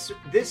this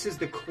is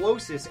the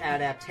closest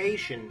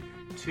adaptation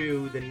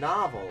to the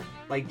novel.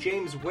 Like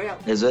James Whale.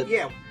 Is it?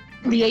 Yeah.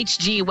 The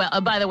H.G. Wells,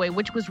 by the way,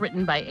 which was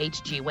written by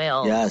H.G.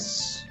 Wells.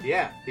 Yes.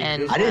 Yeah.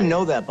 And I didn't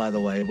know that, by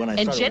the way, when I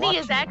started Jenny watching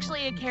is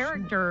actually a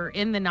character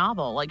in the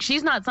novel. Like,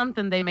 she's not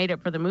something they made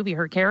up for the movie.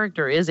 Her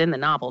character is in the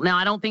novel. Now,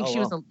 I don't think she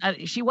wasn't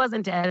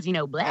as,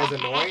 blah, as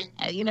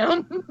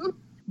annoying,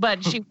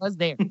 but she was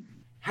there.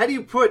 How do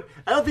you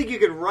I don't think you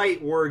could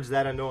write words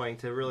that annoying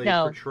to really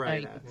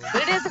portray that.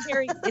 But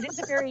it is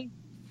a very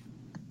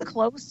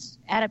close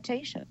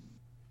adaptation.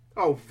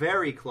 Oh,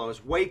 very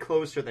close. Way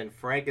closer than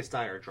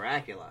Frankenstein or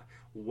Dracula.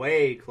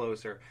 Way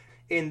closer.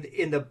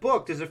 In the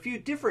book, there's a few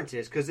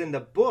differences, because in the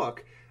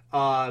book,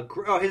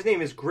 his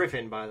name is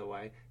Griffin, by the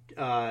way,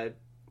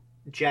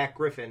 Jack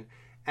Griffin,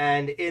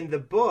 and in the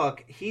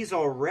book, he's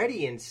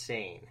already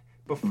insane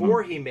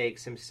before he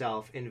makes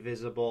himself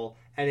invisible,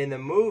 and in the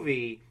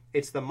movie,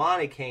 it's the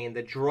monocaine,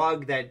 the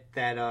drug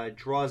that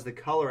draws the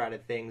color out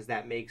of things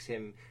that makes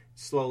him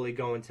slowly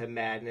go into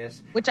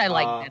madness. Which I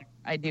like better.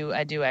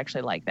 I do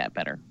actually like that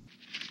better.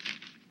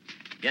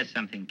 Yes,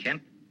 something,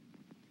 Kemp.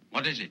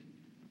 What is it?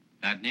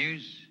 Bad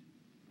news?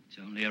 It's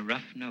only a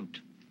rough note.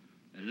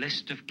 A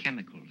list of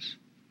chemicals.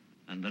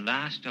 And the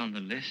last on the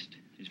list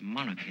is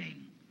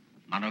monocaine.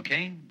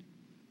 Monocaine?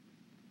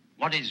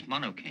 What is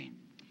monocaine?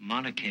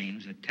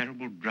 Monocaine's a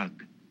terrible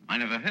drug. I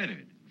never heard of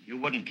it. You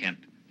wouldn't,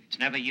 Kemp. It's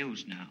never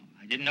used now.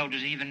 I didn't know it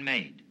was even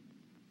made.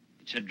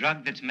 It's a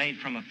drug that's made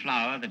from a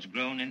flower that's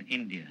grown in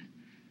India.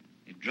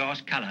 It draws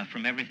color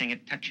from everything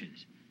it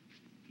touches.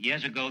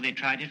 Years ago, they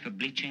tried it for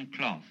bleaching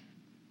cloth.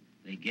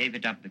 They gave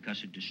it up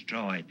because it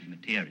destroyed the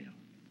material.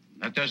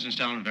 That doesn't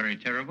sound very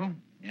terrible.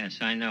 Yes,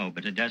 I know,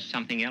 but it does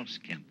something else,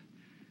 Kemp.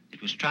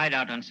 It was tried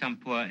out on some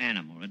poor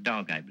animal, a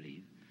dog, I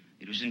believe.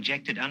 It was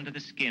injected under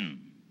the skin,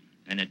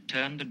 and it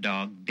turned the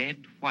dog dead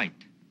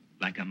white,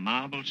 like a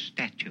marble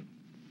statue.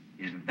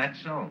 Isn't that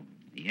so?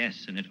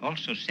 Yes, and it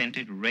also sent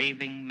it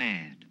raving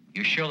mad.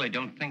 You sure they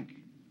don't think?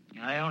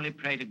 I only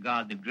pray to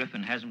God that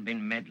Griffin hasn't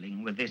been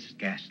meddling with this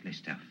ghastly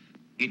stuff.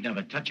 He'd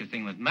never touch a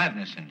thing with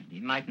madness in it. He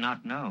might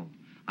not know.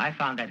 I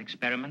found that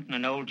experiment in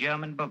an old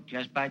German book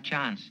just by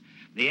chance.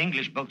 The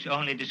English books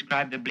only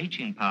describe the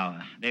bleaching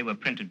power. They were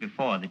printed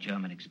before the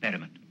German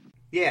experiment.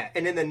 Yeah,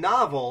 and in the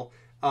novel,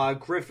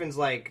 Griffin's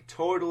like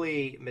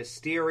totally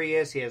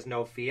mysterious. He has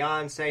no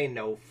fiance,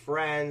 no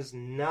friends,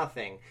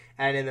 nothing.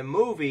 And in the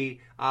movie,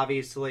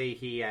 obviously,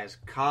 he has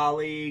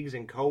colleagues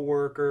and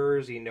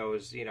coworkers. He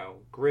knows,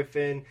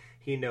 Griffin.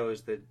 He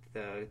knows the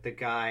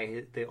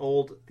guy, the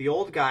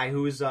old guy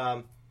who's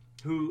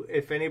who,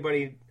 if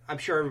anybody, I'm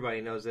sure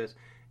everybody knows this,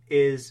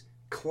 is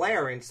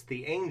Clarence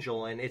the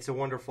Angel in It's a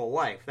Wonderful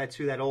Life. That's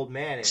who that old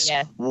man is.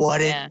 Yeah.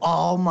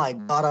 Oh my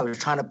God, I was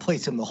trying to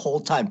place him the whole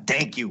time.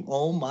 Thank you.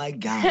 Oh my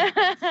God.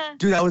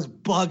 Dude, that was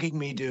bugging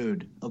me,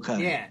 dude.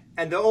 Okay. Yeah.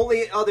 And the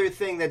only other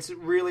thing that's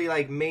really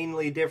like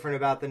mainly different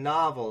about the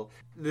novel,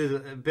 there's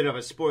a bit of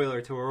a spoiler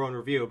to our own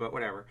review, but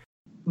whatever.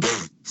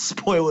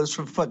 Spoilers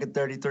from fucking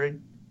 33.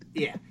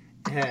 Yeah.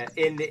 It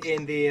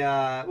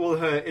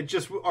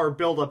just our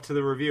build up to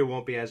the review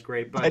won't be as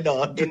great, but I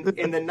know.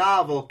 in the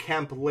novel,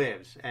 Kemp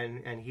lives,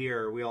 and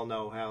here we all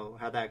know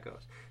how that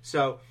goes.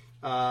 So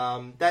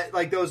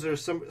that those are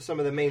some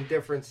of the main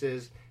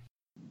differences.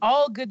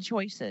 all good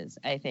choices,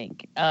 I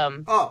think.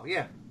 Oh,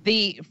 yeah.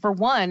 For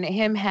one,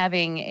 him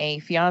having a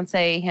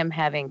fiance, him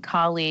having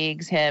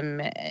colleagues,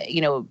 him,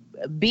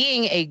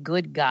 being a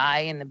good guy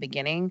in the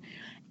beginning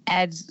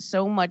adds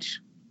so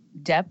much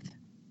depth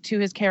to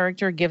his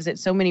character, gives it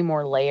so many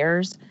more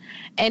layers,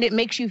 and it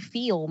makes you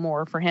feel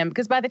more for him,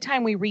 because by the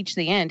time we reach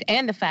the end,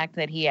 and the fact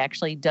that he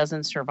actually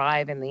doesn't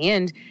survive in the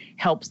end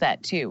helps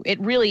that too. It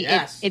really,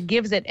 it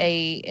gives it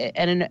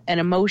an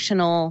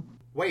emotional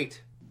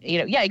weight.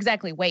 Yeah,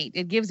 exactly. Weight.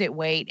 It gives it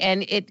weight,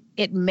 and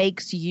it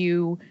makes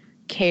you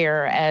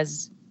care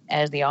as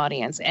the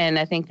audience. And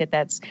I think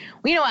that's,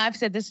 I've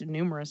said this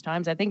numerous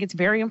times. I think it's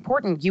very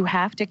important. You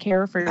have to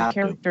care for your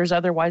characters.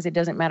 Otherwise, it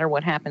doesn't matter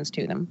what happens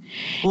to them.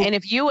 Well, and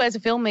if you as a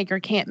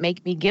filmmaker can't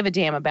make me give a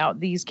damn about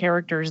these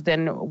characters,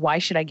 then why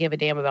should I give a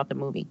damn about the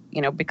movie?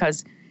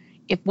 Because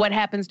if what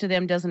happens to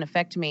them doesn't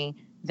affect me,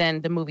 then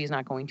the movie is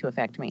not going to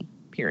affect me,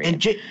 period.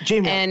 And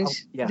Jamie, and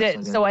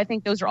so I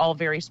think those are all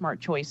very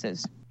smart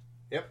choices.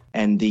 Yep.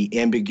 And the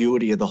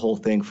ambiguity of the whole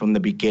thing from the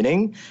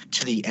beginning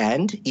to the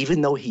end,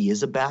 even though he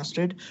is a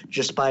bastard,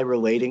 just by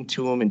relating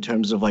to him in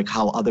terms of like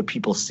how other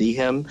people see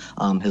him,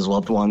 his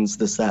loved ones,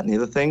 this, that, and the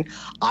other thing,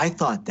 I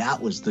thought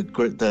that was a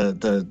great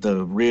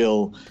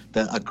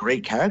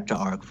character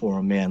arc for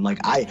him, man. Like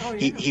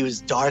he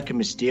was dark and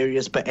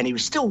mysterious, and he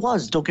still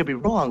was. Don't get me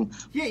wrong.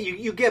 Yeah,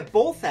 you get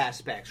both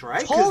aspects,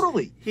 right?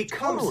 Totally. He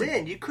comes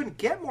in. You couldn't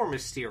get more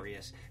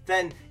mysterious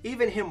than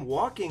even him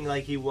walking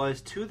like he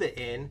was to the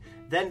inn.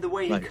 Then the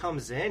way he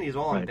comes in, he's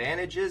all on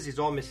bandages, he's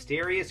all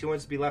mysterious, he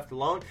wants to be left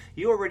alone.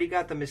 You already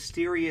got the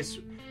mysterious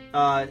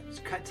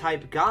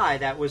type guy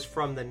that was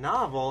from the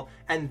novel,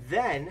 and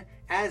then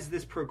as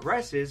this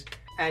progresses,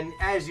 and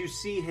as you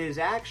see his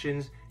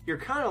actions, you're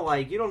kind of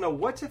like, you don't know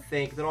what to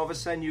think, then all of a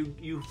sudden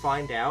you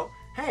find out,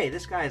 hey,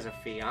 this guy has a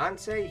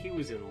fiance, he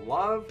was in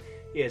love,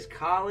 he has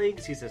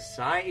colleagues, he's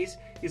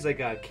like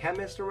a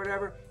chemist or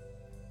whatever.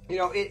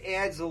 It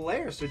adds a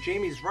layer. So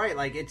Jamie's right.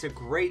 Like, it's a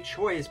great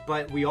choice,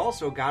 but we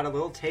also got a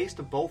little taste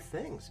of both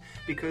things.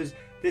 Because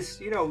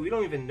this, we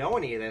don't even know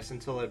any of this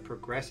until it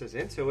progresses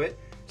into it.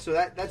 So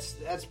that's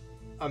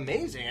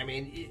amazing. I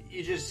mean,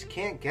 you just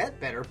can't get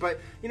better. But,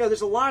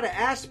 there's a lot of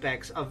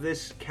aspects of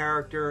this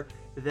character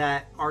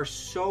that are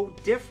so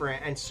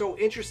different and so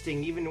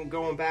interesting, even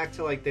going back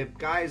to, like, the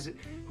guys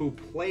who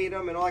played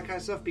him and all that kind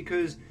of stuff,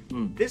 because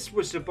this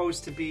was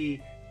supposed to be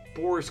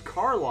Boris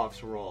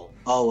Karloff's role.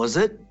 Oh, was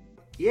it?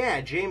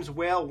 Yeah, James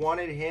Whale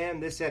wanted him,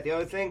 this, that, the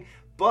other thing,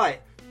 but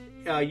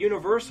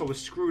Universal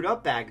was screwed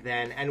up back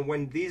then, and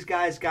when these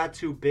guys got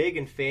too big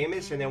and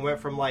famous, and then went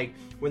from, like,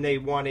 when they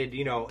wanted,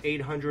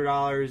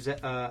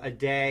 $800 a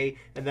day,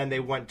 and then they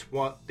wanted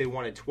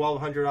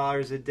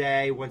 $1,200 a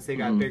day. Once they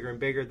got bigger and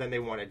bigger, then they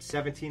wanted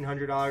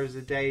 $1,700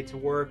 a day to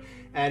work,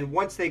 and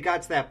once they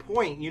got to that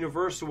point,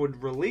 Universal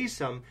would release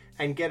them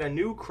and get a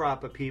new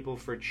crop of people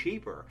for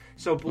cheaper.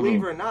 So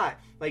believe it or not,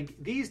 like,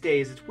 these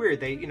days it's weird.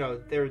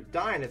 They're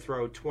dying to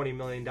throw $20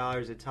 million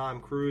at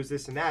Tom Cruise,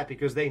 this and that,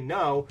 because they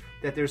know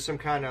that there's some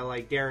kind of,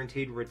 like,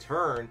 guaranteed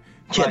return.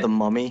 Yeah, The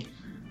Mummy.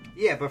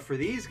 Yeah, but for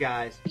these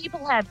guys,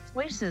 people have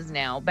choices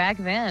now. Back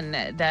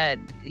then, that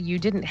you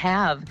didn't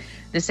have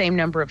the same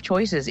number of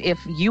choices. If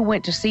you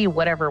went to see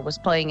whatever was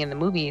playing in the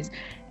movies,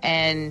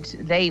 and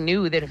they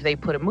knew that if they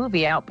put a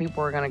movie out,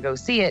 people were going to go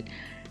see it.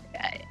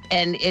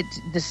 And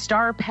the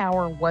star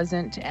power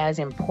wasn't as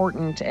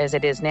important as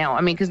it is now. I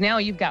mean, because now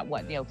you've got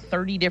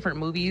 30 different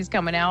movies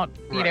coming out,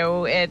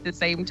 at the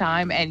same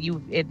time, and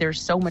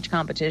there's so much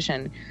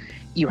competition.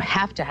 You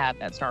have to have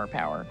that star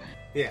power.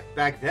 Yeah,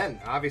 back then,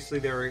 obviously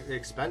they were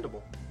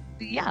expendable.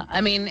 Yeah,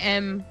 I mean,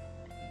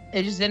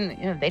 they just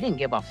didn't. They didn't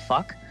give a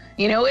fuck.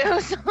 It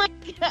was like.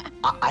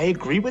 I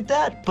agree with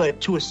that,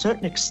 but to a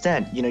certain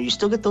extent, you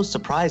still get those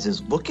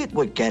surprises. Look at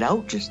what Get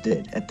Out just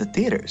did at the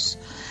theaters.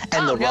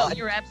 And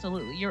you're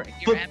absolutely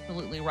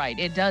absolutely right.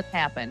 It does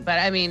happen, but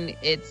I mean,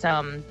 it's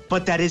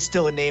But that is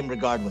still a name,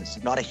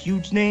 regardless. Not a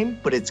huge name,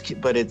 but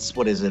it's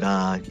what is it?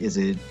 Is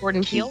it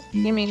Gordon Peele?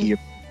 You mean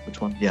which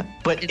one? Yeah,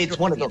 but it's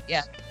one of those.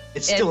 Yeah,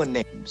 it's still a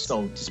name.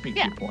 So to speak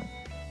to your point.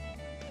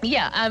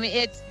 Yeah, I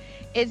mean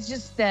It's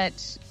just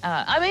that,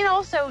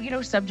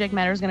 also, subject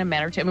matter is going to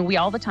matter too. I mean, we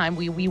all the time,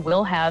 we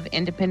will have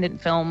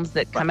independent films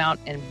that come out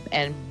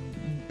and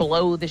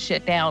blow the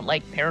shit down,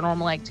 like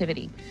Paranormal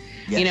Activity,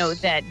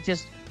 that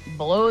just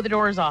blow the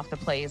doors off the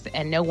place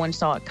and no one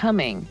saw it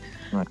coming.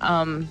 Right.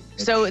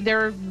 So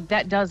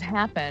that does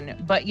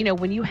happen. But,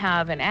 when you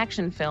have an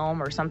action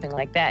film or something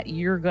like that,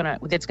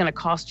 it's going to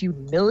cost you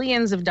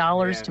millions of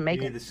dollars to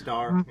make it. The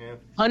star.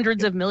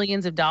 Hundreds of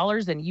millions of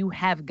dollars, and you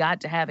have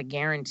got to have a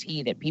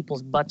guarantee that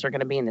people's butts are going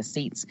to be in the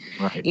seats.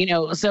 Right.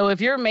 So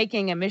if you're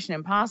making a Mission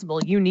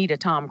Impossible, you need a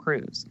Tom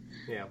Cruise.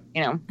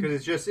 Yeah.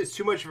 Because it's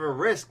too much of a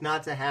risk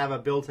not to have a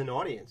built-in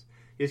audience.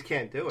 You just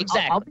can't do it.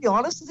 Exactly. I'll be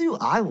honest with you.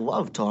 I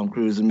love Tom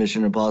Cruise in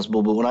Mission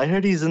Impossible, but when I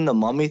heard he's in the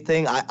Mummy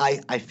thing,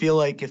 I feel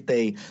like if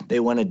they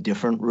went a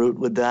different route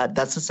with that,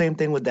 that's the same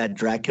thing with that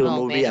Dracula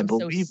movie, I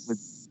believe.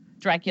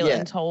 Dracula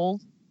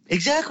Untold.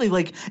 Exactly.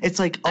 Like, it's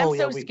like, I'm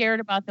so scared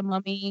about the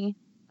Mummy.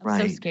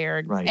 I'm so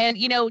scared. Right. And,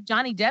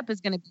 Johnny Depp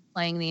is going to be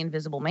playing the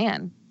Invisible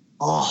Man.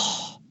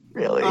 Oh,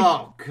 really?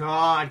 Oh,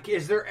 God.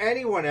 Is there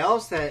anyone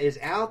else that is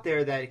out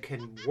there that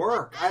can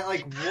work?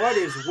 What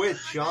is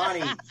with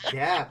Johnny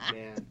Depp,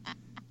 man?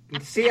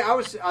 See,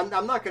 I'm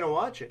not going to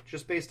watch it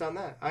just based on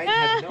that. I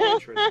have no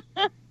interest.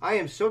 I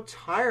am so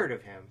tired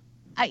of him.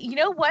 You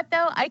know what,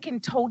 though? I can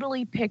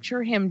totally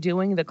picture him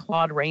doing the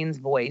Claude Rains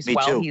voice I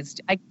can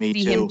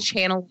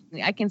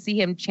see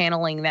him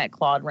channeling that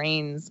Claude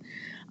Rains,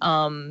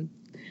 because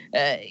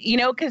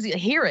you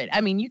hear it.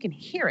 I mean, you can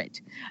hear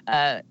it.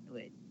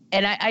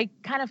 And I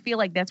kind of feel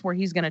like that's where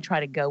he's going to try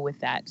to go with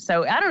that.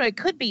 So I don't know. It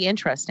could be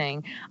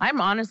interesting. I'm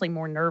honestly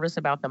more nervous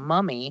about The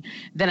Mummy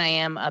than I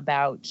am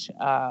about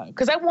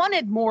because I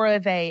wanted more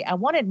of a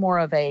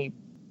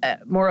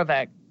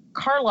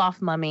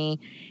Karloff mummy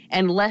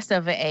and less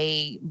of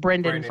a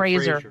Brendan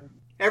Fraser.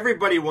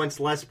 Everybody wants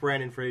less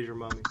Brendan Fraser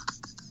mummy.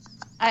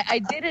 I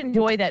did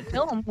enjoy that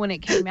film when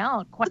it came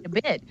out quite a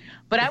bit,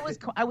 but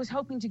I was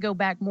hoping to go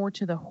back more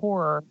to the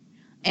horror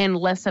and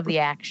less of the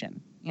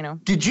action.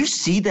 Did you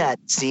see that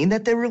scene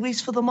that they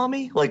released for The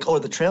Mummy? Or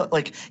the trailer?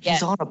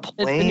 He's on a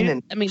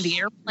plane the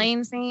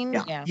airplane scene?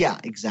 Yeah,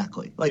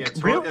 exactly.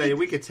 Really?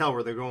 We could tell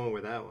where they're going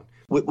with that one.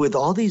 With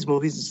all these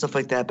movies and stuff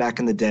like that back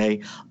in the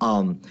day,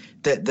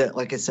 that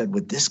like I said,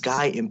 with this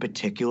guy in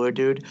particular,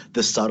 dude,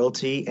 the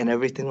subtlety and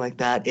everything like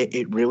that,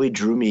 it really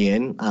drew me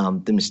in,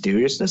 the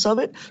mysteriousness of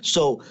it.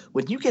 So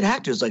when you get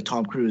actors like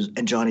Tom Cruise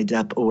and Johnny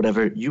Depp or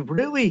whatever, you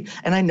really,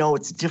 and I know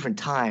it's a different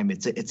time,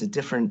 it's a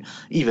different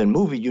even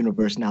movie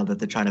universe now that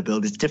they're trying to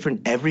build. It's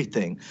different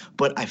everything.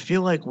 But I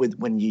feel like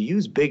when you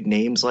use big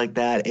names like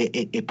that,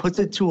 it puts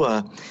it to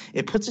a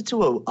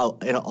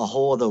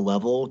whole other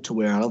level to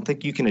where I don't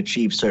think you can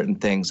achieve certain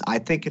things. I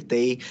think if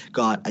they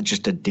got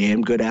just a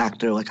damn good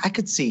actor, I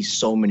could see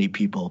so many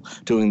people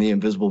doing The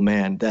Invisible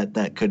Man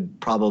that could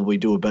probably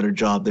do a better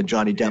job than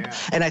Johnny Depp. Yeah.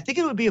 And I think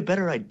it would be a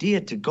better idea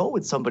to go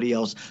with somebody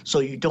else so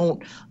I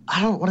don't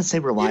want to say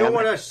rely on. You don't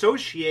want to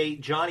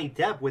associate Johnny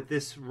Depp with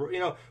this,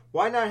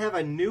 why not have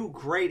a new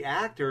great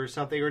actor or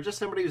something, or just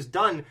somebody who's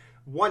done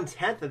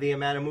 1/10 of the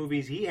amount of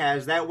movies he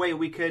has? That way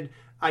we could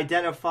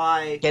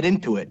identify. Get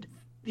into it.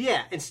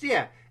 Yeah,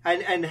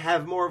 and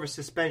have more of a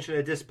suspension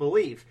of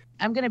disbelief.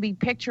 I'm going to be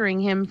picturing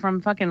him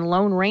from fucking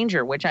Lone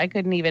Ranger, which I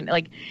couldn't even,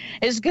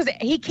 it's because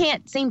he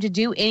can't seem to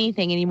do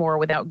anything anymore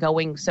without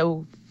going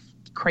so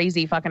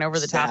crazy fucking over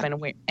the top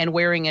and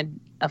wearing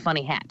a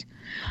funny hat,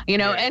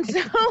 and so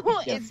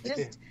it's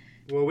just.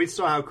 Well, we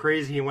saw how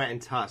crazy he went in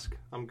Tusk.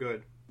 I'm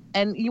good.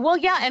 And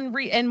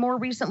and more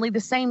recently, the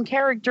same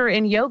character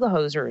in Yoga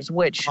Hosers,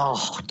 which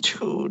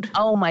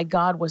oh my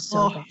God, was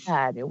so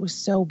bad. It was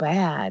so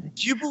bad.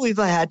 Do you believe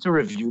I had to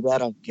review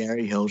that on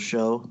Gary Hill's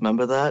show?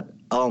 Remember that?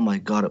 Oh my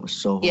God, it was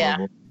so horrible.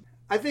 Yeah.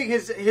 I think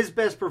his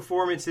best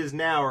performances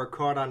now are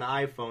caught on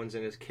iPhones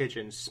in his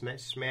kitchen,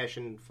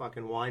 smashing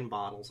fucking wine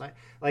bottles.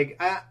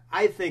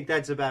 I think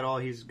that's about all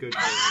he's good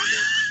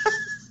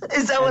for.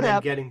 Is that what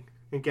happened?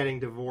 Getting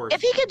divorced. If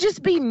he could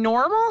just be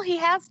normal, he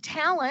has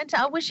talent.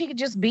 I wish he could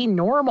just be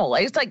normal.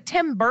 It's like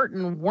Tim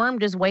Burton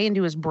wormed his way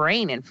into his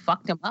brain and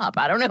fucked him up.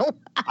 I don't know.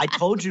 I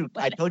told you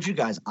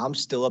guys, I'm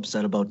still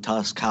upset about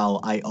Tusk. How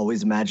I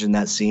always imagine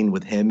that scene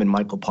with him and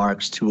Michael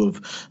Parks, two of,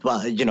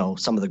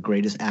 some of the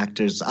greatest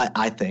actors,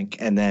 I think,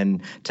 and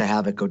then to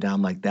have it go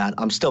down like that,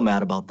 I'm still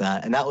mad about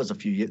that. And that was a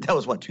few years. That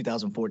was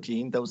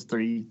 2014. That was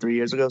three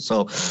years ago.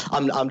 So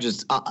I'm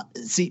just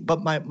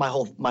But my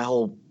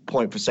whole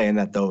point for saying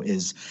that though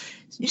is.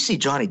 You see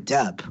Johnny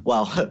Depp,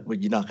 well,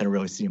 you're not going to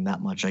really see him that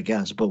much, I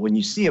guess. But when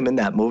you see him in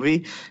that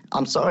movie,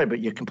 I'm sorry, but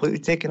you're completely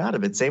taken out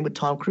of it. Same with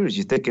Tom Cruise.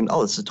 You're thinking,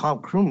 oh, this is a Tom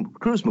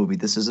Cruise movie.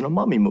 This isn't a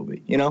Mummy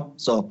movie,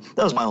 So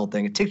that was my whole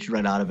thing. It takes you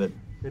right out of it.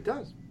 It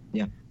does.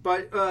 Yeah.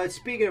 But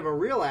speaking of a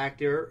real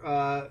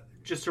actor,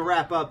 just to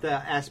wrap up the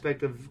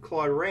aspect of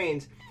Claude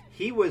Rains,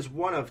 he was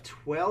one of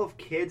 12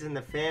 kids in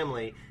the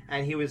family,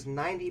 and he was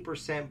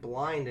 90%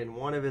 blind in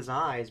one of his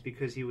eyes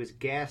because he was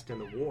gassed in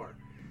the war.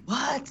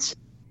 What?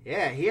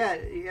 Yeah, he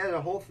had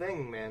a whole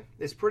thing, man.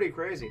 It's pretty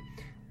crazy.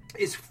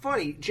 It's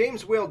funny.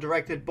 James Whale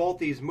directed both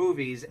these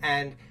movies,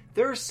 and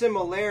there are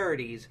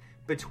similarities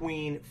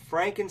between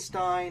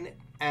Frankenstein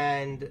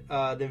and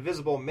The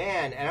Invisible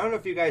Man. And I don't know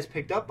if you guys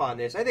picked up on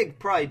this. I think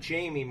probably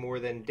Jamie more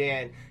than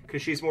Dan,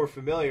 because she's more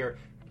familiar.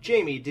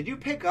 Jamie, did you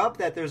pick up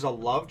that there's a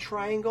love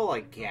triangle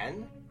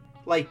again?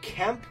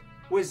 Kemp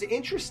was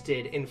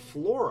interested in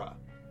Flora.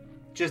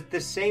 Just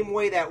the same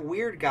way that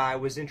weird guy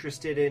was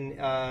interested in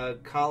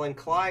Colin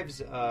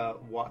Clive's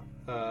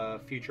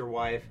future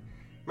wife.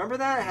 Remember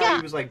that? How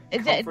he was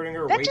comforting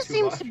her way too much. That just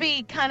seems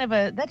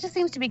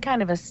to be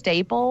kind of a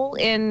staple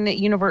in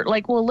universe.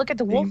 Look at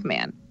the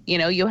Wolfman.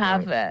 You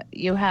have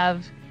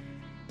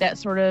that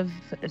sort of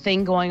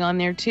thing going on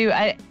there too.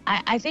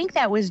 I think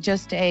that was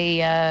just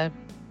a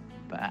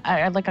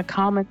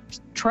comic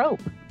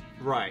trope.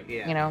 Right.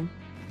 Yeah.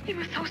 He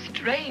was so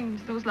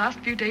strange those last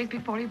few days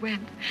before he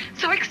went.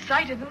 So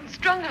excited and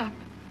strung up.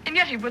 And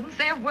yet he wouldn't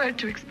say a word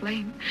to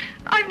explain.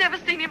 I've never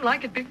seen him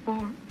like it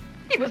before.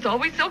 He was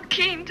always so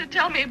keen to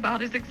tell me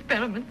about his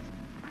experiments.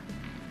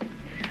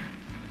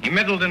 He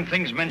meddled in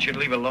things men should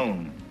leave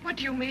alone. What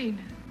do you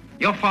mean?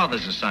 Your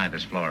father's a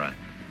scientist, Flora.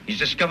 He's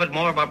discovered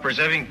more about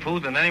preserving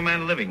food than any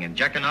man living, and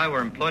Jack and I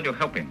were employed to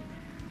help him.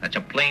 That's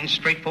a plain,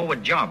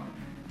 straightforward job.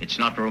 It's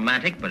not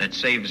romantic, but it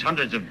saves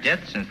hundreds of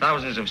deaths and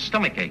thousands of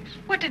stomach aches.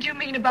 What did you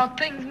mean about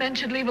things men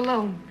should leave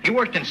alone? He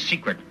worked in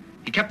secret.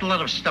 He kept a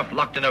lot of stuff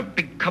locked in a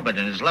big cupboard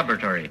in his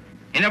laboratory.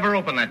 He never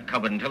opened that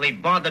cupboard until he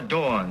barred the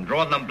door and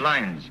drawn them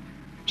blinds.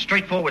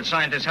 Straightforward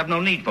scientists have no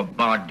need for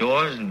barred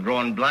doors and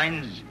drawn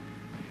blinds.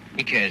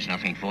 He cares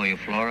nothing for you,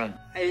 Flora.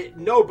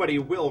 Nobody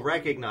will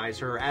recognize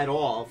her at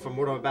all from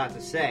what I'm about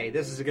to say.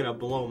 This is going to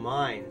blow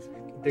minds.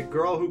 The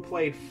girl who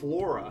played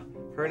Flora,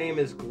 her name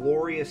is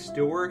Gloria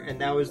Stewart, and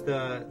that was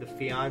the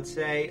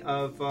fiance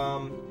of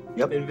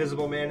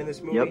Invisible Man in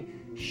this movie.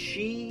 Yep.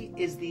 She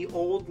is the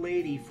old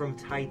lady from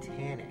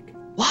Titanic.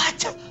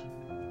 What?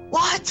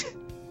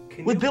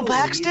 Can With you Bill believe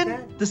Paxton?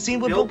 that? The scene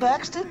with Bill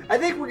Paxton? I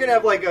think we're going to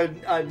have like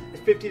a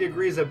 50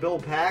 degrees of Bill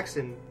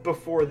Paxton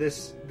before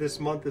this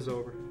month is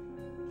over.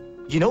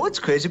 You know what's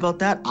crazy about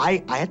that?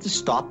 I had to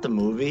stop the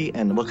movie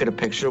and look at a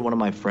picture of one of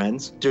my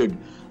friends. Dude,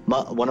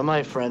 one of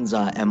my friends,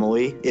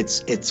 Emily,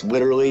 it's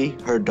literally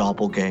her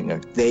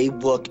doppelganger. They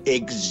look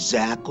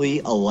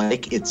exactly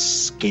alike. It's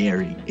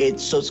scary.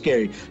 It's so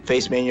scary.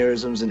 Face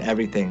mannerisms and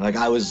everything. Like,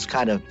 I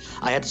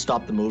had to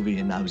stop the movie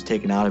and I was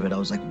taken out of it. I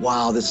was like,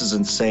 wow, this is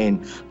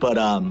insane. But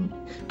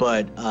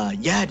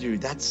yeah,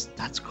 dude,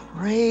 that's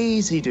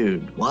crazy,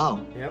 dude.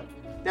 Wow. Yep.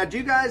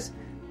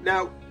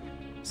 Now,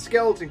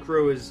 Skeleton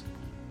Crew is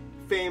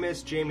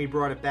famous. Jamie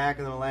brought it back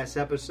in the last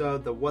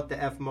episode, the what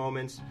the F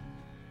moments.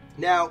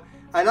 Now,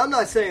 and I'm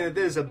not saying that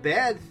this is a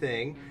bad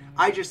thing.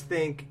 I just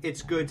think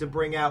it's good to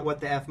bring out what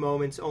the F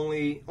moments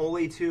only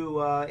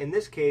to, in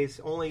this case,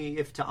 only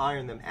if to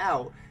iron them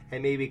out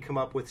and maybe come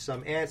up with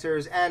some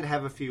answers and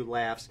have a few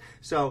laughs.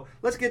 So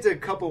let's get to a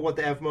couple of what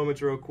the F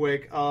moments real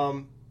quick.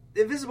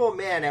 Invisible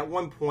Man, at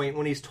one point,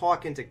 when he's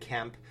talking to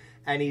Kemp,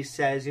 and he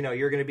says,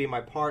 you're going to be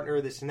my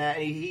partner, this and that,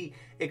 and he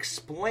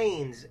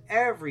explains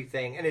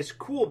everything, and it's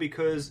cool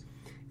because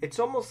it's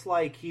almost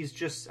like he's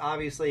just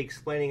obviously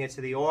explaining it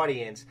to the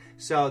audience.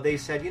 So they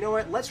said, you know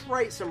what, let's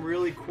write some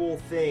really cool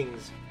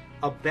things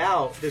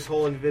about this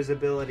whole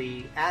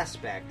invisibility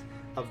aspect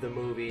of the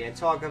movie and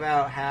talk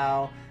about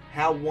how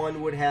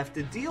one would have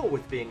to deal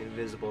with being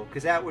invisible,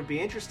 because that would be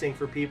interesting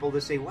for people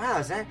to say, wow,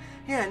 is that,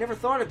 I never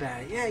thought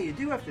about it. Yeah, you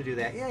do have to do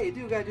that. Yeah, you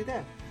do got to do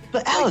that.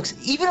 But Alex,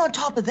 even on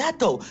top of that,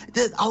 though,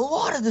 a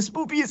lot of this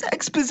movie is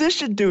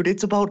exposition, dude.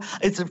 It's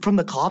from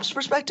the cops'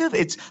 perspective.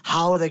 It's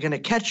how are they going to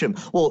catch him?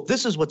 Well,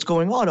 this is what's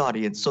going on,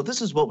 audience. So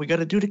this is what we got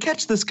to do to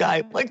catch this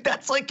guy. Like,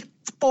 that's like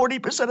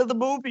 40% of the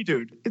movie,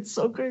 dude. It's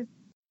so crazy.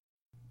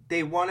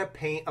 They want to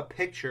paint a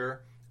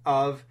picture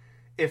of,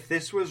 if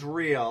this was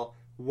real,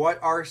 what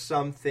are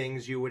some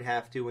things you would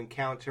have to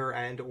encounter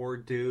and or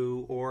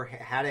do, or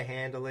how to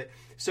handle it.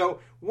 So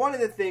one of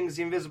the things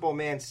the Invisible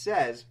Man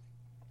says,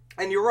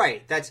 and you're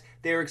right,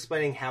 they're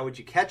explaining how would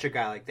you catch a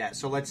guy like that.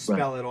 So let's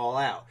spell it all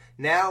out.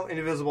 Now, an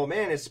Invisible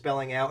Man is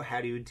spelling out how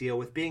do you deal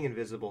with being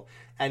invisible.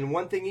 And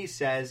one thing he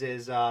says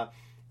is,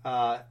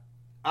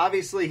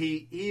 obviously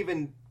he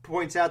even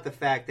points out the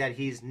fact that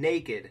he's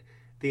naked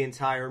the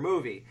entire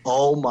movie.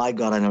 Oh my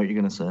God, I know what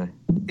you're going to say.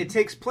 It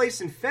takes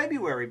place in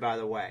February, by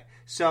the way.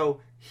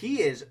 So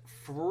he is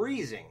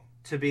freezing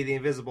to be the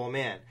Invisible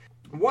Man.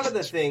 One of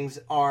the things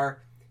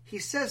he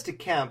says to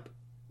Kemp,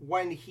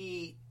 when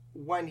he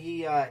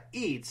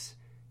eats,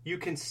 you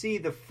can see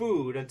the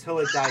food until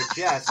it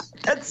digests.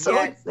 That's so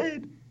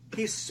insane.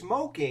 He's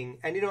smoking,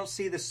 and you don't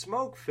see the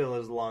smoke fill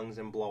his lungs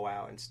and blow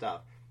out and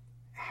stuff.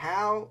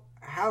 How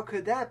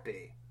could that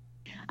be?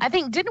 I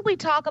think, didn't we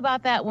talk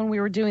about that when we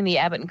were doing the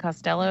Abbott and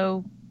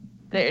Costello?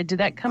 Did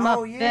that come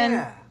up then?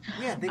 Yeah,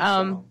 I think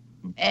so.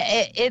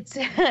 It's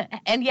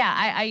and yeah,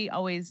 I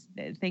always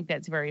think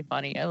that's very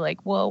funny. I'm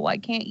like, well, why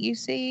can't you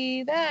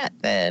see that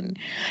then?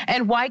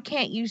 And why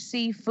can't you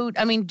see food?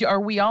 I mean,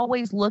 are we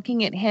always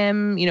looking at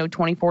him,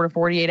 24 to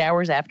 48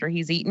 hours after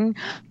he's eaten?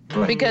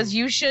 Right. Because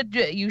you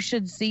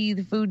should see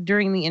the food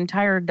during the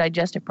entire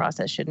digestive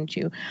process, shouldn't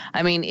you?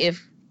 I mean,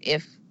 if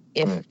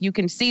you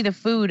can see the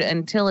food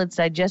until it's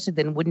digested,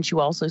 then wouldn't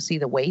you also see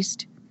the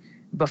waste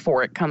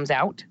before it comes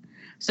out?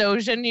 So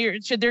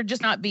should there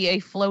just not be a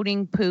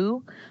floating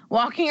poo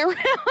walking around?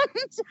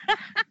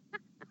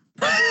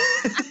 Does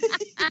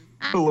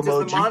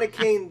the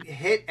monocaine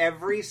hit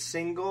every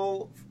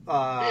single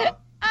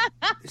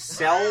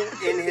cell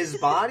in his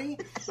body?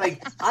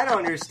 Like, I don't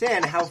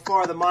understand how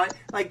far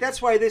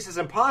that's why this is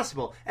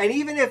impossible. And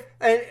even if,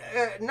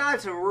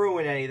 not to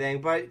ruin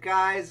anything, but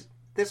guys,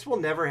 this will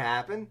never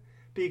happen,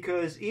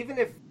 because even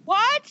if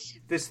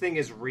this thing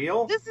is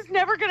real, this is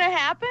never going to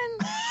happen.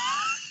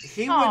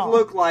 He would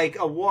look like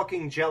a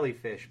walking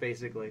jellyfish,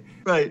 basically.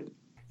 Right.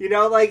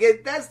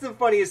 That's the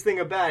funniest thing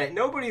about it.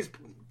 Nobody's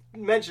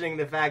mentioning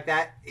the fact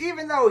that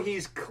even though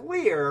he's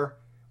clear,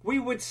 we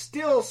would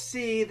still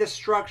see the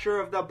structure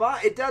of the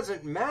body. It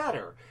doesn't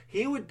matter.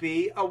 He would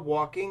be a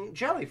walking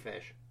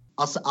jellyfish.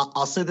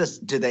 I'll say this.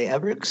 Do they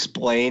ever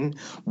explain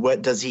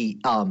what does he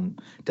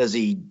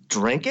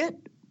drink it?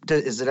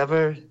 Is it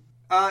ever?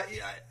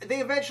 They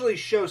eventually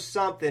show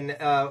something,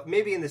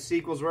 maybe in the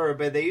sequels, whatever,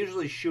 but they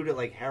usually shoot it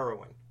like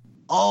heroin.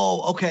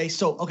 Oh, okay.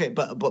 So, okay,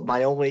 but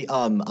my only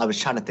I was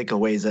trying to think of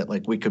ways that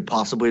like we could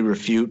possibly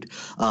refute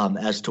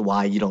as to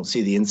why you don't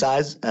see the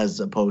insides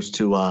as opposed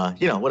to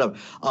whatever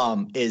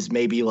is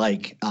maybe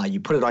like you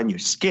put it on your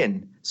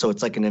skin, so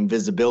it's like an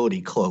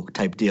invisibility cloak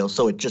type deal,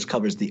 so it just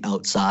covers the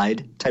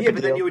outside type of deal. Yeah,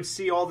 but then you would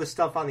see all the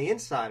stuff on the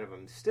inside of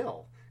him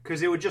still,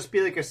 because it would just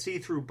be like a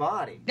see-through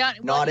body.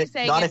 Not if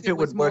it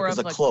would work as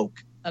a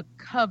cloak. A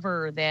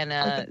cover than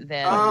a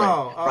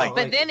right.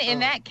 But then in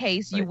that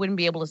case, you wouldn't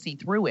be able to see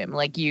through him.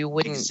 Like you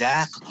wouldn't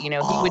exactly. He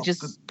would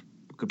just.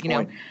 Good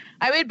point.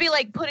 I would be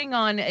like putting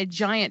on a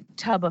giant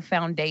tub of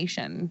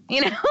foundation.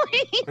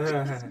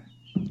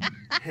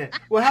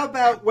 Well, how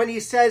about when he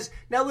says,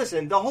 now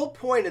listen, the whole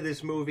point of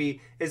this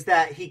movie is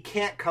that he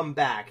can't come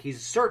back.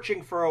 He's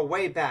searching for a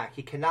way back.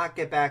 He cannot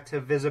get back to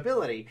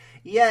visibility.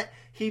 Yet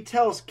he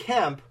tells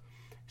Kemp,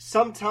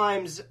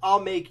 sometimes I'll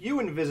make you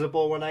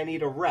invisible when I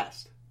need a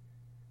rest.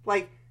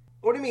 Like,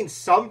 what do you mean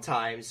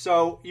sometimes?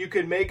 So you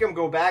could make him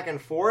go back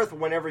and forth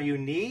whenever you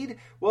need?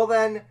 Well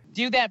then...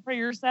 do that for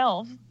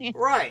yourself.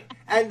 Right.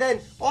 And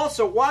then,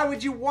 also, why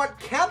would you want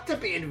Kemp to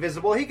be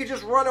invisible? He could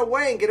just run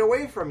away and get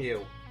away from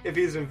you. If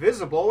he's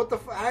invisible,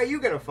 how are you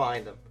going to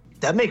find him?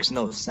 That makes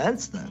no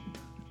sense then.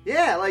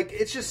 Yeah, like,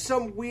 it's just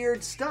some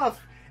weird stuff.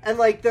 And,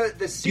 like, the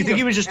do you think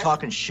he was just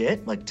talking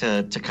shit? Like,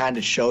 to kind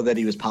of show that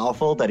he was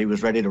powerful, that he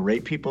was ready to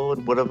rape people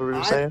and whatever he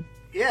was saying?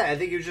 Yeah, I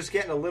think he was just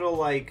getting a little,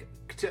 like...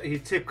 he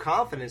took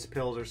confidence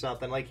pills or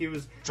something. Like he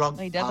was drunk.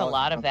 He does a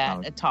lot of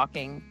that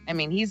talking. I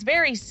mean, he's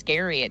very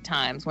scary at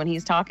times when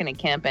he's talking to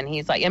Kemp, and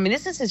he's like, I mean,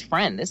 this is his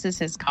friend, this is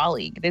his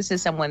colleague, this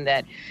is someone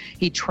that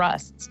he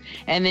trusts,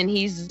 and then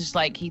he's just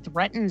like, he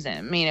threatens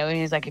him, and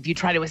he's like, if you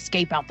try to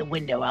escape out the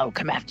window, I'll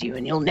come after you,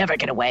 and you'll never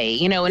get away,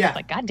 and it's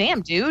like, God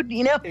damn, dude,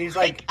 And he's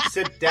like,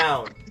 sit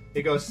down.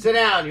 He goes, sit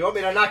down. You want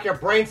me to knock your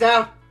brains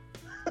out?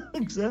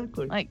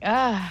 Exactly. Like,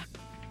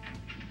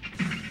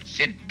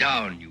 Sit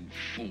down, you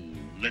fool.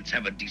 Let's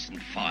have a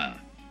decent fire.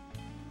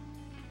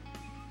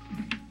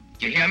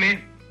 You hear me?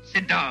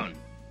 Sit down.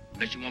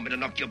 Unless you want me to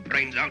knock your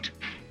brains out.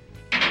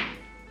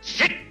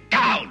 Sit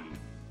down!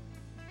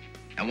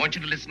 I want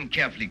you to listen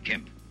carefully,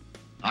 Kemp.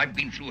 I've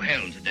been through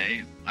hell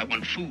today. I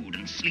want food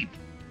and sleep.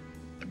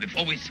 But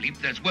before we sleep,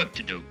 there's work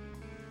to do.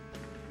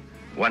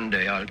 One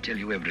day I'll tell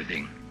you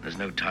everything. There's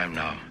no time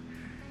now.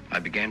 I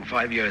began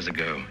 5 years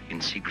ago,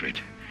 in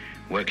secret,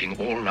 working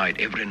all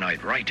night, every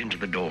night, right into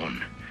the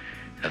dawn.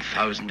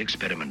 1,000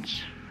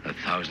 experiments,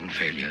 1,000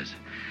 failures.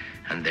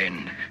 And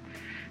then,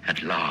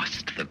 at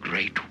last, the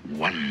great,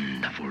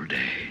 wonderful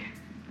day.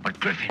 But,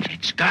 Griffin,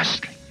 it's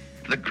ghastly.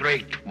 The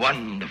great,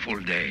 wonderful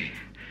day.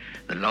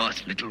 The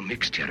last little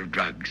mixture of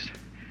drugs.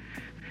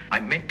 I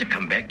meant to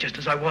come back just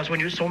as I was when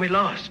you saw me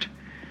last.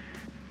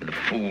 But the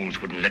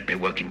fools wouldn't let me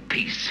work in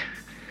peace.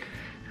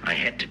 I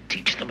had to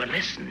teach them a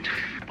lesson.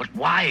 But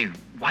why?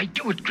 Why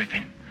do it,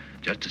 Griffin?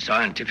 Just a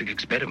scientific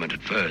experiment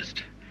at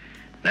first.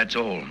 That's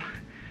all.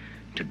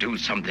 To do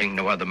something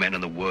no other man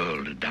in the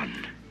world had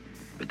done.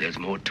 But there's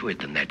more to it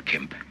than that,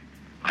 Kemp.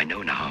 I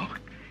know now.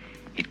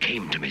 It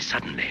came to me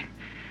suddenly.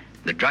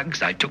 The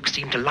drugs I took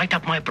seemed to light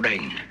up my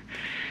brain.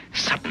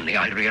 Suddenly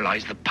I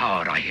realized the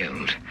power I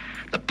held.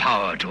 The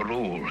power to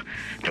rule.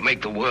 To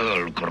make the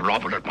world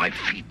grovel at my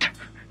feet.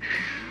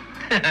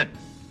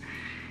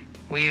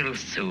 We'll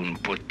soon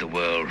put the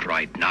world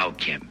right now,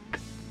 Kemp.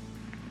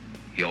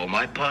 You're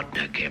my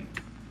partner,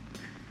 Kemp.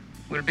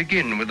 We'll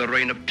begin with a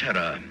reign of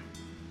terror.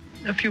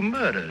 A few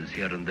murders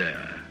here and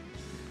there.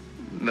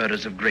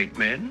 Murders of great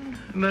men,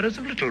 murders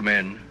of little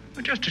men,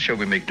 just to show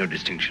we make no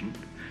distinction.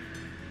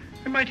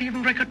 We might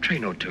even wreck a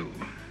train or two.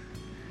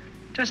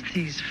 Just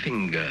these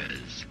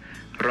fingers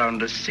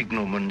around a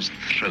signalman's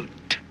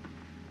throat.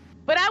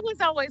 But I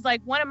was always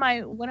like, one of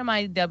my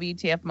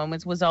WTF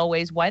moments was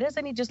always, why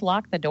doesn't he just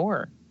lock the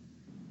door?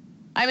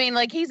 I mean,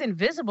 like, he's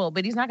invisible,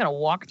 but he's not going to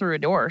walk through a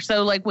door.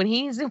 So, like, when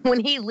he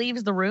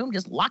leaves the room,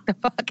 just lock the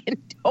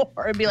fucking door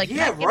and be like,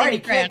 yeah, right, he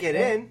can't get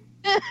in.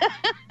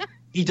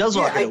 He does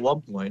lock it at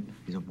one point.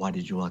 He's like, why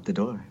did you lock the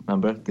door?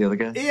 Remember the other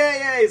guy?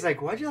 Yeah, he's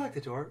like, why'd you lock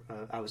the door?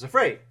 I was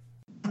afraid.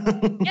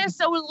 Yeah,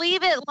 so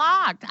leave it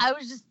locked. I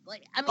was just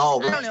like, I mean,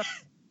 I don't know.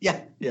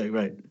 Yeah,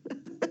 right.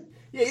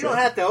 Yeah, you don't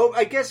have to.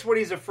 I guess what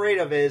he's afraid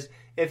of is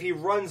if he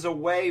runs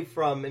away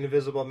from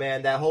Invisible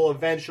Man, that he'll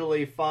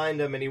eventually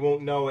find him and he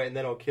won't know it and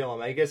then he'll kill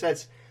him. I guess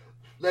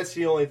that's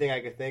the only thing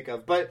I could think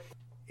of. But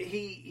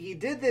he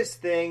did this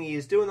thing.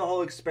 He's doing the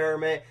whole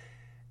experiment.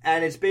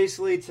 And it's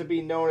basically to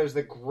be known as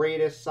the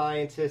greatest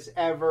scientist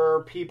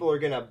ever. People are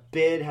going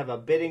to have a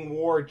bidding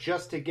war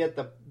just to get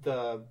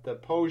the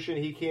potion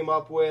he came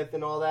up with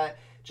and all that.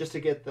 Just to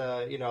get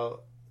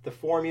the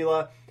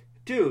formula.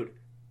 Dude,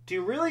 do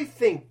you really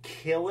think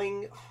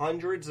killing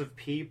hundreds of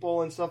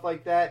people and stuff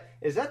like that,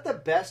 is that the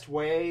best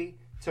way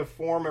to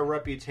form a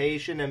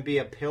reputation and be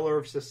a pillar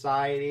of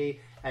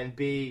society and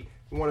be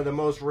one of the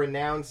most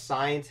renowned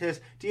scientists?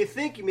 Do you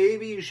think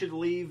maybe you should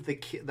leave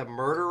the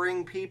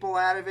murdering people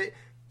out of it?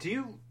 Do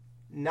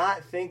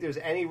not think there's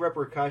any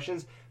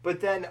repercussions. But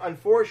then,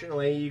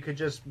 unfortunately, you could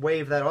just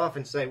wave that off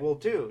and say, well,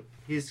 dude,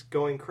 he's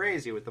going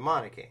crazy with the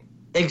monocaine.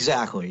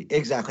 Exactly.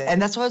 And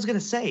that's what I was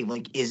gonna say.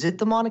 Like, is it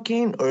the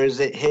monocaine, or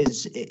is it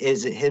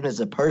him as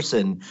a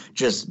person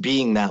just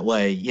being that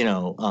way? You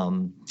know,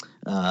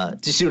 do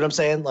you see what I'm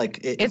saying? Like,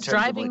 it's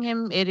driving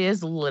him. It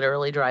is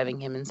literally driving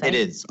him insane. It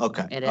is.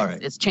 Okay. It is. All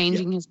right. It's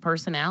changing his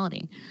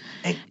personality.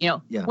 You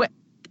know. Yeah.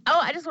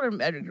 I just want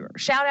to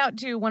shout out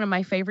to one of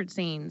my favorite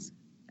scenes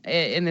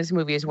in this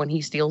movie is when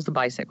he steals the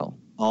bicycle.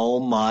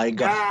 Oh my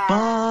God!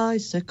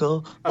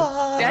 Bicycle.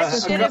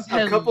 That shit is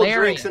a couple hilarious.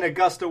 drinks and a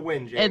gust of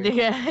wind, Jamie.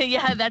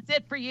 Yeah, that's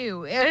it for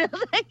you.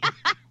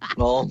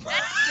 Oh.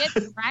 That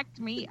shit cracked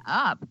me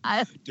up.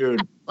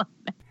 Dude.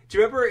 Do you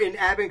remember in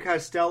Abbott and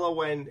Costello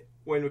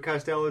when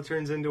Costello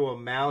turns into a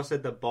mouse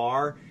at the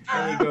bar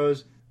and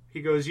he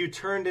goes, you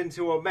turned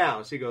into a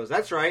mouse. He goes,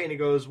 that's right. And he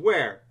goes,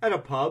 where? At a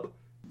pub.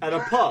 At a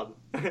pub.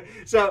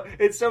 So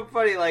it's so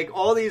funny, like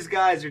all these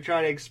guys are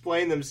trying to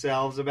explain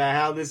themselves about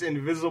how this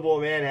invisible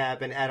man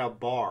happened at a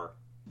bar.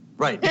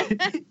 Right.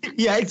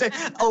 Yeah,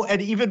 exactly. Oh,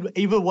 and even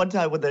one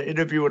time with the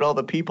interview with all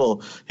the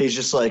people, he's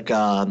just like,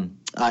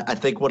 I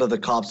think one of the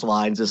cops'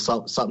 lines is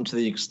something to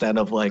the extent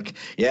of like,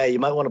 yeah, you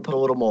might want to put a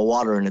little more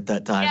water in it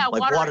that time. Yeah,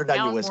 like water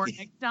down your whiskey.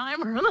 Next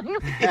time or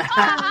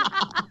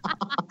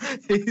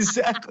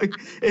Exactly.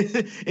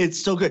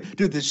 It's so good,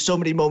 dude. There's so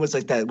many moments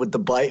like that with the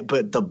bike,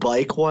 but the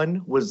bike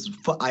one was,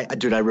 I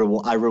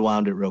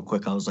rewound it real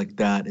quick. I was like,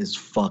 that is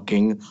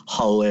fucking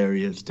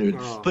hilarious, dude.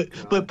 Oh,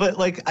 but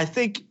like, I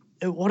think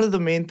one of the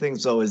main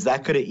things though is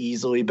that could have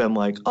easily been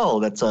like, oh,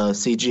 that's a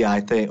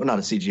CGI thing. Well, not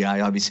a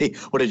CGI, obviously.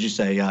 What did you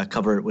say?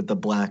 Cover it with the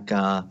black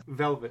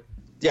velvet.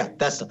 Yeah,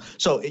 that's the.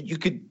 So you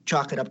could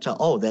chalk it up to,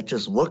 oh, that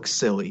just looks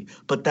silly.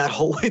 But that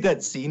whole way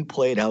that scene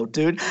played out,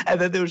 dude. And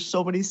then there were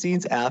so many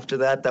scenes after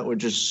that were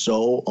just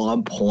so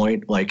on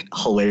point, like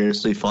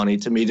hilariously funny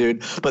to me,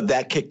 dude. But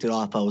that kicked it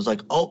off. I was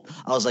like,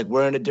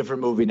 we're in a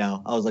different movie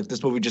now. I was like,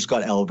 this movie just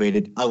got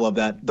elevated. I love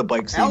that. The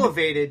bike scene.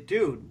 Elevated,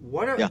 dude.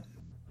 Yeah.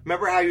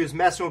 Remember how he was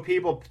messing with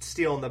people,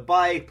 stealing the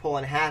bike,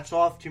 pulling hats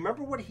off? Do you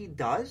remember what he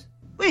does?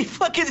 Wait,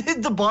 fucking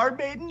hit the bar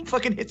maiden?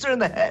 Fucking hits her in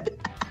the head?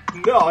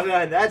 No,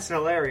 that's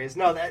hilarious.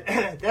 No,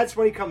 that's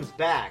when he comes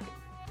back.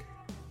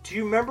 Do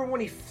you remember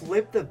when he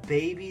flipped the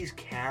baby's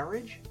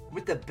carriage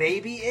with the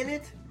baby in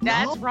it?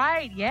 That's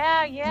right.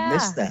 Yeah. I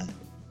missed that.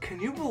 Can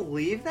you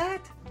believe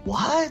that?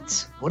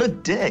 What? What a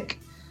dick.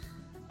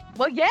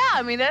 Well, yeah.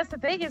 I mean, that's the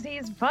thing is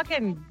he's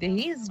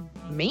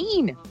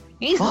mean.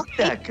 Fuck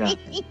that guy.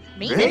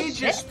 Mean They as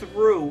just shit.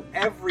 threw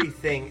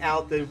everything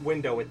out the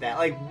window with that.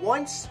 Like,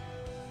 once,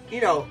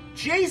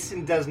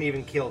 Jason doesn't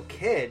even kill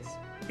kids.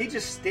 He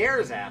just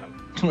stares at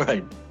them.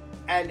 Right.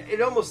 And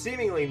it almost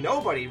seemingly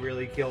nobody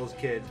really kills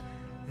kids.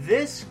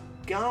 This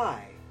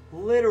guy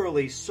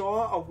literally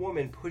saw a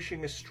woman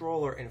pushing a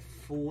stroller and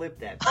flipped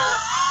that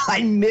bitch.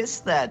 I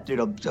missed that, dude.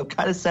 I'm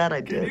kind of sad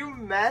I did. Can you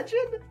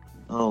imagine?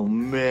 Oh,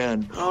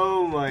 man.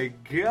 Oh, my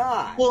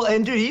God. Well,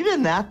 and dude,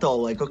 even that, though,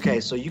 like, okay,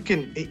 so you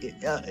can,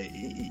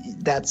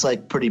 that's,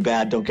 like, pretty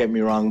bad, don't get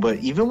me wrong, but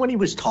even when he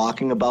was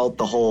talking about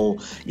the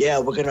whole, yeah,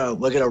 we're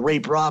gonna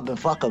rape Rob and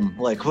fuck him,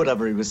 like,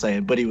 whatever he was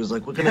saying, but he was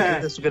like, we're gonna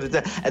do this, we're gonna do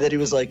that, and then he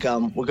was like,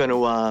 we're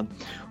gonna,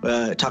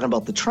 talking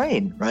about the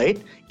train, right?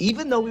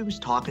 Even though he was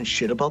talking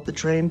shit about the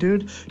train,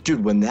 dude,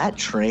 when that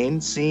train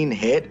scene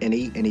hit, and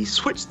he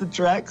switched the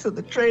tracks, and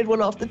the train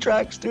went off the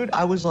tracks, dude,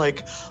 I was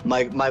like,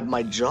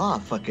 my jaw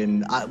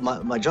fucking,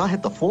 my jaw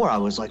hit the floor. I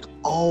was like,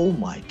 oh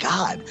my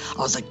God.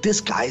 I was like,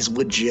 this guy's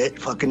legit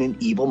fucking an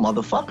evil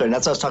motherfucker. And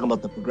that's what I was talking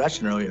about the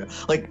progression earlier.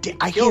 Like,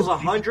 I kills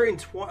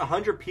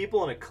 100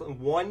 people in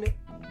one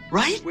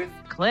right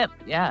clip.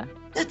 Yeah.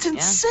 That's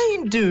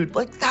insane, dude.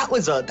 Like, that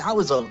was a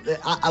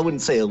I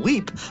wouldn't say a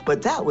leap,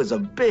 but that was a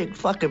big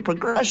fucking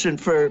progression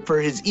for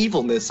his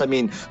evilness. I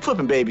mean,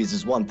 flipping babies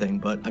is one thing,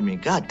 but I mean,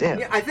 goddamn.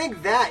 Yeah, I think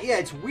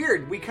it's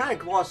weird. We kind of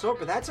gloss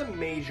over. That's a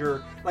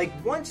major, like,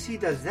 once he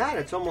does that,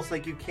 it's almost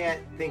like you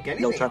can't think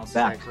anything else is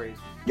that crazy.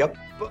 Yep.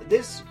 But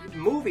this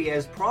movie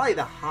has probably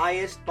the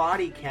highest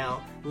body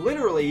count.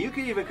 Literally, you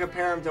could even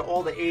compare him to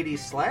all the 80s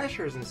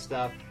slashers and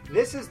stuff.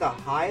 This is the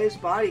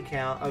highest body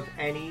count of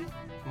any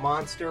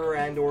monster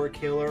and or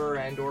killer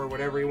and or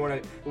whatever you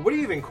want to. What do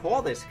you even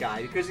call this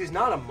guy? Because he's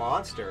not a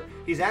monster.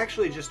 He's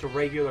actually just a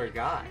regular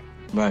guy.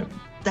 Right.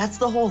 That's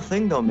the whole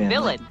thing, though, man.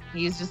 Villain. Like,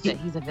 he's a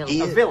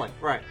villain. A villain,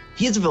 right.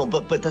 He is a villain,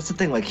 but that's the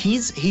thing. Like,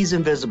 he's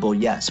invisible,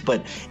 yes,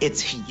 but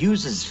he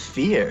uses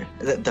fear,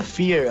 the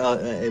fear,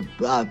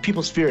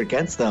 people's fear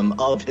against them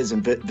of his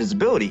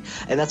invisibility,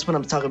 and that's what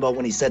I'm talking about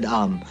when he said,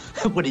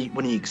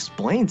 when he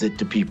explains it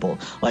to people,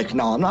 like,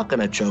 no, I'm not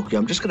gonna choke you.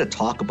 I'm just gonna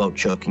talk about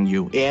choking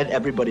you and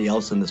everybody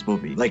else in this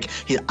movie. Like,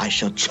 I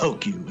shall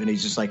choke you, and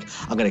he's just like,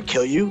 I'm gonna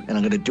kill you, and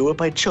I'm gonna do it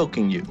by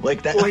choking you,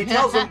 like that. Well, he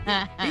tells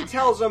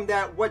him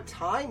that what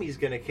time he's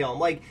gonna kill him.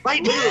 Like,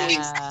 right. Literally,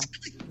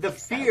 the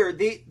fear,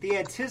 the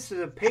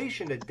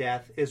anticipation to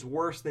death is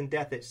worse than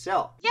death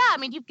itself. Yeah, I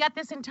mean, you've got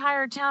this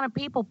entire town of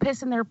people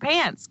pissing their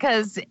pants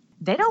because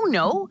They don't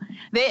know.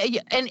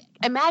 And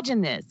imagine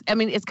this. I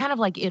mean, it's kind of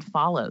like It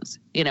Follows,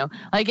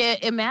 Like,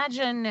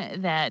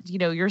 imagine that,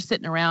 you're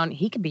sitting around.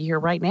 He could be here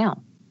right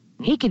now.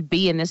 He could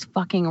be in this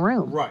fucking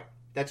room. Right.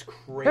 That's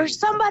crazy. There's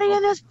somebody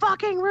in this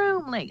fucking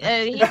room. Like,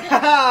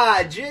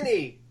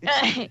 Ginny.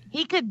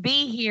 He could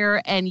be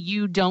here and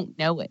you don't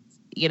know it.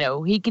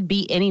 He could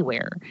be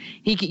anywhere.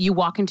 You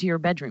walk into your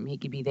bedroom, he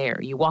could be there.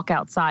 You walk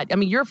outside. I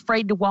mean, you're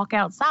afraid to walk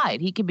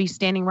outside. He could be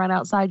standing right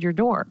outside your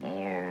door.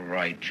 All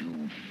right,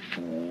 you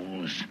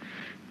fools.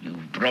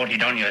 You've brought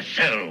it on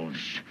yourselves.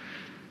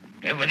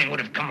 Everything would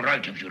have come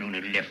right if you'd only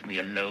left me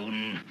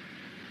alone.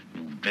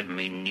 You've driven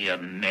me near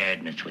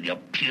madness with your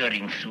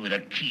peering through the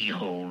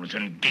keyholes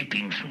and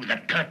gaping through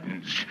the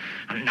curtains.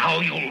 And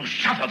now you'll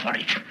suffer for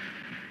it.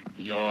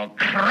 You're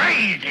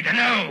crazy to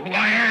know who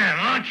I am,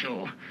 aren't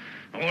you?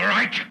 All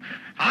right,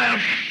 I'll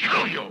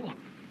show you.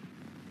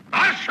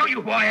 I'll show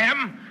you who I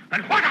am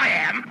and what I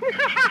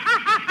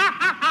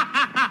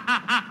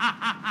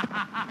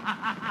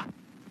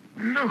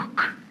am.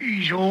 Look,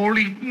 he's all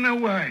eaten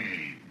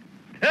away.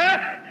 Huh?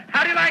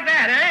 How do you like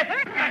that, eh?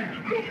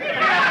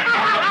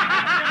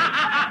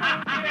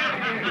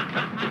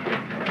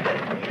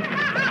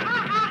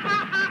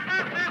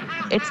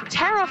 It's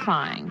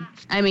terrifying.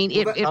 I mean,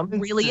 it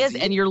really is.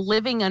 And you're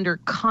living under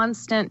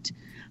constant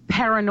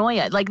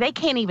paranoia. Like, they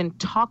can't even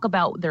talk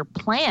about their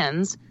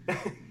plans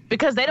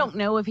because they don't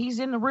know if he's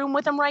in the room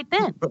with them right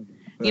then.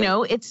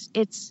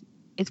 It's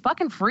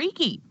fucking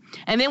freaky.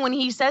 And then when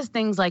he says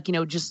things like,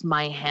 just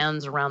my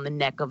hands around the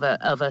neck of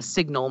a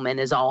signalman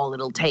is all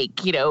it'll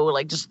take,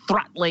 like just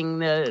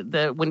throttling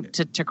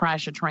to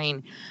crash a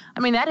train. I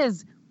mean, that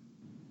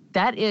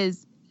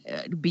is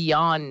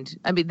beyond.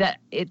 I mean, that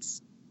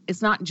it's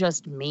not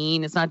just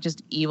mean. It's not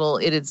just evil.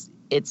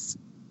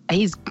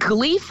 He's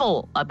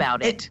gleeful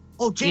about it.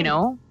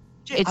 Jamie,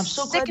 it's I'm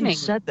so sickening. glad you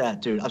said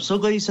that, dude. I'm so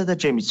glad you said that,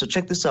 Jamie. So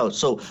check this out.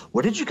 So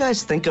what did you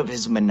guys think of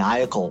his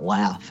maniacal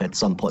laugh at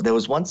some point? There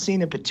was one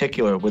scene in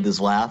particular with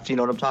his laugh. You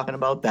know what I'm talking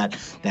about? That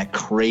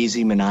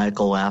crazy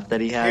maniacal laugh that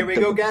he had. Here we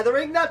go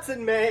gathering nuts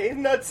in May,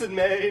 nuts in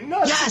May,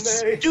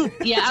 nuts in May. Dude.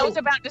 Yeah, I was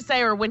about to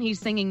say, or when he's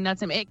singing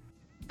nuts in May.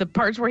 The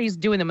parts where he's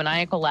doing the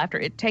maniacal laughter,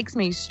 it takes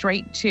me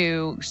straight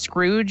to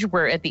Scrooge,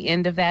 where at the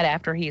end of that,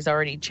 after he's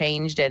already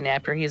changed and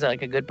after he's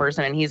like a good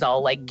person and he's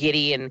all like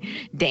giddy and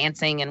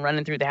dancing and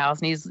running through the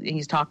house and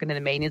he's talking to the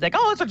maid and he's like,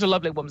 oh, such a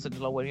lovely woman, such a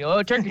lovely woman.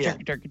 Oh, turkey.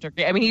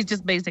 I mean, he's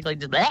just basically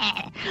just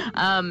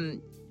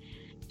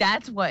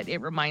that's what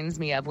it reminds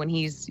me of when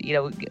he's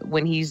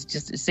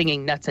just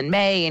singing Nuts in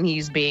May and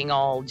he's being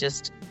all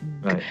just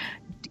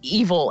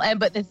evil.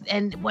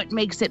 And what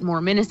makes it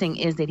more menacing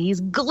is that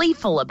he's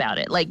gleeful about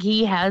it. Like,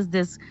 he has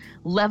this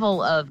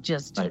level of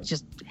just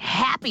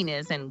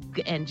happiness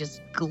and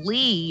just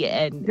glee,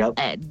 and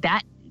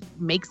that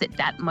makes it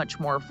that much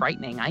more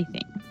frightening, I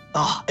think.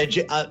 Oh,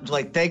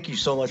 thank you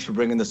so much for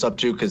bringing this up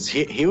too, because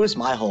here was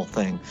my whole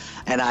thing,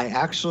 and I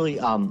actually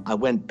I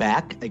went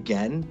back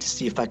again to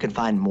see if I could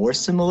find more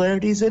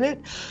similarities in it.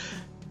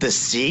 The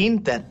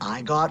scene that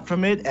I got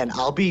from it, and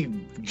I'll be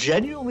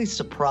genuinely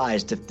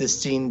surprised if this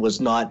scene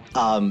was not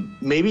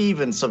maybe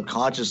even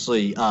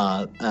subconsciously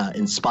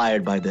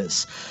inspired by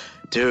this.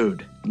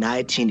 Dude,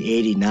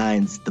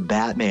 1989's The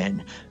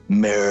Batman.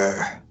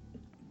 Mirror.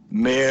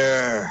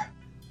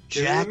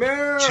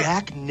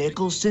 Jack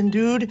Nicholson,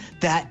 dude,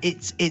 that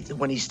it's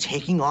when he's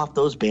taking off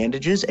those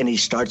bandages and he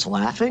starts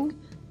laughing,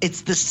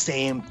 it's the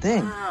same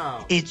thing.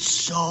 Wow. It's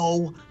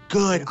so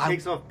good. He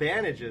takes off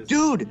bandages.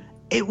 Dude,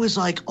 it was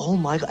like, oh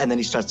my God. And then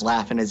he starts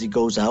laughing as he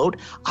goes out.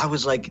 I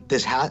was like,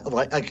 I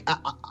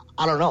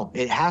don't know.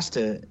 It has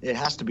to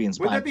be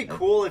inspired. Wouldn't that be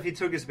cool if he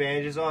took his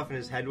bandages off and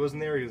his head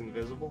wasn't there? He was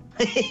invisible.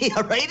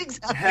 Yeah, right?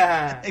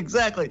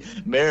 Exactly.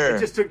 Mirror. It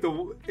just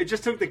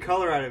took the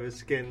color out of his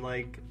skin.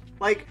 Like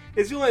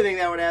it's the only thing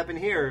that would happen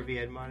here if he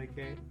had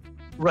Monica.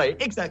 Right,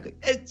 exactly.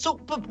 And so,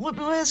 but let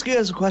me ask you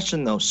guys a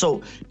question, though.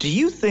 So, do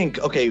you think,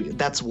 okay,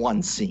 that's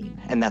one scene,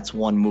 and that's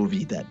one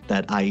movie that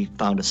I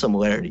found a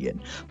similarity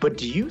in. But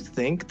do you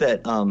think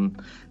that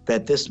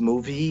that this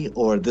movie,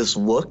 or this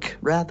look,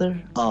 rather,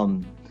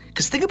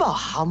 because think about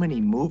how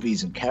many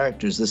movies and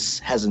characters this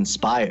has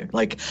inspired.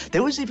 Like,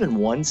 there was even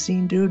one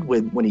scene, dude,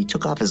 when he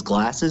took off his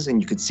glasses and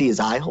you could see his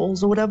eye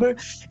holes or whatever.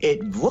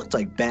 It looked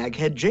like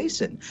Baghead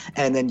Jason.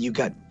 And then you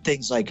got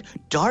things like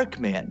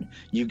Darkman.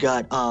 You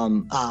got,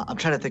 I'm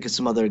trying to think of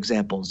some other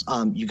examples.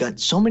 You got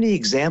so many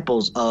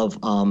examples of,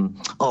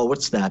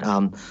 what's that?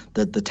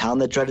 The Town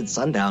That Dreaded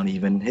Sundown,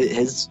 even.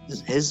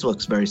 His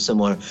looks very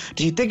similar.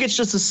 Do you think it's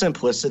just the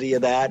simplicity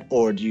of that,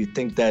 or do you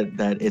think that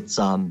it's,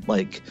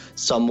 like,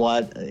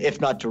 somewhat, if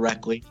not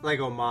directly, like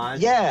homage?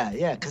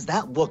 Yeah, because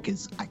that look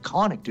is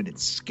iconic, dude.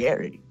 It's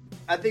scary.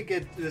 I think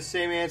it's the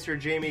same answer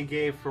Jamie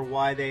gave for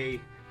why they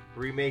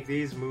remake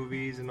these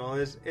movies and all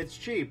this. It's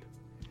cheap.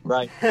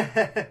 Right.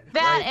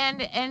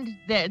 And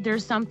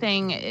there's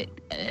something,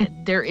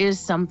 there is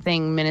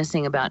something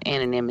menacing about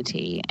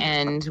anonymity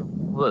and,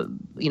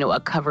 a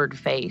covered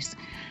face.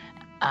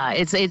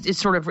 It's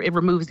sort of, it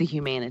removes the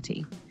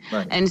humanity.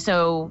 Right. And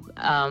so,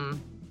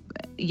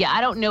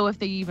 I don't know if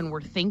they even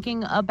were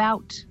thinking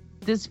about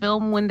this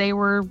film when they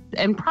were,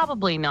 and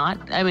probably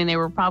not. I mean, they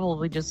were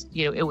probably just,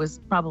 it was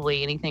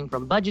probably anything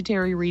from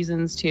budgetary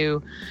reasons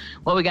to,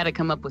 well, we got to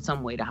come up with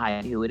some way to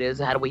hide who it is.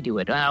 How do we do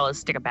it? Oh, let's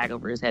stick a bag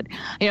over his head.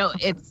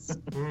 It's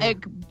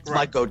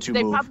my go-to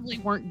They move. probably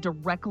weren't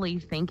directly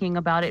thinking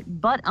about it,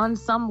 but on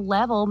some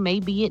level,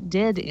 maybe it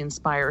did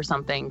inspire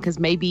something, because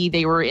maybe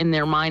they were in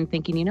their mind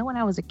thinking, when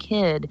I was a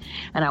kid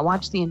and I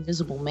watched The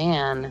Invisible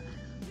Man,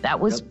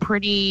 that was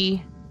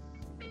pretty,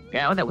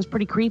 that was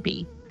pretty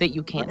creepy. That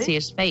you can't see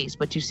his face,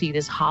 but you see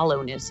this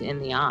hollowness in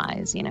the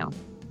eyes,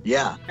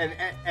 Yeah. And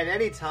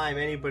any time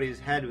anybody's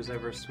head was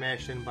ever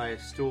smashed in by a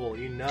stool,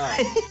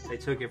 they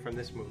took it from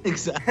this movie.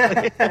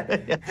 Exactly.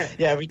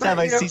 Yeah, every time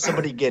I see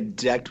somebody get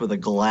decked with a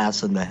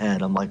glass in the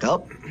head, I'm like,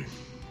 oh.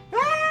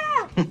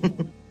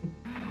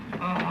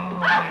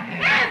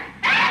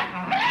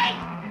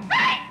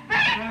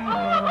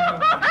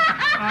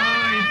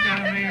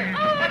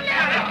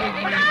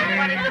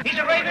 He's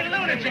a raving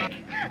lunatic.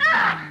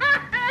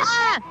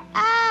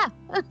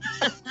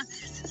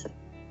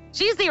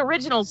 She's the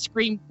original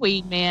Scream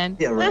Queen, man.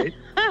 Yeah, right?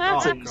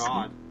 Oh,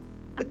 God.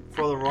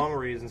 For the wrong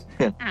reasons.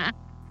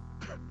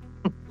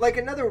 Like,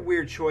 another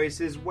weird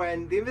choice is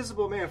when the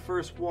Invisible Man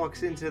first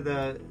walks into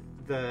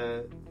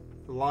the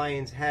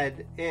lion's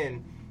head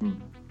inn.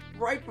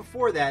 Right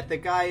before that, the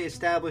guy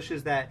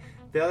establishes that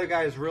the other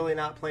guy is really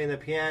not playing the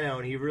piano,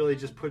 and he really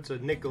just puts a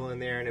nickel in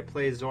there and it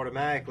plays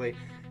automatically.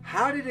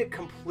 How did it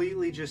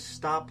completely just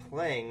stop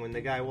playing when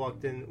the guy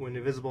walked in, when the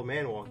Invisible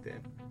Man walked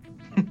in?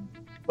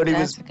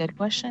 That's a good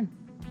question.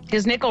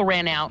 His nickel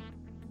ran out.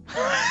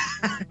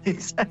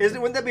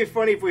 Wouldn't that be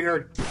funny if we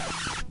heard,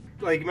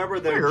 like, remember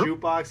the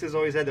jukeboxes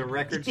always had the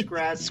record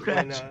scratch?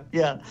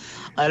 Yeah,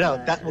 I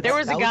know. There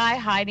was a guy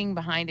hiding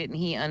behind it, and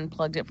he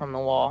unplugged it from the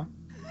wall.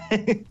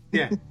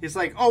 Yeah, he's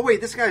like, oh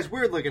wait, this guy's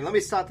weird looking. Let me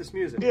stop this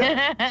music.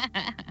 Yeah.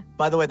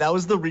 By the way, that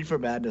was the Reefer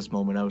Madness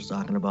moment I was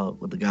talking about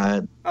with the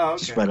guy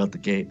just right out the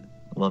gate.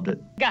 I loved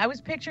it. Yeah, I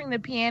was picturing the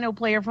piano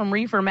player from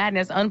Reefer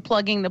Madness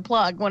unplugging the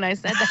plug when I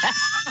said that.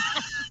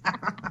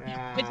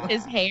 With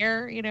his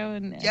hair,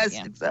 and yes,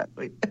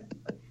 exactly.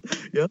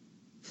 Yeah,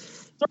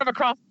 sort of a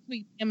cross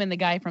between him and the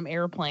guy from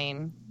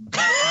Airplane,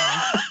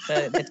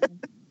 the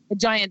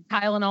giant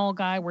Tylenol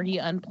guy where he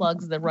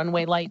unplugs the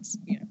runway lights.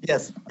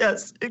 Yes,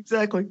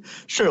 exactly.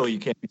 Surely you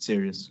can't be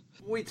serious.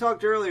 We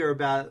talked earlier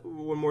about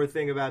one more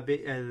thing about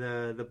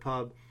the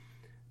pub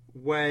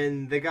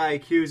when the guy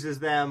accuses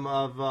them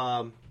of,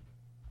 wow,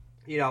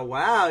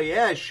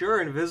 yeah, sure,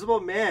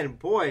 Invisible Man,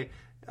 boy.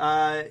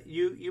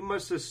 You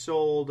must have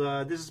sold,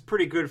 this is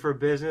pretty good for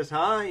business,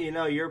 huh?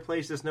 Your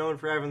place is known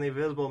for having the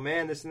Invisible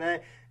Man, this and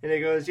that. And he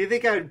goes, do you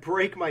think I would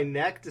break my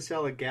neck to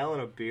sell a gallon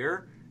of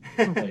beer?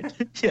 Right.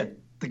 Yeah,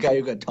 the guy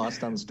who got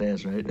tossed down the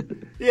stairs, right?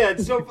 Yeah,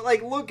 so,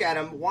 like, look at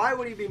him. Why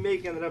would he be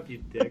making it up, you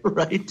dick?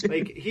 Right.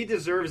 Like, he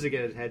deserves to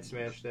get his head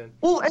smashed in.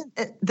 Well,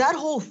 and that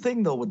whole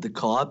thing, though, with the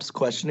cops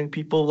questioning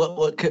people,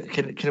 what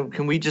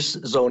can we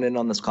just zone in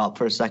on this cop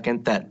for a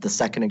second? That the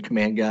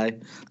second-in-command guy,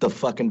 the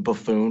fucking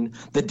buffoon,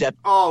 the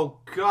Oh,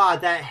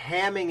 God, that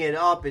hamming it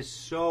up is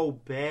so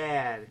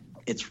bad.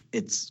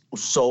 It's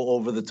so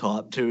over the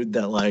top, too,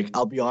 that, like,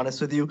 I'll be honest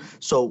with you.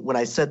 So when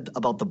I said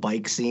about the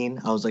bike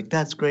scene, I was like,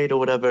 that's great or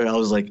whatever. I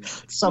was like,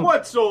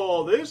 what's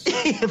all this?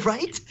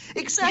 Right?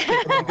 Exactly.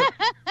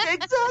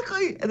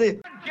 Exactly. And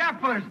then,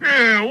 Jappers.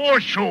 Yeah,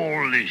 what's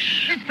all this?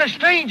 It's the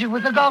stranger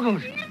with the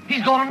goggles.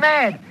 He's gone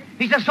mad.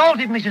 He's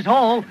assaulted Mrs.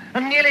 Hall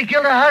and nearly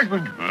killed her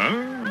husband.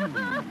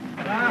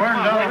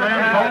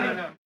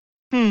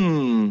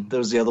 There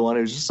was the other one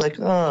who was just like,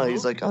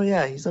 he's like, oh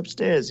yeah, he's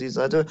upstairs. He's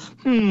like,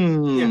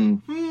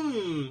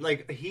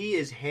 Like, he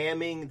is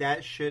hamming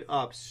that shit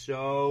up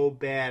so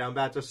bad. I'm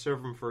about to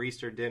serve him for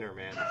Easter dinner,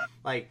 man.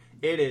 Like,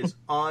 it is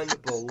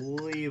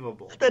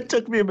unbelievable. That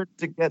took me a minute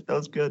to get. That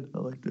was good. I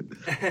liked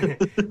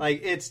it.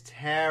 Like, it's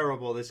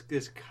terrible, this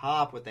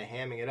cop with the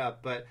hamming it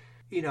up. But,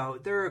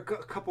 there are a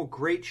couple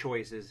great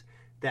choices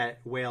that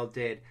Whale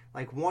did.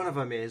 Like, one of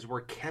them is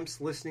where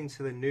Kemp's listening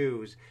to the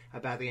news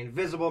about the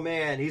Invisible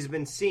Man. He's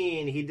been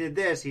seen. He did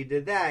this. He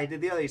did that. He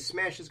did the other. He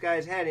smashed this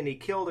guy's head and he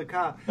killed a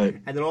cop. Right.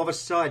 And then all of a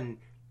sudden,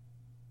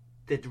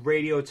 the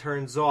radio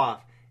turns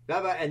off.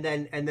 And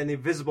then the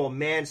Invisible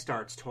Man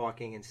starts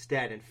talking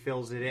instead and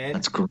fills it in.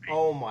 That's great.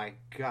 Oh my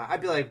God.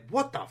 I'd be like,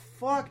 what the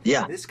fuck?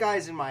 Yeah. This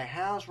guy's in my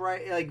house,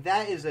 right? Like,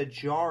 that is a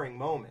jarring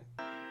moment.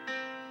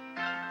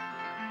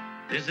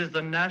 This is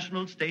the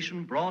national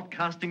station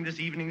broadcasting this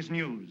evening's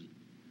news.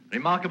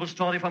 Remarkable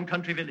story from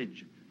Country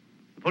Village.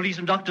 The police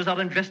and doctors are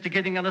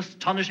investigating an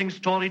astonishing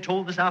story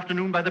told this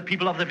afternoon by the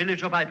people of the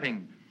village of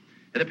Iping.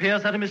 It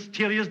appears that a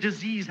mysterious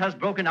disease has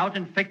broken out,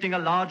 infecting a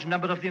large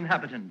number of the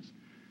inhabitants.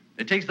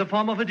 It takes the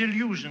form of a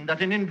delusion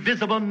that an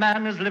invisible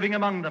man is living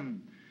among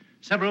them.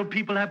 Several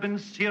people have been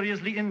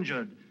seriously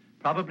injured,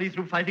 probably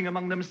through fighting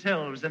among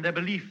themselves and their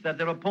belief that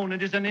their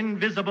opponent is an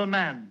invisible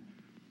man.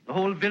 The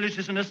whole village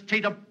is in a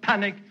state of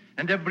panic,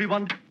 and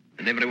everyone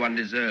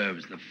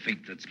deserves the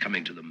fate that's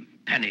coming to them.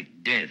 Panic,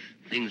 death,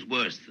 things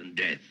worse than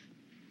death.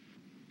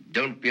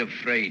 Don't be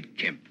afraid,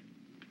 Kemp.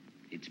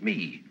 It's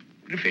me,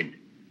 Griffin.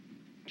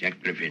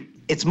 Jack Griffin.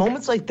 It's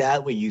moments like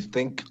that where you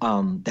think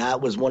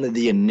that was one of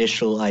the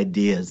initial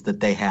ideas that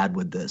they had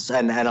with this.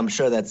 And I'm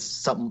sure that's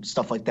some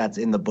stuff like that's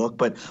in the book,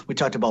 but we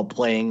talked about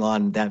playing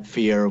on that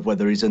fear of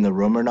whether he's in the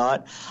room or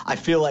not. I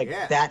feel like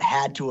that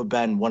had to have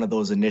been one of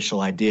those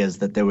initial ideas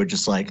that they were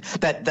just like,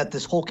 that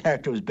this whole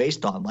character was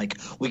based on. Like,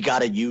 we got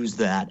to use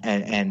that.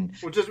 And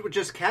we're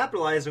just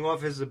capitalizing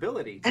off his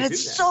ability to and do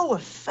it's that. so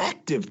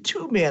effective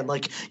too, man.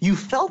 Like, you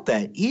felt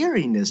that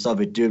eeriness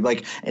of it, dude.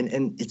 Like, and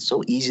it's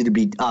so easy to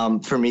be,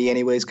 for me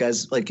anyways,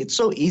 guys, like, it's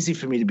so easy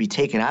for me to be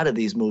taken out of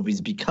these movies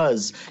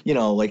because, you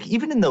know, like,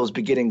 even in those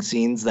beginning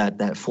scenes,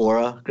 that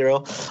Flora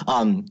girl,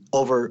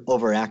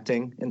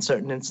 overacting in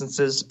certain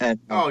instances. And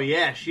oh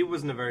yeah, she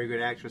wasn't a very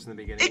good actress in the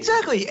beginning.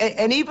 exactly.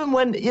 And even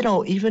when, you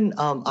know, even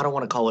I don't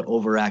want to call it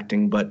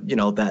overacting, but, you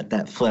know,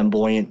 that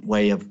flamboyant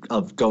way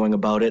of going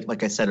about it.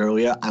 Like I said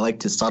earlier, I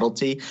liked his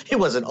subtlety. He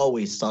wasn't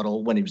always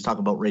subtle when he was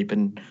talking about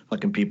raping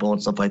fucking people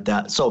and stuff like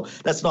that. So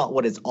that's not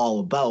what it's all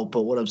about.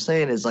 But what I'm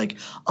saying is, like,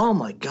 oh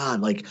my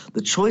God, like,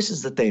 the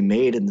choices that they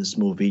made in this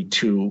movie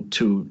to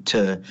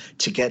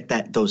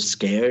get those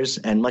scares,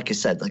 and like I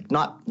said, like,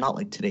 not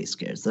like today's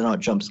scares. They're not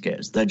jump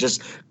scares. They're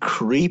just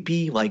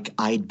creepy, like,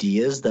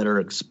 ideas that are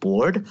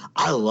explored.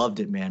 I loved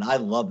it, man. I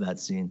love that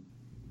scene.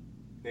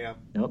 Yeah.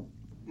 Yep.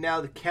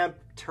 Now the Kemp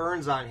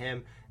turns on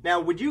him. Now,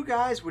 would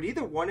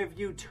either one of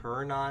you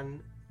turn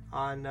on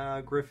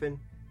Griffin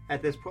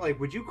at this point? Like,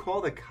 would you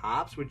call the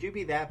cops? Would you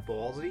be that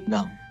ballsy?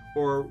 No.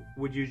 Or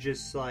would you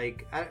just,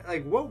 like,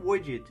 what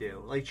would you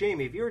do? Like,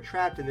 Jamie, if you were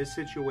trapped in this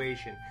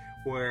situation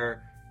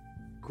where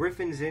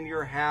Griffin's in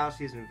your house,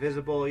 he's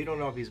invisible, you don't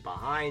know if he's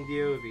behind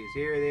you, if he's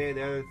here, there,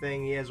 the other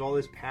thing, he has all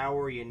this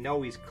power, you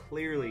know he's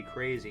clearly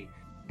crazy.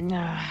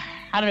 I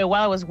don't know.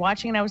 While I was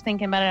watching and I was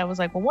thinking about it, I was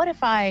like, well, what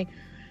if I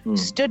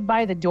stood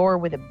by the door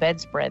with a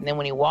bedspread, and then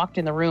when he walked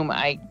in the room,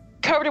 I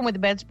covered him with the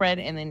bedspread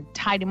and then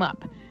tied him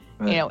up,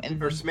 you know,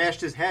 and or smashed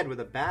his head with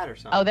a bat or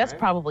something. Oh, that's right?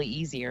 probably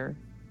easier.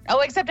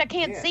 Oh, except I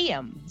can't see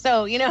him,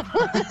 so, you know.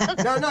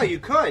 No, you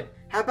could.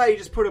 How about you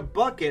just put a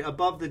bucket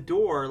above the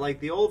door, like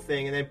the old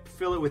thing, and then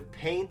fill it with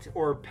paint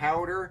or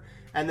powder,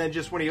 and then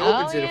just when he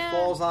opens it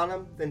falls on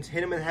him, then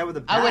hit him in the head with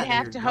a bat. I would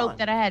have to hope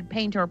that I had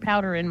paint or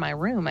powder in my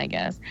room, I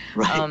guess.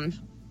 Right.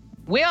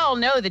 We all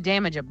know the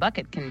damage a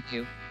bucket can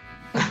do.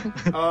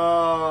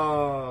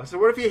 Oh, so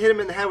what if you hit him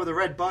in the head with a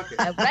red bucket?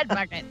 A red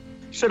bucket.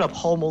 Shut up,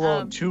 Home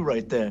Alone 2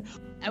 right there.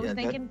 I was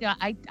thinking,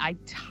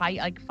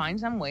 I find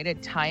some way to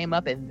tie him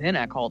up and then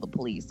I call the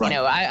police. Right. You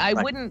know, I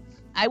Right. wouldn't.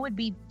 I would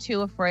be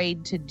too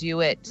afraid to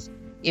do it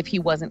if he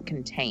wasn't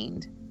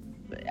contained.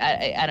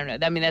 I don't know.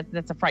 I mean,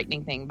 that's a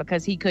frightening thing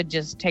because he could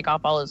just take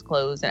off all his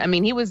clothes. I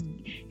mean,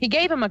 he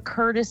gave him a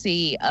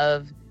courtesy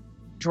of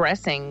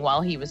dressing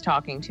while he was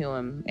talking to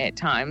him at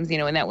times, you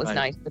know, and that was Right.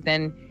 nice. But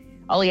then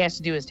all he has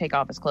to do is take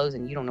off his clothes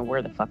and you don't know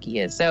where the fuck he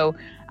is. So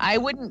I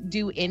wouldn't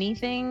do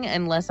anything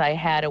unless I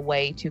had a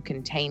way to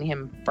contain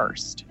him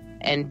first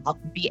and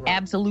be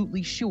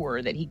absolutely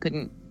sure that he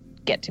couldn't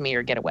get to me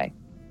or get away.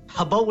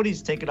 How about when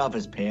he's taking off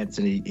his pants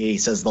and he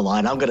says the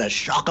line, "I'm gonna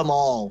shock them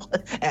all,"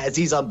 as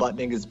he's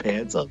unbuttoning his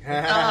pants.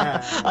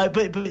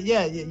 But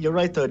yeah, you're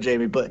right though,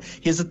 Jamie. But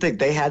here's the thing: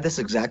 they had this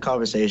exact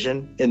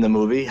conversation in the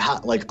movie. How,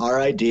 like, our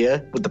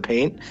idea with the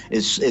paint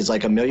is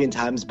like a million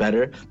times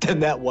better than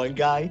that one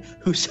guy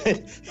who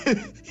said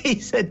he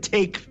said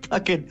take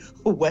fucking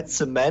wet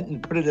cement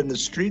and put it in the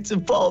streets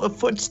and follow the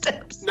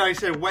footsteps. No, he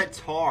said wet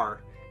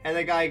tar, and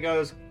the guy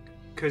goes,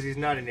 "'Cause he's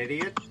not an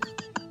idiot."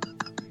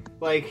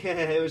 Like,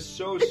 it was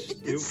so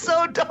stupid. It's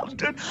so dumb,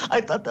 dude.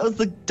 I thought that was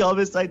the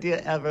dumbest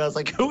idea ever. I was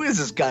like, who is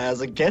this guy? I was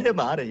like, get him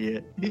out of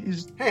here.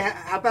 Hey,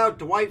 how about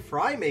Dwight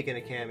Fry making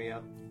a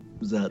cameo?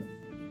 Who's that?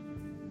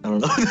 I don't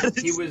know who that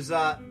is.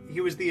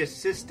 He was the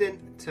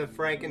assistant to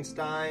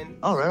Frankenstein.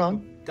 Oh, right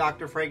on.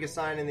 Dr.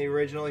 Frankenstein in the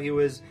original. He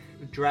was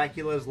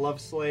Dracula's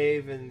love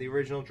slave in the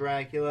original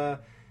Dracula.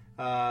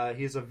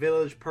 He's a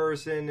village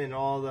person in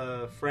all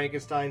the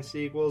Frankenstein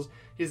sequels.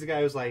 He's the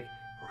guy who's like,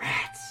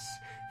 rats,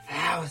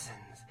 thousands,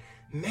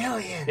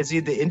 millions. Is he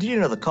the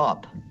Indian or the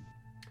cop?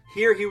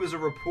 Here he was a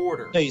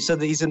reporter. No, you said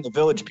that he's in the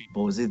Village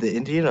People. Is he the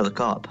Indian or the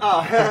cop?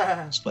 Oh.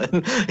 Yeah.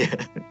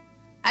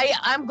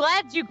 I'm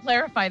glad you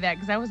clarified that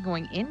because I was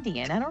going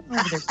Indian. I don't know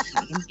if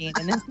there's Indian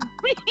in this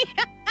movie.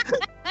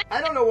 I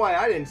don't know why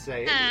I didn't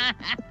say it. What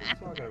are you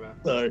talking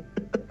about? Sorry.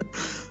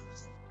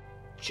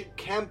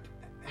 Kemp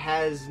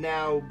has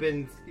now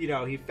been,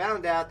 he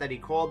found out that he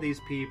called these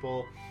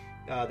people,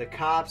 the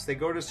cops. They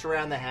go to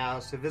surround the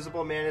house. The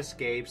Invisible Man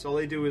escapes. All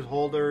they do is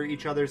hold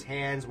each other's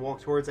hands,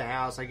 walk towards the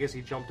house. I guess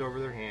he jumped over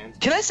their hands.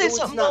 Can I say So it's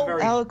something, not though,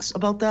 very- Alex,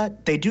 about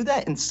that? They do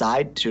that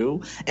inside,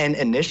 too. And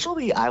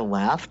initially, I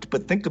laughed,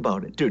 but think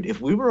about it. Dude,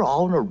 if we were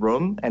all in a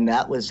room and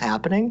that was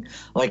happening,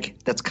 like,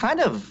 that's kind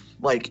of,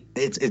 like,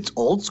 it's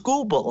old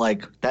school, but,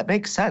 like, that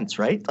makes sense,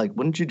 right? Like,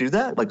 wouldn't you do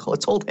that? Like,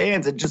 let's hold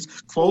hands and just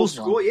Old close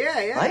school, one.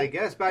 yeah, Right? I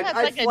guess. But It's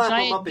I'd like a flap them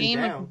giant up and game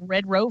down. of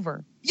Red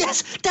Rover.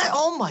 Yes,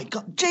 oh my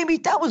God. Jamie,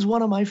 that was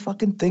one of my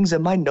fucking things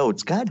in my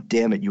notes. God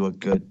damn it, you were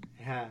good.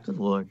 Yeah. Good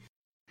Lord.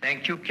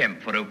 Thank you,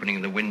 Kemp, for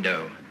opening the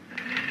window.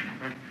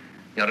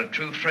 You're a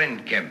true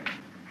friend, Kemp.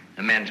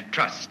 A man to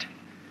trust.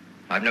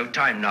 I've no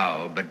time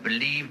now, but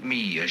believe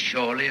me, as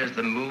surely as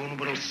the moon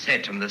will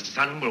set and the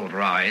sun will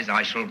rise,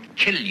 I shall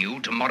kill you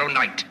tomorrow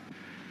night.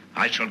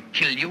 I shall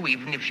kill you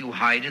even if you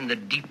hide in the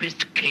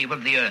deepest cave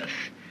of the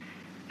earth.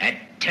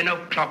 At 10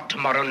 o'clock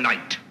tomorrow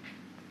night,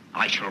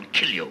 I shall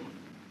kill you.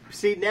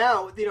 See,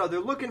 now, they're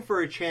looking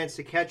for a chance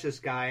to catch this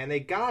guy, and they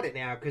got it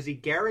now because he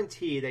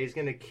guaranteed that he's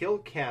going to kill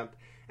Kemp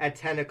at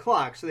 10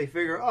 o'clock. So they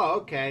figure, oh,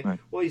 okay,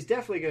 well, he's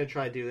definitely going to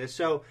try to do this.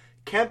 So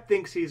Kemp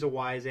thinks he's a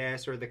wise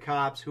ass, or the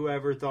cops,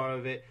 whoever thought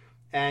of it,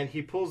 and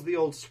he pulls the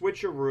old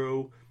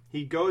switcheroo.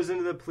 He goes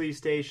into the police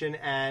station,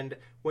 and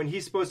when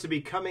he's supposed to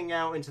be coming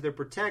out into their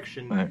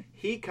protection,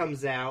 he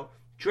comes out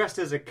dressed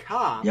as a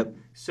cop. Yep.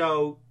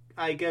 So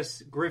I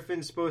guess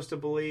Griffin's supposed to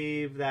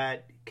believe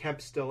that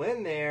Kemp's still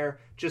in there,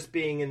 just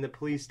being in the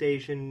police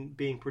station,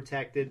 being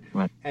protected.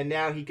 Right. And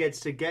now he gets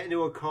to get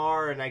into a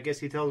car, and I guess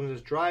he tells him to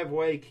just drive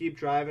away, keep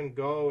driving,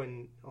 go,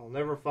 and I'll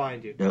never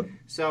find you. Yep.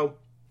 So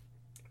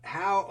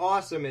how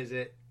awesome is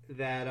it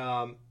that,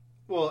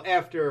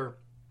 after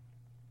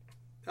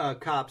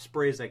cop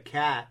sprays a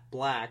cat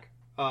black,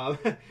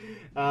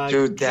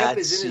 dude,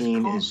 that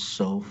scene is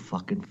so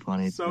fucking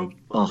funny. So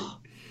funny.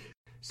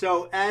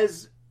 So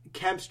as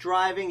Kemp's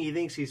driving, he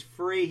thinks he's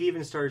free. He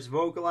even starts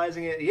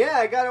vocalizing it. Yeah,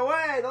 I got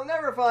away. They'll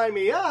never find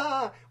me.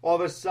 Ah! All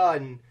of a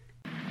sudden,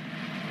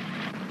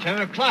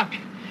 10 o'clock.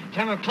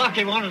 10 o'clock,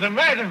 he wanted to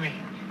murder me.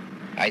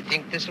 I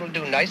think this will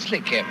do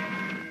nicely, Kemp.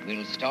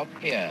 We'll stop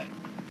here.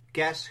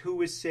 Guess who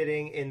was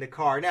sitting in the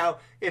car? Now,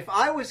 if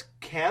I was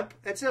Kemp,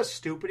 that's how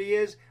stupid he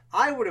is,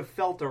 I would have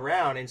felt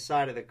around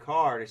inside of the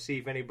car to see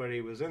if anybody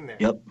was in there.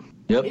 Yep.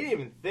 He didn't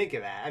even think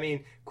of that. I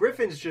mean,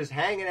 Griffin's just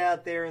hanging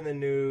out there in the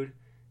nude,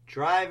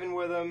 driving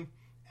with him,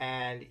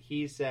 and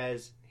he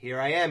says, here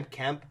I am,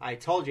 Kemp. I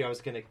told you I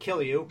was going to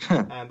kill you.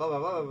 And blah, blah, blah,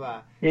 blah,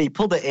 blah. Yeah, he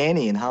pulled the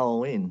Annie in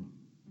Halloween.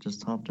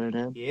 Just hopped right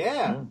in.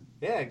 Yeah,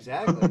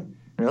 exactly.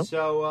 Yep.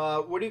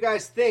 So, what do you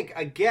guys think?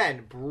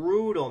 Again,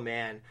 brutal,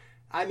 man.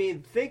 I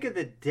mean, think of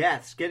the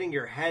deaths. Getting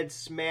your head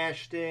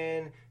smashed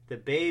in, the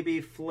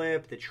baby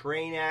flip, the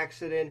train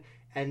accident,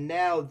 and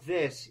now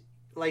this,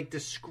 like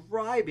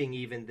describing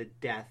even the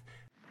death.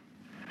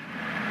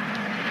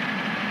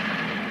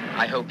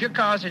 I hope your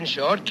car's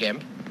insured,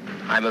 Kemp.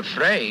 I'm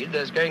afraid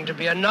there's going to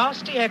be a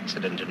nasty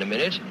accident in a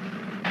minute.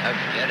 A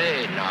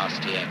very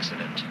nasty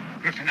accident.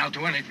 Griffin, I'll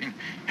do anything.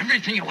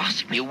 Everything you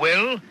ask me. You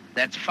will?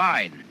 That's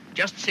fine.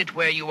 Just sit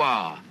where you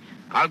are.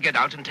 I'll get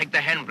out and take the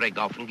handbrake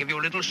off and give you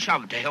a little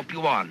shove to help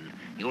you on.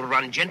 You'll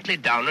run gently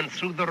down and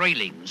through the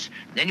railings.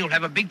 Then you'll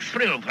have a big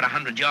thrill for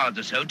 100 yards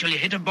or so till you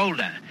hit a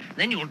boulder.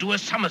 Then you'll do a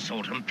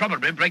somersault and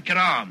probably break your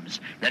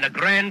arms. Then a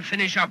grand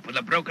finish up with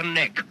a broken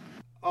neck.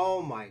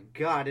 Oh my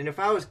God. And if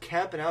I was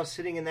Kemp and I was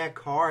sitting in that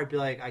car, I'd be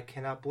like, I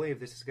cannot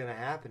believe this is going to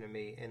happen to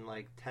me in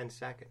like 10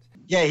 seconds.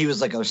 Yeah, he was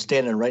like, I was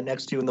standing right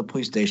next to you in the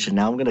police station.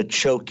 Now I'm going to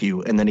choke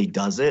you. And then he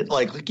does it.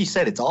 Like you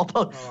said, it's all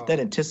about that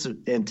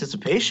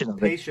anticipation of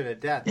it. Patient of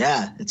death.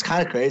 Yeah, it's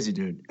kind of crazy,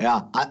 dude.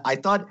 Yeah, I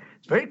thought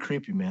it's very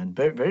creepy, man.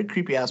 Very, very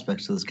creepy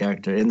aspects to this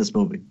character in this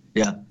movie.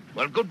 Yeah.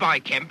 Well, goodbye,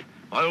 Kemp.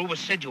 I always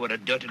said you were a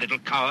dirty little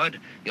coward.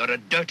 You're a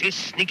dirty,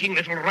 sneaking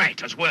little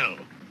rat as well.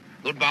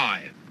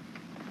 Goodbye.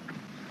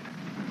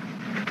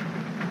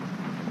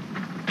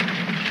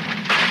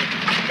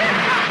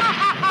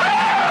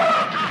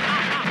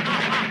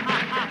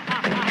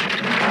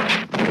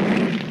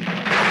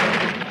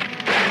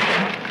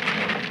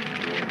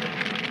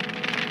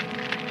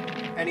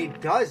 And he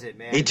does it,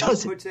 man. He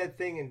does it. Puts that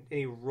thing and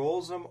he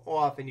rolls them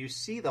off, and you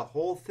see the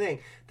whole thing.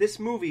 This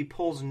movie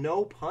pulls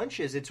no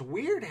punches. It's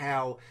weird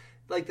how,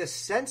 like, the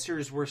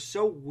censors were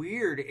so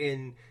weird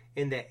in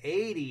the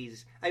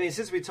 80s. I mean,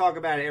 since we talk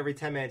about it every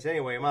 10 minutes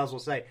anyway, I might as well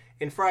say,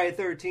 in Friday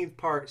the 13th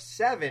Part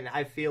 7,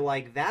 I feel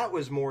like that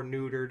was more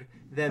neutered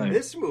than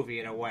this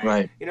movie in a way.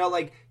 Right. You know,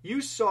 like,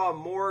 you saw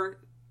more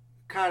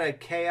kind of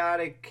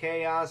chaotic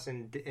chaos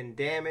and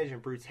damage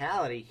and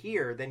brutality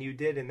here than you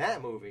did in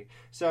that movie.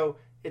 So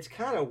it's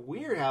kind of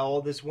weird how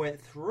all this went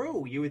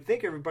through. You would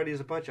think everybody was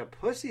a bunch of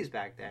pussies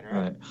back then,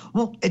 right?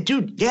 Well,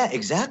 dude, yeah,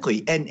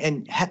 exactly.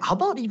 And how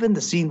about even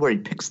the scene where he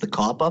picks the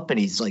cop up and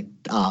he's like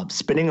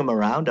spinning him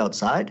around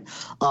outside?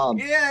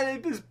 Yeah,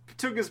 and he just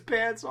took his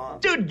pants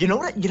off. Dude, you know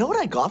what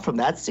I got from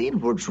that scene,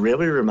 which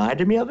really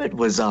reminded me of it,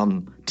 was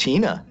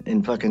Tina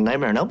in fucking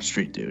Nightmare on Elm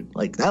Street, dude.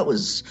 Like it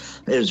was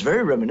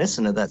very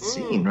reminiscent of that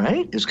scene,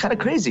 right? It was kind of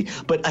crazy.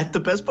 But the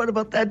best part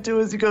about that too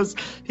is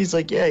he's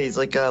like,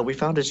 we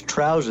found his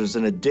trousers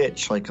in a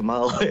ditch like a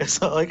mile away.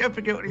 So like I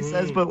forget what he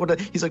says, but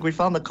he's like, we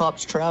found the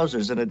cop's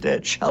trousers in a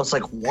ditch. I was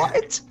like,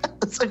 what?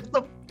 It's like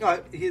the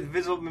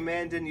Invisible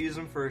Man didn't use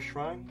them for a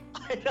shrine.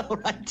 I know,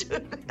 right,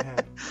 dude?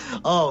 Yeah.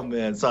 Oh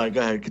man, sorry. Go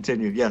ahead,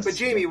 continue. Yes. But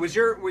Jamie, was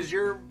your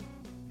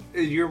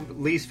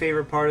least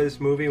favorite part of this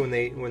movie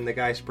when the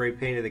guy spray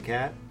painted the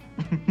cat?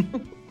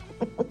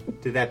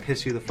 Did that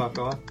piss you the fuck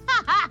off?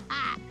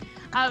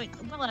 I'm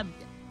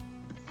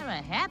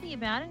happy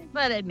about it,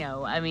 but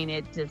no. I mean,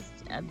 it just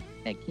that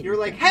kid. You're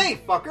like,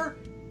 hey, fucker.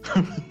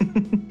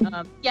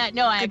 Yeah,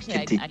 no.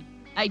 Actually,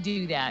 I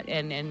do that,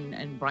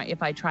 and Brian,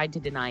 if I tried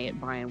to deny it,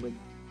 Brian would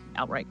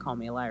outright call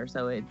me a liar.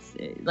 So it's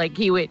like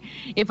he would,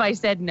 if I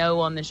said no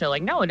on the show,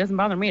 like, no, it doesn't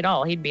bother me at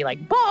all, he'd be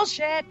like,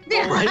 bullshit.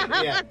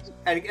 Right? Yeah.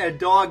 And a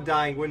dog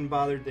dying wouldn't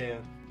bother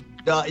Dan.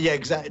 Yeah,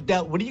 exactly.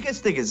 Now, what do you guys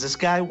think? Is this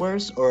guy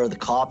worse, or the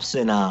cops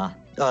in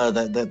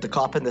the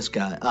cop in this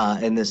guy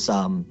in this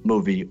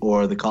movie,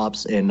 or the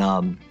cops in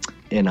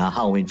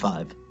Halloween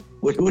 5?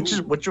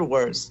 Which are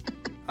worse?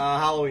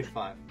 Halloween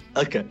 5.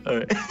 Okay, all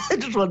right. I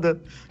just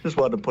wanted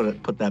to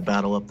put that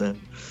battle up there.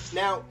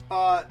 Now,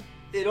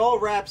 it all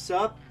wraps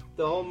up.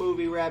 The whole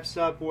movie wraps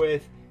up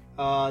with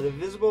the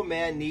Invisible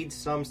Man needs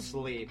some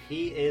sleep.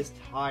 He is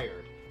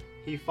tired.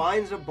 He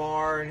finds a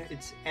barn.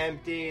 It's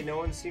empty. No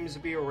one seems to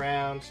be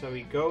around. So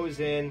he goes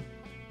in,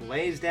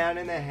 lays down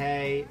in the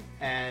hay,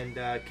 and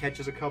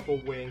catches a couple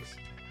winks.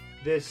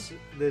 This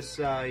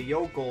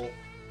yokel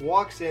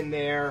walks in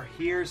there,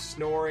 hears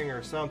snoring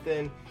or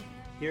something,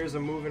 hears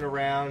him moving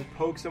around,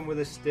 pokes him with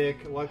a stick.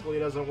 Luckily,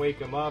 doesn't wake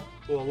him up.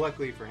 Well,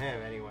 luckily for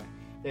him, anyway,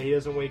 that he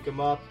doesn't wake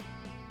him up.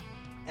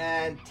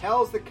 And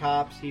tells the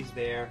cops he's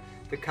there.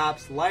 The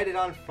cops light it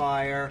on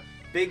fire.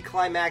 Big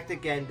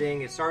climactic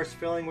ending. It starts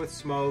filling with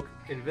smoke.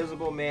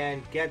 Invisible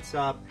Man gets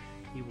up.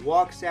 He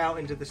walks out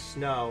into the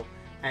snow,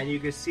 and you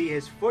can see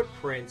his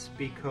footprints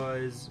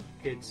because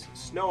it's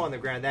snow on the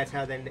ground. That's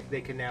how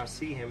they can now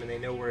see him, and they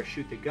know where to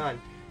shoot the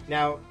gun.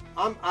 Now,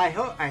 I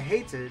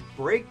hate to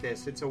break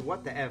this. It's a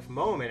what the F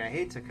moment. I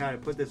hate to kind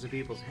of put this in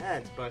people's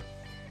heads, but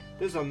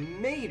there's a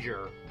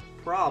major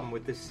problem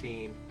with this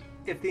scene.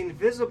 If the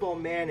Invisible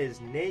Man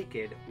is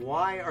naked,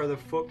 why are the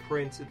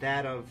footprints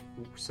that of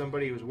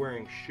somebody who's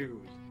wearing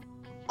shoes?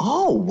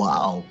 Oh,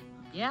 wow.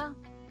 Yeah.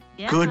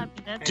 Good,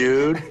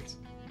 dude.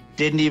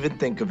 Didn't even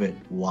think of it.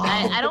 Wow.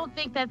 I don't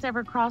think that's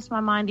ever crossed my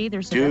mind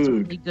either. So dude, that's a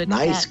really good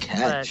nice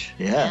catch.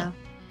 Yeah.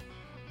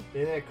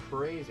 Isn't that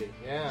crazy?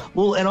 Yeah.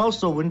 Well, and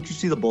also, wouldn't you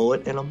see the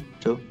bullet in him,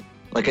 too?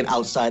 Like an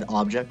outside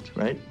object,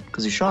 right?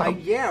 Because he shot him.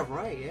 Yeah,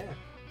 right, yeah.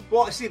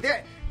 Well, see,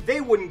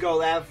 they wouldn't go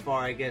that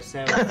far, I guess, to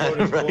have a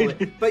floating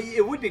bullet. But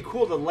it would be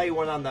cool to lay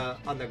one on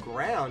the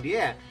ground,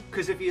 yeah.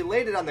 Because if you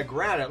laid it on the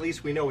ground, at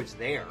least we know it's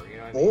there. You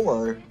know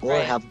what I mean? Or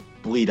have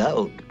bleed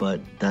out, but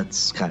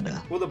that's kind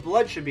of... Well, the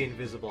blood should be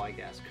invisible, I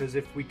guess, because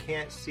if we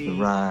can't see...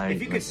 Right.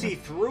 If you could see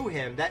through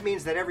him, that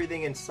means that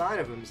everything inside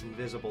of him is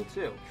invisible,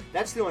 too.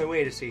 That's the only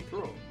way to see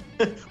through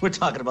him. We're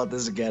talking about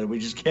this again. We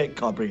just can't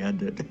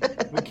comprehend it.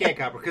 We can't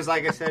comprehend, because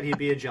like I said, he'd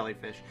be a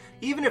jellyfish.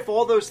 Even if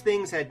all those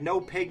things had no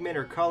pigment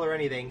or color or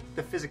anything,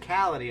 the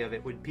physicality of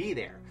it would be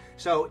there.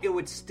 So it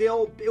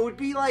would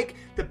be like,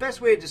 the best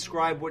way to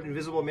describe what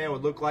Invisible Man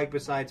would look like,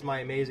 besides my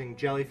amazing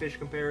jellyfish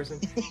comparison,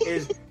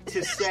 is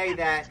to say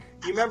that,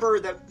 you remember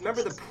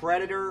the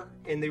Predator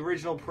in the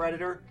original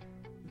Predator?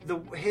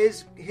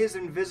 His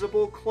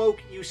invisible cloak,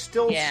 you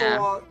still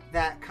saw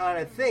that kind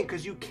of thing,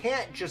 because you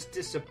can't just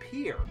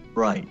disappear.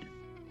 Right.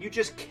 You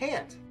just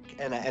can't.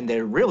 And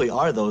there really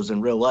are those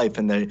in real life,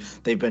 and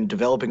they've been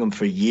developing them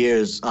for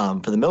years for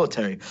the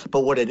military.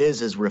 But what it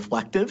is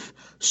reflective,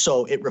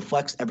 so it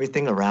reflects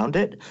everything around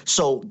it.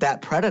 So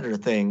that Predator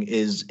thing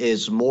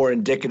is more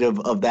indicative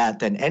of that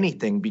than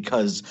anything,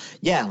 because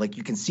like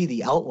you can see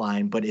the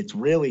outline, but it's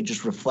really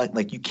just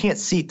like you can't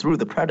see through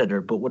the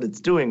Predator, but what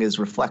it's doing is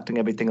reflecting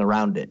everything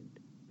around it.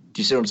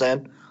 Do you see what I'm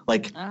saying?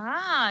 Like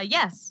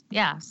yes,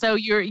 yeah. So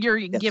you're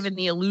given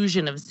the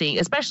illusion of seeing,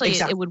 especially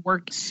it would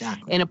work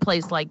in a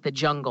place like the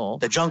jungle.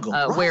 The jungle,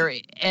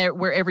 right.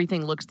 where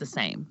everything looks the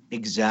same.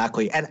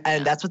 Exactly,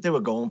 and that's what they were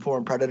going for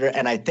in Predator,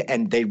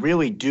 and they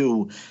really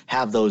do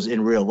have those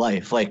in real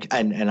life. Like,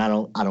 and I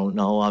don't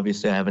know.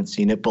 Obviously, I haven't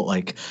seen it, but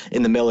like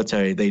in the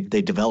military, they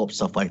develop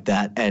stuff like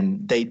that,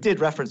 and they did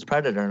reference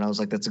Predator, and I was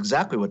like, that's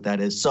exactly what that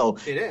is. So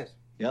it is.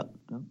 Yep.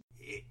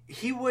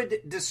 He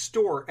would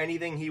distort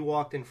anything he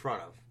walked in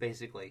front of,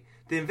 basically.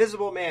 The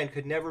Invisible Man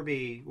could never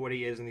be what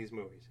he is in these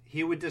movies.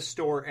 He would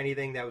distort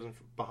anything that was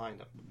behind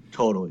him.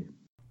 Totally.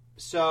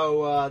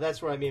 So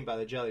that's what I mean by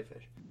the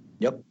jellyfish.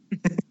 Yep.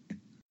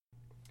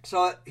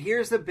 So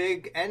here's the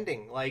big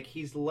ending. Like,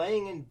 he's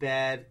laying in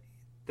bed,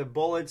 the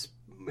bullets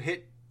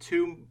hit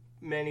too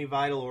many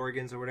vital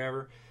organs or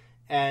whatever,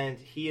 and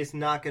he is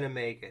not going to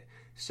make it.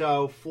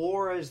 So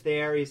Flora's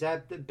there. He's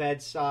at the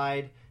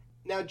bedside.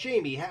 Now,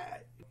 Jamie...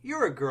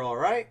 You're a girl,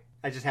 right?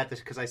 I just had this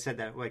because I said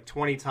that like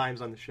 20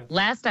 times on the show.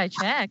 Last I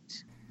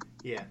checked.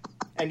 Yeah.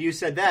 And you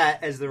said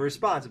that as the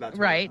response about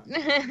 20 right.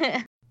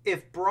 times.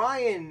 If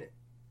Brian,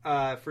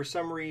 for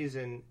some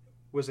reason,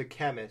 was a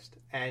chemist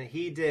and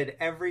he did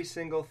every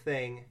single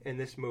thing in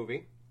this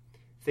movie,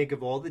 think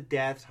of all the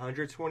deaths,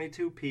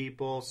 122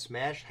 people,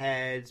 smashed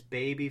heads,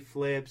 baby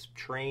flips,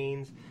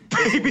 trains.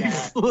 Baby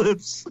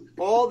flips.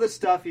 All the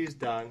stuff he's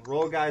done,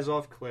 roll guys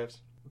off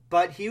cliffs.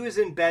 But he was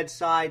in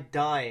bedside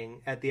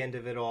dying at the end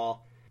of it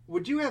all.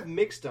 Would you have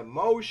mixed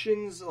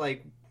emotions?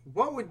 Like,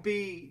 what would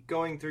be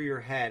going through your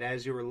head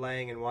as you were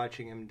laying and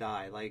watching him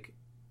die? Like,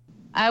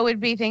 I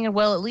would be thinking,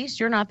 well, at least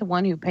you're not the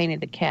one who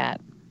painted the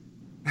cat.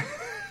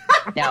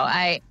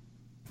 The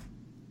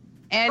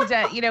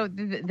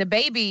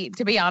baby,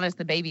 to be honest,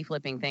 the baby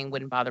flipping thing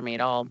wouldn't bother me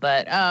at all.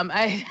 But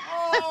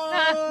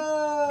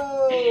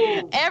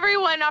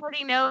Everyone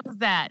already knows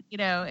that. You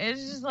know,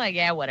 it's just like,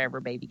 yeah, whatever,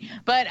 baby.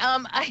 But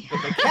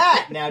But the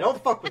cat now,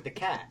 don't fuck with the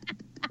cat.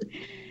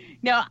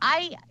 No,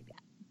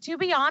 to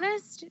be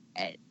honest,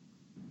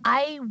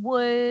 I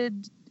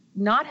would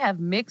not have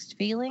mixed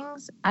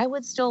feelings. I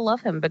would still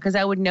love him because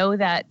I would know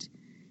that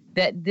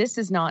this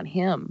is not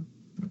him.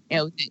 You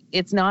know,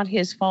 it's not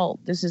his fault.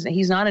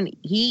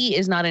 He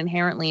is not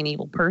inherently an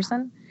evil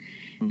person.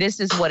 This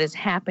is what is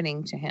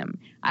happening to him.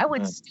 I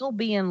would still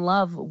be in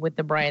love with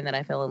the Brian that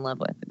I fell in love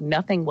with.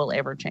 Nothing will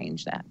ever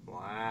change that.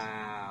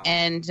 Wow.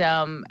 And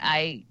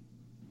I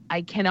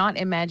cannot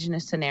imagine a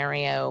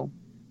scenario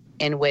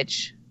in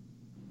which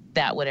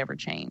that would ever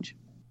change.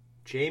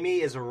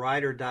 Jamie is a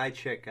ride or die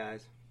chick,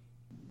 guys.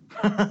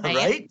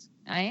 I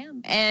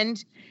am.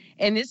 And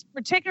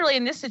particularly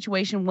in this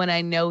situation, when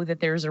I know that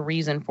there's a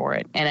reason for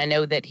it, and I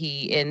know that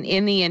he,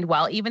 in the end,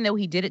 even though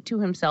he did it to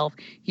himself,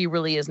 he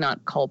really is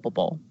not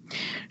culpable.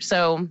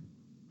 So,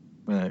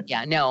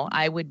 yeah, no,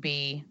 I would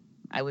be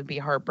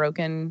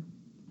heartbroken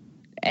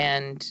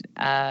and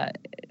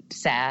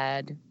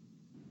sad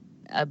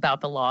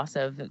about the loss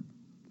of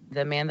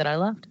the man that I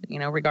loved. You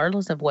know,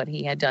 regardless of what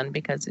he had done,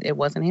 because it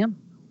wasn't him.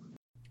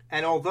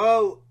 And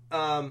although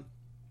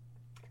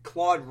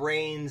Claude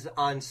Rains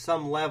on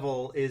some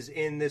level is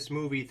in this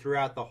movie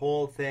throughout the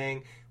whole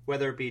thing,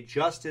 whether it be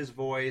just his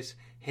voice,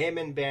 him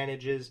in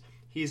bandages,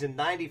 he's in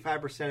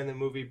 95% of the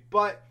movie,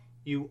 but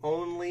you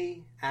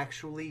only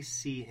actually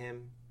see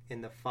him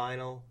in the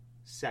final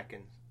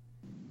seconds.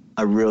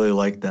 I really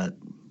like that.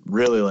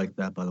 Really like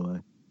that, by the way.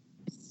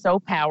 So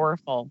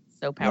powerful.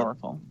 So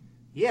powerful.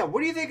 Yeah,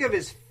 what do you think of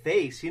his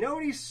face? You know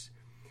what he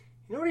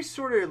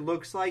sort of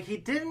looks like? He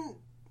didn't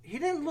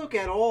look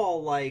at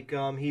all like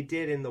he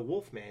did in The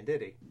Wolfman,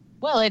 did he?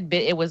 Well,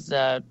 it was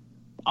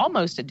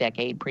almost a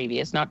decade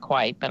previous, not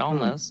quite, but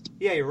almost.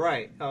 Yeah, you're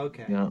right. Oh,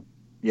 okay. Yeah.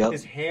 Yep.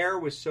 His hair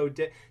was so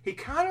he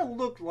kind of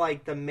looked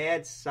like the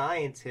mad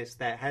scientist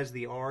that has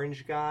the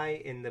orange guy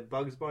in the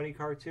Bugs Bunny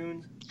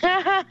cartoons. He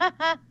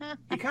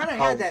kind of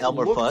had that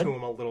Elmer look Fudd? to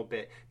him a little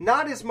bit.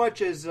 Not as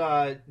much as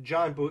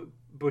John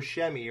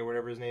Buscemi or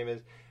whatever his name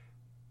is,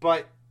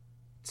 but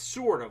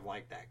sort of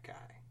like that guy.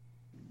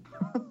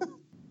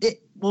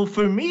 Well,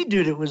 for me,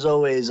 dude, it was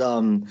always, I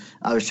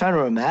was trying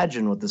to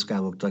imagine what this guy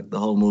looked like the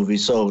whole movie.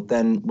 So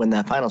then when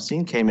that final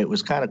scene came, it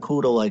was kind of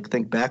cool to, like,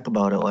 think back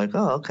about it. Like,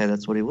 oh, okay,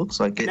 that's what he looks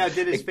like. Now,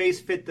 did his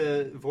face fit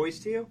the voice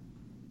to you?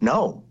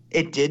 No,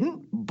 it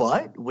didn't.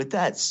 But with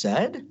that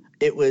said,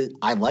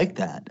 I like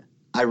that.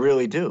 I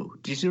really do.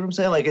 Do you see what I'm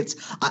saying? Like,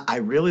 I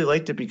really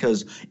liked it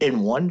because in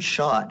one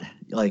shot,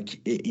 like,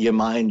 your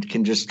mind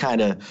can just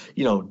kind of,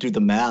 you know, do the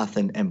math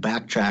and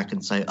backtrack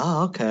and say,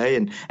 oh, okay.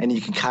 And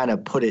you can kind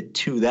of put it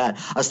to that.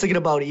 I was thinking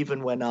about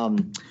even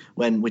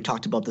when we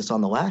talked about this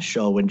on the last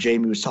show, when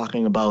Jamie was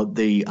talking about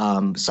the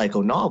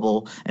Psycho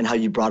novel and how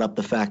you brought up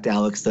the fact,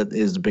 Alex, that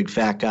is a big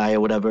fat guy or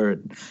whatever,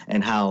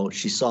 and how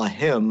she saw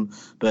him,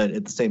 but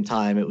at the same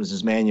time, it was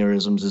his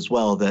mannerisms as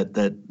well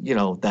that you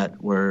know, that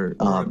were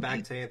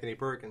back to Anthony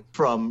Perkins.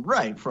 From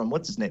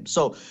what's his name?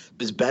 So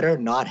it's better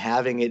not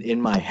having it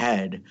in my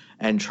head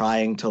and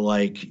trying to,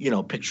 like, you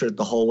know, picture it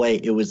the whole way.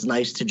 It was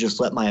nice to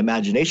just let my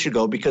imagination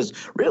go, because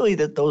really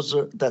that's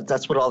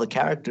what all the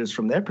characters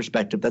from their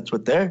perspective, that's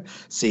what they're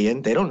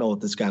seeing. They don't know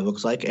what this guy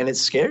looks like, and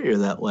it's scarier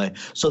that way.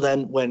 So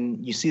then when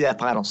you see that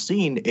final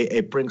scene,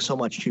 it brings so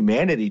much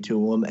humanity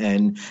to him,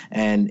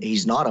 and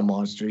he's not a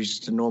monster. He's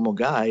just a normal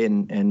guy,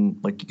 and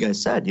like you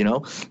guys said, you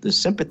know, there's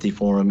sympathy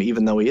for him,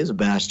 even though he is a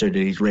bastard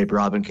and he's rape,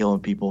 robbing, killing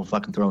people,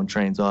 fucking throwing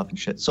trains off and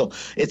shit. So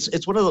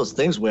it's one of those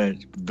things where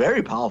it's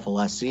very powerful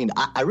last scene.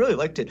 I really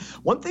liked it.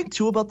 One thing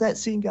too about that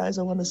scene, guys,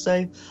 I want to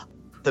say,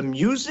 the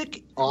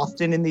music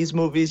often in these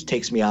movies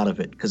takes me out of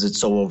it because it's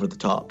so over the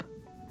top.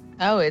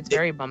 Oh, it's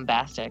very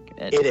bombastic.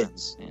 It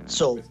is. You know.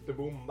 So Mr.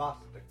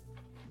 Bombastic.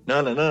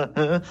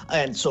 No.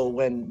 And so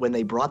when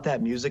they brought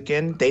that music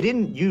in, they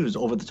didn't use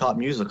over-the-top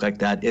music like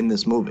that in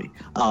this movie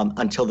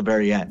until the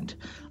very end.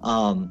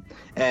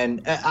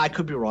 And I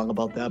could be wrong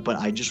about that, but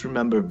I just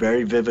remember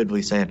very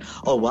vividly saying,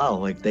 oh, wow,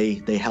 like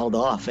they held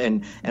off.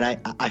 And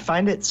I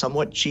find it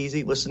somewhat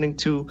cheesy listening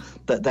to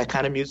that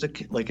kind of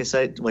music, like I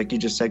said, like you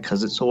just said,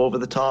 because it's so over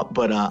the top.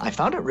 But I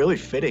found it really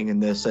fitting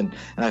in this, and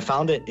I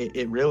found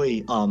it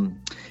really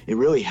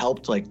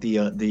helped, like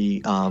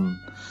the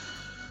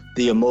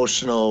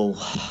emotional,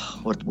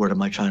 what word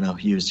am I trying to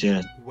use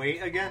here?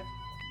 Wait again?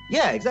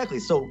 Yeah, exactly.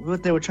 So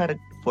what they were trying to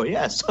for,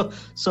 yeah.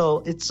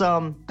 So it's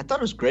I thought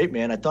it was great,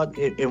 man. I thought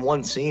in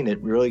one scene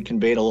it really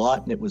conveyed a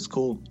lot, and it was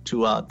cool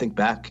to think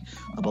back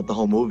about the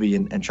whole movie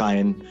and try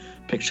and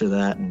picture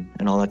that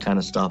and all that kind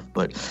of stuff.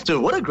 But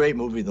dude, what a great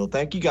movie though.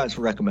 Thank you guys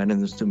for recommending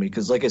this to me,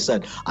 because like I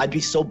said, I'd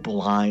be so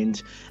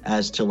blind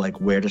as to like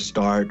where to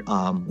start,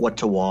 what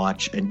to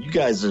watch, and you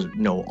guys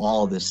know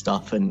all this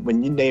stuff, and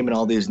when you naming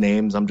all these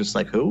names, I'm just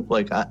like, who?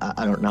 Like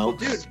I don't know. Well,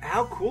 dude,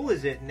 how cool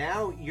is it?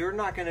 Now you're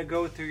not going to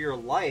go through your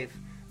life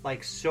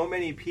like so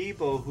many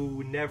people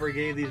who never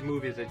gave these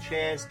movies a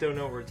chance, don't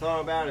know what we're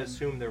talking about,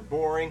 assume they're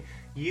boring.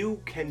 You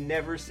can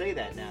never say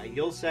that now.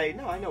 You'll say,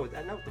 no, I know what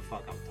the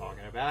fuck I'm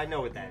talking about. I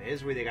know what that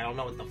is. We think I don't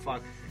know what the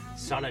fuck.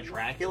 Son of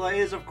Dracula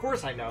is? Of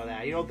course I know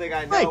that. You don't think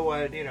I know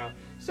what,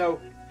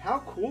 So how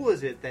cool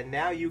is it that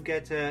now you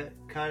get to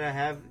kind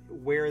of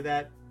wear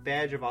that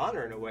badge of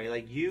honor in a way?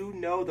 Like, you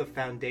know the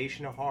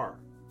foundation of horror.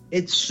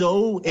 And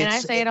I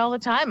say it all the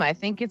time. I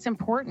think it's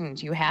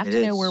important. You have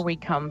to know where we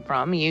come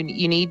from. You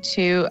need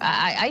to.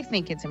 I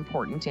think it's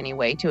important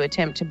anyway to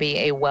attempt to be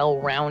a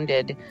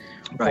well-rounded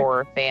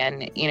horror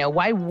fan.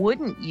 Why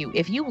wouldn't you?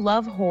 If you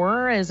love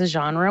horror as a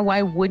genre,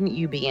 why wouldn't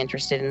you be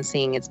interested in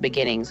seeing its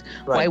beginnings?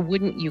 Why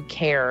wouldn't you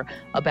care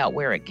about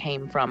where it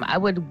came from?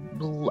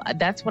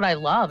 That's what I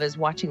love, is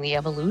watching the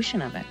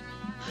evolution of it.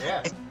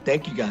 Yeah.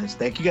 Thank you guys.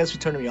 Thank you guys for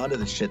turning me on to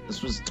this shit.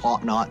 This was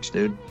top notch,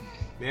 dude.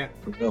 Yeah.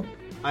 For real.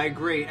 I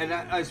agree, and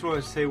I just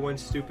want to say one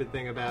stupid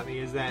thing about me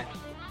is that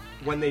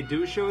when they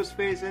do show his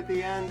face at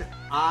the end,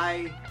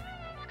 I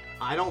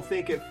don't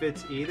think it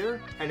fits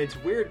either, and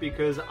it's weird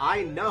because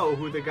I know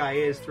who the guy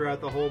is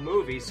throughout the whole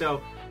movie.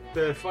 So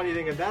the funny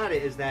thing about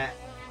it is that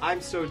I'm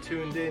so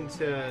tuned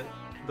into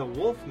the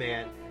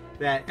Wolfman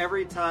that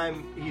every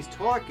time he's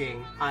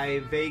talking, I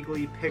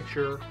vaguely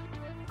picture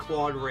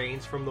Claude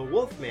Rains from the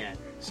Wolfman.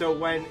 So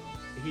when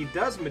he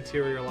does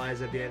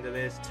materialize at the end of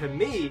this, to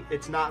me,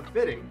 it's not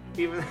fitting,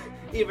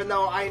 even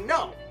though I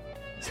know.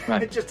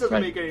 It just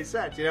doesn't make any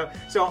sense,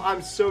 So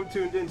I'm so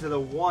tuned into the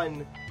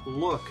one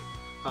look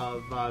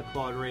of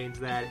Claude Rains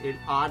that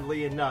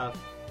oddly enough,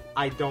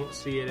 I don't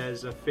see it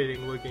as a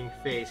fitting looking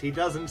face. He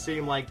doesn't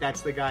seem like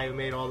that's the guy who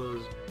made all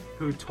those,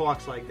 who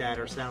talks like that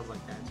or sounds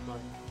like that. It's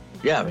funny.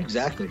 Yeah,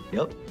 exactly.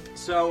 Yep.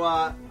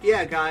 So,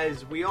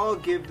 guys, we all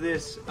give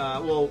this,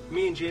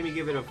 me and Jamie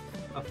give it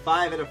a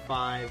 5 out of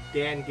 5.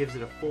 Dan gives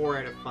it a 4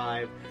 out of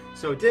 5.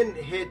 So it didn't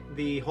hit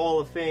the Hall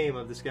of Fame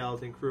of the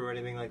Skeleton Crew or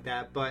anything like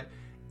that, but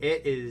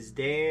it is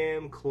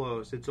damn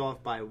close. It's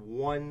off by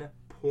 1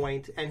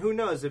 point. And who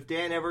knows, if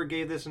Dan ever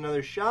gave this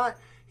another shot,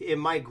 it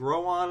might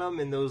grow on him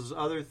and those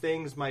other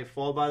things might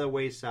fall by the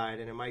wayside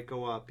and it might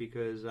go up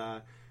because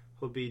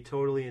he'll be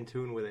totally in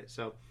tune with it.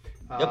 So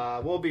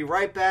we'll be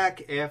right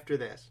back after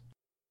this.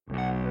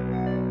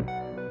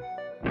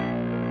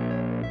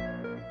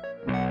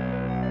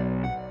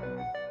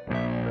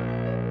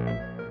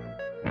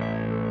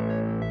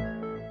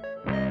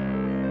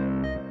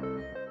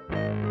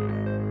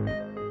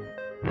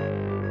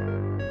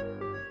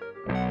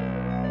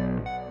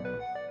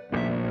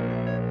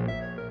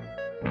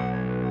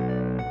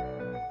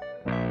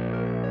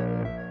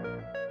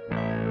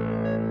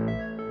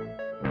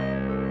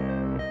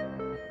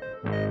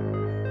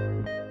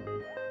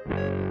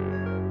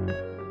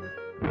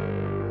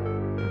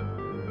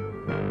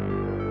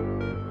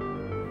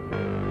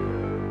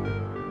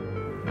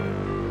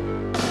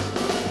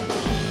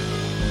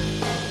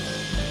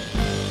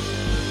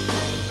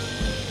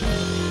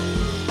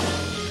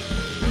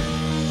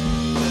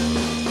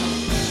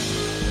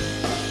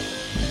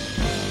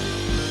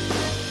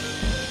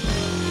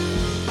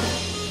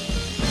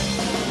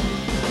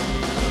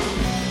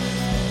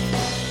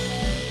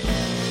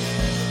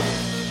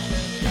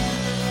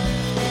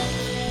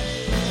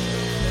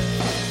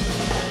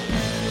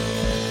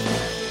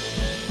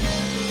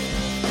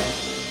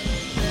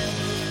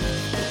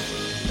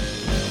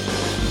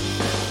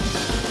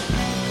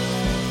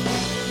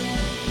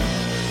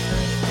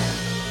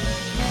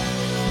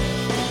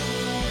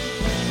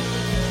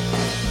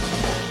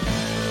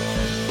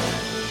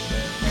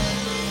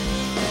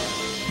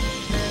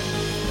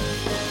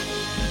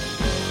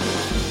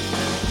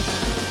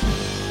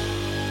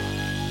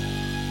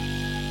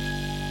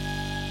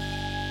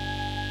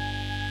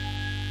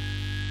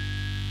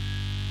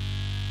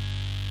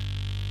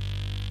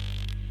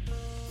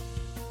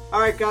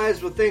 Alright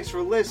guys, well thanks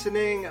for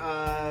listening.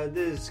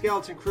 This is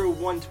Skeleton Crew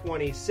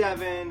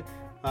 127,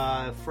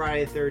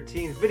 Friday the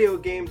 13th, video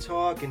game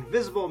talk,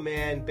 Invisible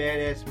Man,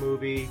 badass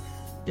movie.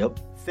 Yep.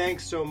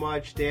 Thanks so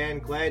much, Dan.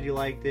 Glad you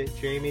liked it.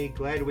 Jamie,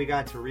 glad we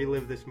got to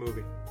relive this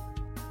movie.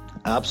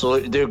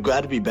 Absolutely, dude.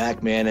 Glad to be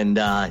back, man. And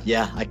I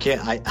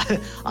can't.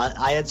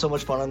 I had so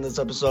much fun on this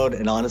episode,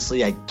 and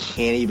honestly, I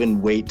can't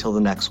even wait till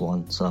the next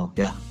one. So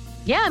yeah.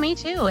 Yeah, me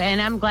too.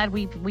 And I'm glad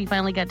we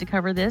finally got to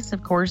cover this.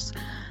 Of course,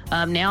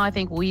 now I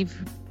think we've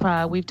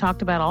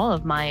talked about all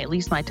of at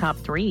least my top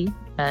 3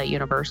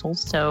 Universals.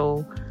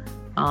 So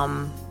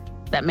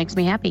that makes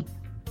me happy.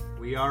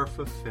 We are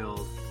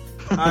fulfilled.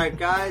 All right,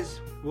 guys.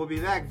 We'll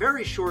be back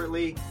very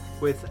shortly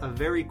with a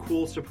very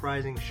cool,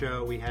 surprising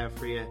show we have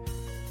for you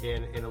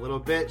in a little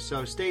bit.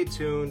 So stay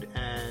tuned,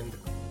 and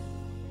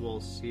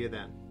we'll see you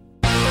then.